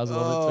eyebrows a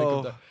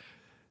little bit.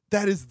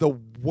 That is the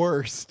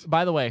worst.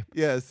 By the way,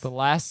 yes, the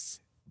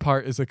last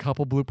part is a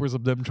couple bloopers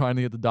of them trying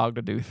to get the dog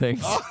to do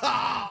things.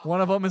 One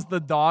of them is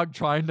the dog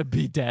trying to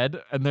be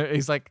dead, and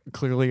he's like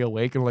clearly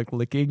awake and like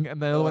licking,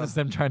 and the other one is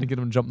them trying to get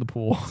him to jump in the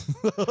pool,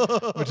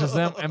 which is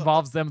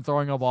involves them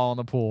throwing a ball in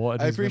the pool.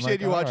 And I appreciate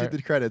you watching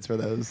the credits for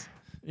those.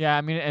 Yeah,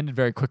 I mean, it ended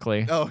very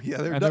quickly. Oh yeah,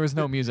 there was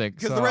no music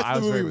because so the rest I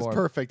of the movie was bored.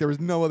 perfect. There was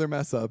no other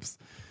mess ups.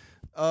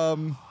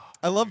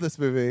 I love this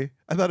movie.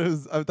 I thought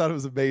it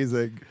was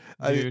amazing.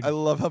 Dude. I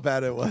love how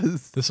bad it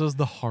was. This was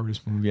the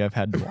hardest movie I've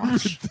had to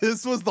watch.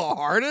 This was the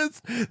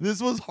hardest.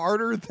 This was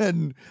harder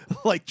than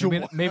like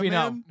maybe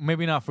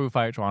not Foo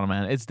Fight Juana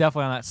Man. It's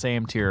definitely on that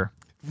same tier.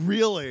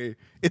 Really,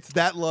 it's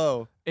that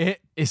low.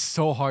 It is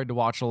so hard to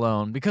watch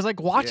alone because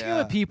like watching it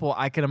with people,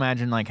 I can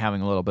imagine like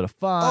having a little bit of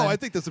fun. Oh, I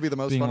think this would be the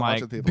most fun to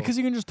watch with people because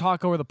you can just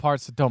talk over the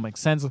parts that don't make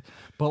sense.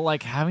 But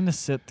like having to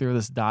sit through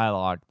this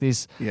dialogue,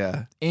 these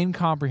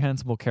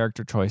incomprehensible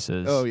character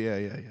choices. Oh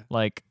yeah.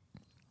 Like.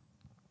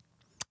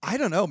 I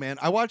don't know, man.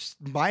 I watched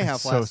My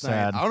Half last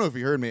night. I don't know if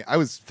you heard me. I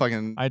was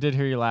fucking. I did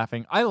hear you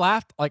laughing. I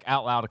laughed like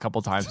out loud a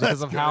couple times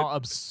because of how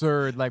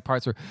absurd like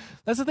parts were.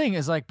 That's the thing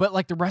is like, but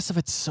like the rest of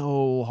it's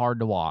so hard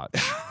to watch.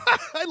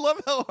 I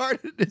love how hard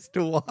it is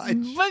to watch. But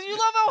you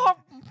love how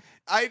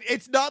hard.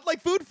 It's not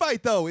like Food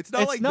Fight though. It's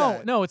not like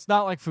that. No, it's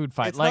not like Food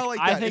Fight. It's not like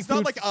that. I think it's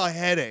not like a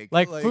headache.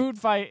 Like Food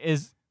Fight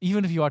is.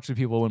 Even if you watch with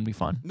people, it wouldn't be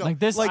fun. No, like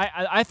this,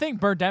 I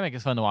think Birdemic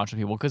is fun to watch with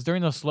people because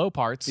during those slow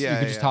parts, you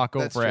can just talk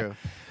over it.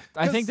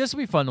 I think this would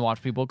be fun to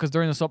watch people because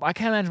during the soap, I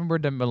can't imagine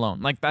Birdemic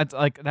alone. Like that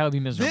would be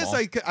miserable.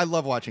 This I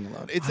love watching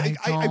alone. It's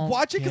I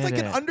watch it because I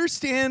can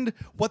understand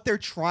what they're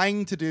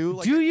trying to do.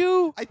 Like, do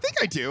you? I think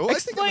I do.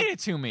 Explain it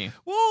to me.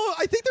 Well,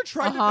 I think they're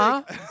trying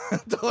to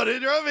make. Don't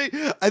interrupt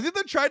me. I think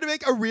they're trying to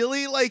make a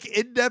really like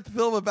in-depth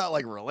film about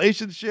like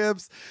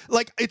relationships.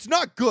 Like it's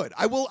not good.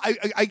 I will.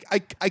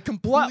 I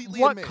completely.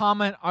 What admit.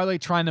 comment are they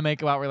trying to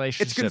make about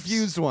relationships? It's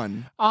confused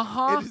one.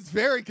 It is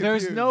very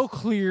confused. There's no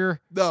clear.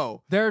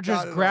 No. They're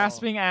just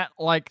grasping at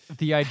like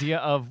the idea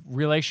of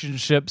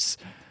relationships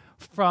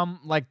from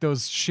like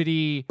those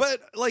shitty,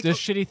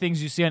 shitty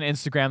things you see on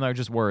Instagram that are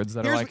just words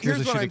that are like, here's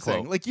a shitty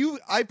quote. Like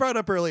I brought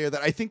up earlier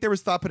that I think there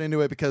was thought put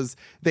into it because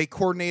they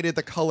coordinated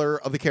the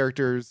color of the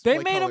characters. They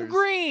made them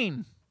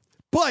green.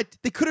 But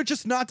they could have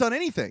just not done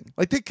anything.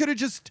 Like they could have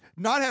just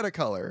not had a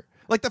color.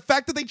 Like the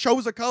fact that they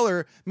chose a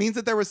color means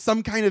that there was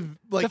some kind of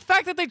like. The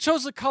fact that they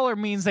chose a color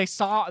means they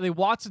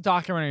watched a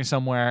documentary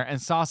somewhere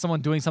and saw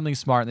someone doing something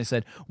smart and they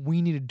said,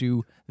 we need to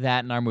do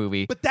that in our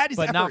movie. But that is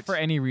effort. Not for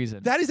any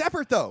reason. That is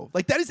effort though.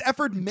 Like that is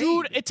effort made.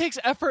 Dude, it takes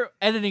effort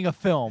editing a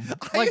film.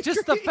 Like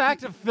just the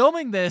fact of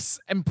filming this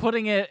and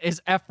putting it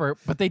is effort,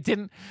 but they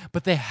didn't,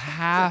 but they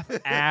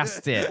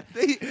half-assed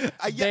it.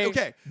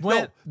 Okay.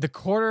 When the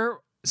quarter,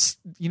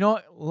 you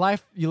know,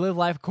 you live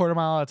life a quarter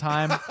mile at a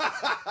time.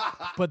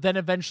 But then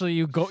eventually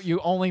you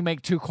only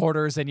make 2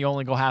 quarters and you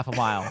only go half a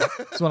mile.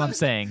 That's what I'm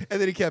saying. And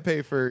then you can't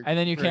pay for. And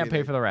then you can't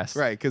pay for the rest,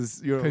 right?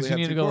 Because you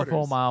need to go the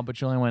full mile, but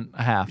you only went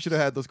a half. You should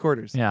have had those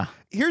quarters. Yeah.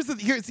 Here's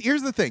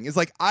the thing. Is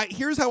like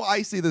here's how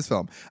I see this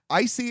film.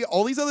 I see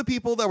all these other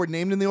people that were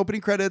named in the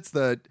opening credits,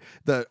 the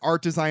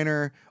art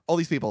designer, all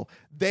these people.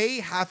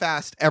 They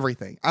half-assed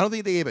everything. I don't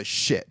think they gave a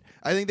shit.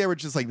 I think they were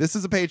just like, this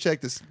is a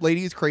paycheck. This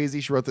lady is crazy.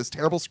 She wrote this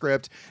terrible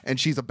script, and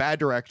she's a bad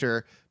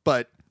director.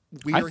 But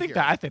I think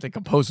the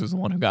composer is the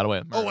one who got away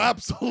with murder. Oh,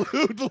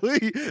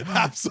 absolutely,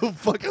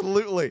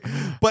 absolutely.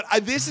 But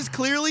this is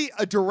clearly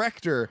a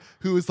director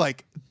who is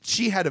like,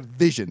 she had a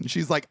vision.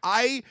 She's like,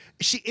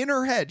 she in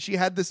her head, she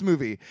had this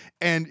movie,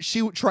 and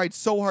she tried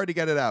so hard to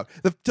get it out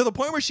to the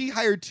point where she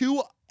hired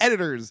 2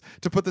 editors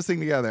to put this thing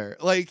together.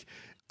 Like.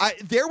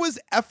 There was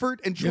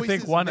effort and choices. You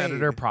think one made.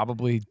 editor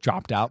probably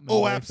dropped out?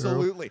 Oh,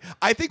 absolutely.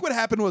 I think what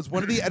happened was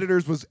one of the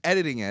editors was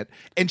editing it,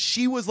 and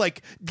she was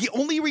like, the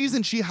only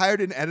reason she hired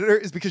an editor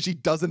is because she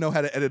doesn't know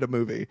how to edit a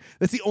movie.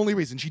 That's the only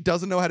reason. She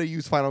doesn't know how to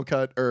use Final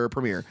Cut or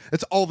Premiere.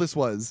 That's all this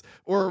was.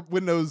 Or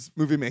Windows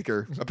Movie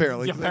Maker,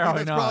 apparently. Yeah,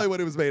 apparently that's probably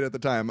what it was made at the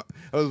time.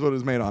 That was what it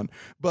was made on.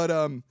 But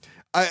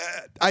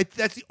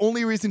that's the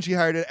only reason she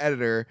hired an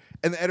editor,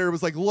 and the editor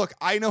was like, look,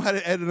 I know how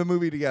to edit a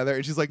movie together.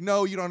 And she's like,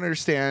 no, you don't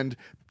understand.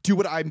 Do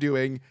what I'm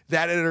doing.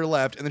 That editor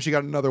left, and then she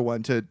got another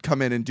one to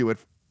come in and do it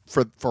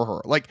for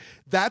her. Like,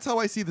 that's how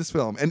I see this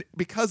film. And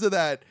because of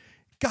that,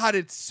 God,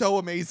 it's so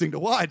amazing to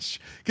watch.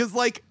 Because,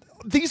 like,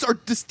 these are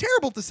just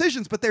terrible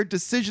decisions, but they're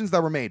decisions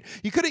that were made.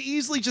 You could have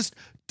easily just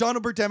done a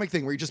Birdemic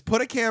thing where you just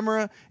put a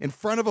camera in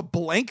front of a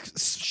blank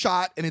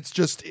shot, and it's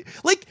just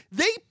like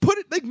they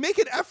make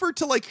an effort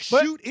to like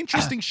shoot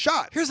interesting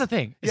shots. Here's the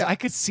thing: is I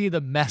could see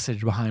the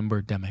message behind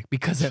Birdemic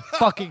because it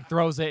fucking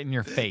throws it in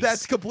your face.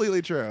 That's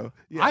completely true.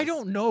 Yes. I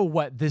don't know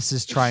what this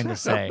is trying to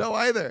say. I don't know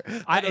either.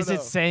 Is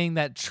it saying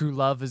that true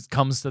love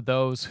comes to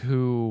those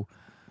who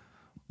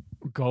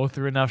go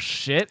through enough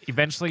shit?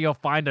 Eventually you'll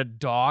find a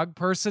dog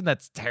person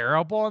that's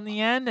terrible in the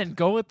end and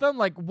go with them?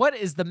 Like, what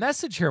is the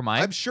message here,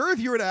 Mike? I'm sure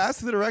if you were to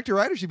ask the director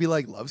writer, she'd be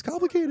like, love's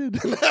complicated.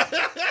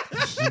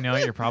 You know,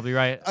 you're probably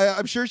right.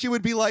 I'm sure she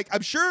would be like,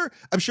 I'm sure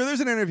there's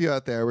an interview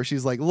out there where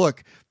she's like,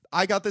 look,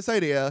 I got this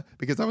idea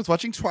because I was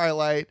watching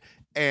Twilight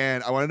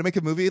and I wanted to make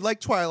a movie like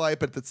Twilight,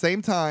 but at the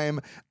same time,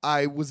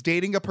 I was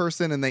dating a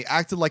person and they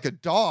acted like a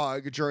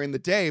dog during the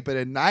day, but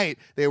at night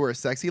they were a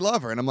sexy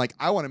lover. And I'm like,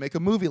 I want to make a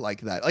movie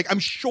like that. Like, I'm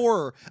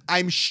sure.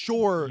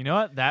 You know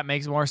what? That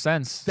makes more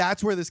sense.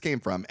 That's where this came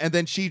from. And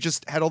then she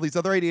just had all these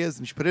other ideas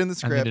and she put it in the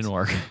script. And it didn't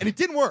work. And it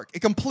didn't work. It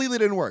completely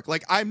didn't work.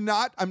 Like, I'm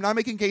not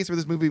making a case for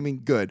this movie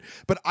being good,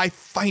 but I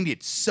find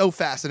it so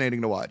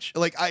fascinating to watch.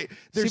 Like,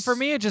 See, for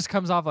me, it just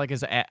comes off like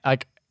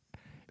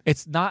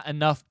it's not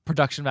enough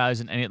production values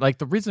in any. Like,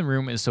 the reason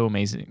Room is so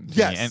amazing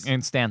to me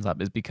and stands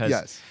up is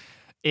because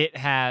it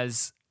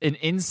has an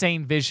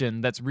insane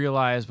vision that's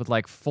realized with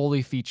like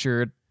fully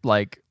featured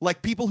like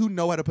people who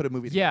know how to put a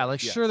movie together. Yeah, like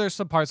sure there's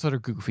some parts that are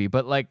goofy,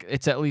 but like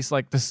it's at least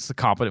like this is a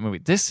competent movie.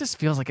 This just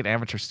feels like an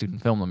amateur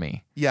student film to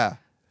me. Yeah.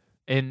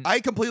 And I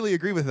completely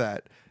agree with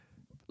that.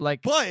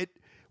 Like, but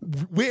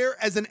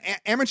whereas an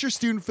amateur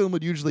student film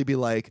would usually be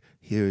like,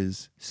 here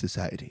is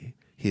society.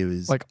 Here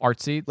is like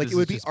artsy. Like, it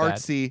would be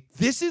artsy. Bad.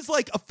 This is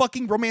like a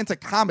fucking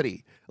romantic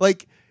comedy.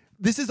 Like,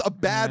 this is a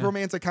bad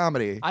romantic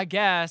comedy. I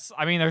guess.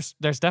 I mean,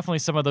 there's definitely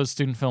some of those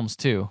student films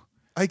too.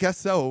 I guess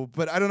so,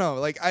 but I don't know.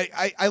 Like,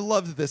 I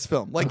loved this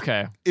film. Like,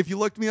 if you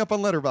looked me up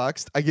on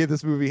Letterboxd, I gave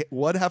this movie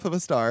 1/2 of a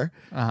star,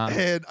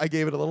 and I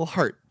gave it a little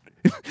heart.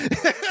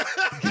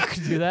 You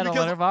can do that on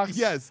Letterboxd?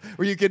 Yes,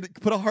 where you can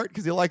put a heart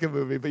because you like a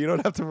movie, but you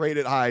don't have to rate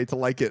it high to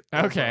like it.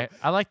 Okay,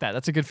 I like that.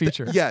 That's a good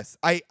feature. Yes,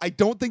 I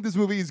don't think this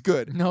movie is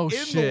good. No in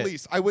shit. the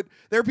least.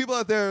 There are people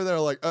out there that are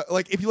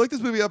like if you look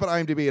this movie up on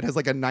IMDb, it has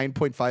like a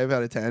 9.5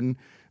 out of 10,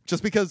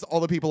 just because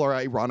all the people are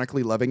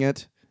ironically loving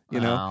it. You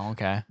know? Oh,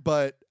 okay.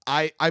 But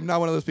I'm not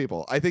one of those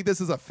people. I think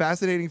this is a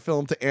fascinating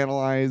film to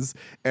analyze,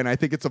 and I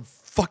think it's a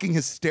fucking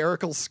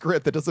hysterical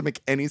script that doesn't make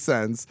any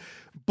sense.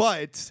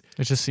 But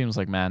it just seems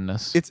like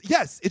madness.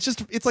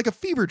 It's like a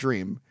fever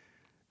dream,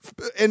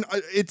 and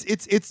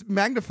it's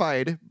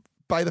magnified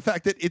by the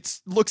fact that it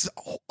looks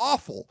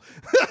awful.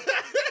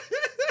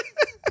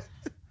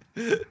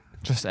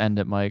 Just end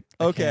it, Mike.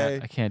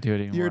 Okay. I can't do it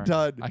anymore. You're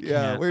done.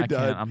 We're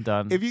done. I'm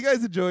done. If you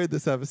guys enjoyed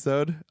this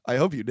episode, I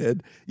hope you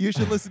did, you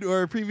should listen to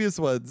our previous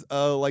ones,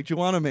 like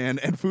Juana Man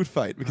and Food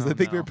Fight, because I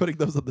think we're putting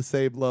those on the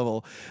same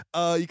level.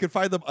 You can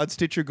find them on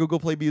Stitcher, Google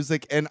Play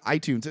Music, and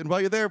iTunes. And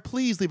while you're there,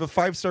 please leave a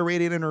 5-star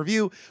rating and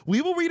review.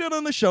 We will read it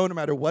on the show no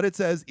matter what it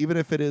says, even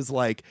if it is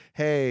like,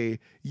 hey,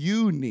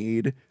 you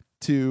need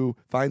to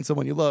find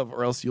someone you love,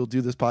 or else you'll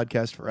do this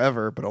podcast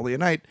forever, but only at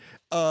night.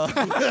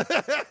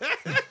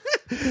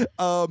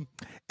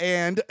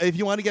 And if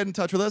you want to get in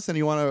touch with us and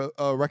you want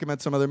to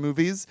recommend some other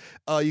movies,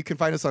 you can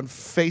find us on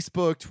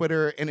Facebook,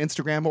 Twitter, and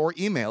Instagram, or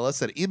email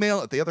us at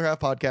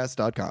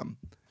email@theotherhalfpodcast.com.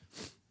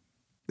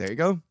 There you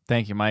go.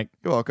 Thank you, Mike.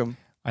 You're welcome.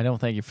 I don't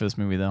thank you for this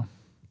movie, though.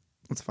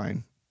 That's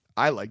fine.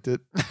 I liked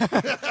it.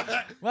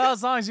 Well,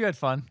 as long as you had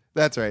fun.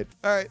 That's right.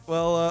 All right.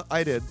 Well,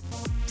 I did.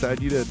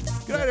 Sad you did.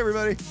 Good night,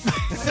 everybody.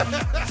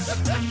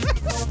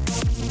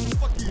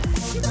 Fuck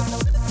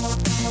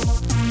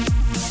you.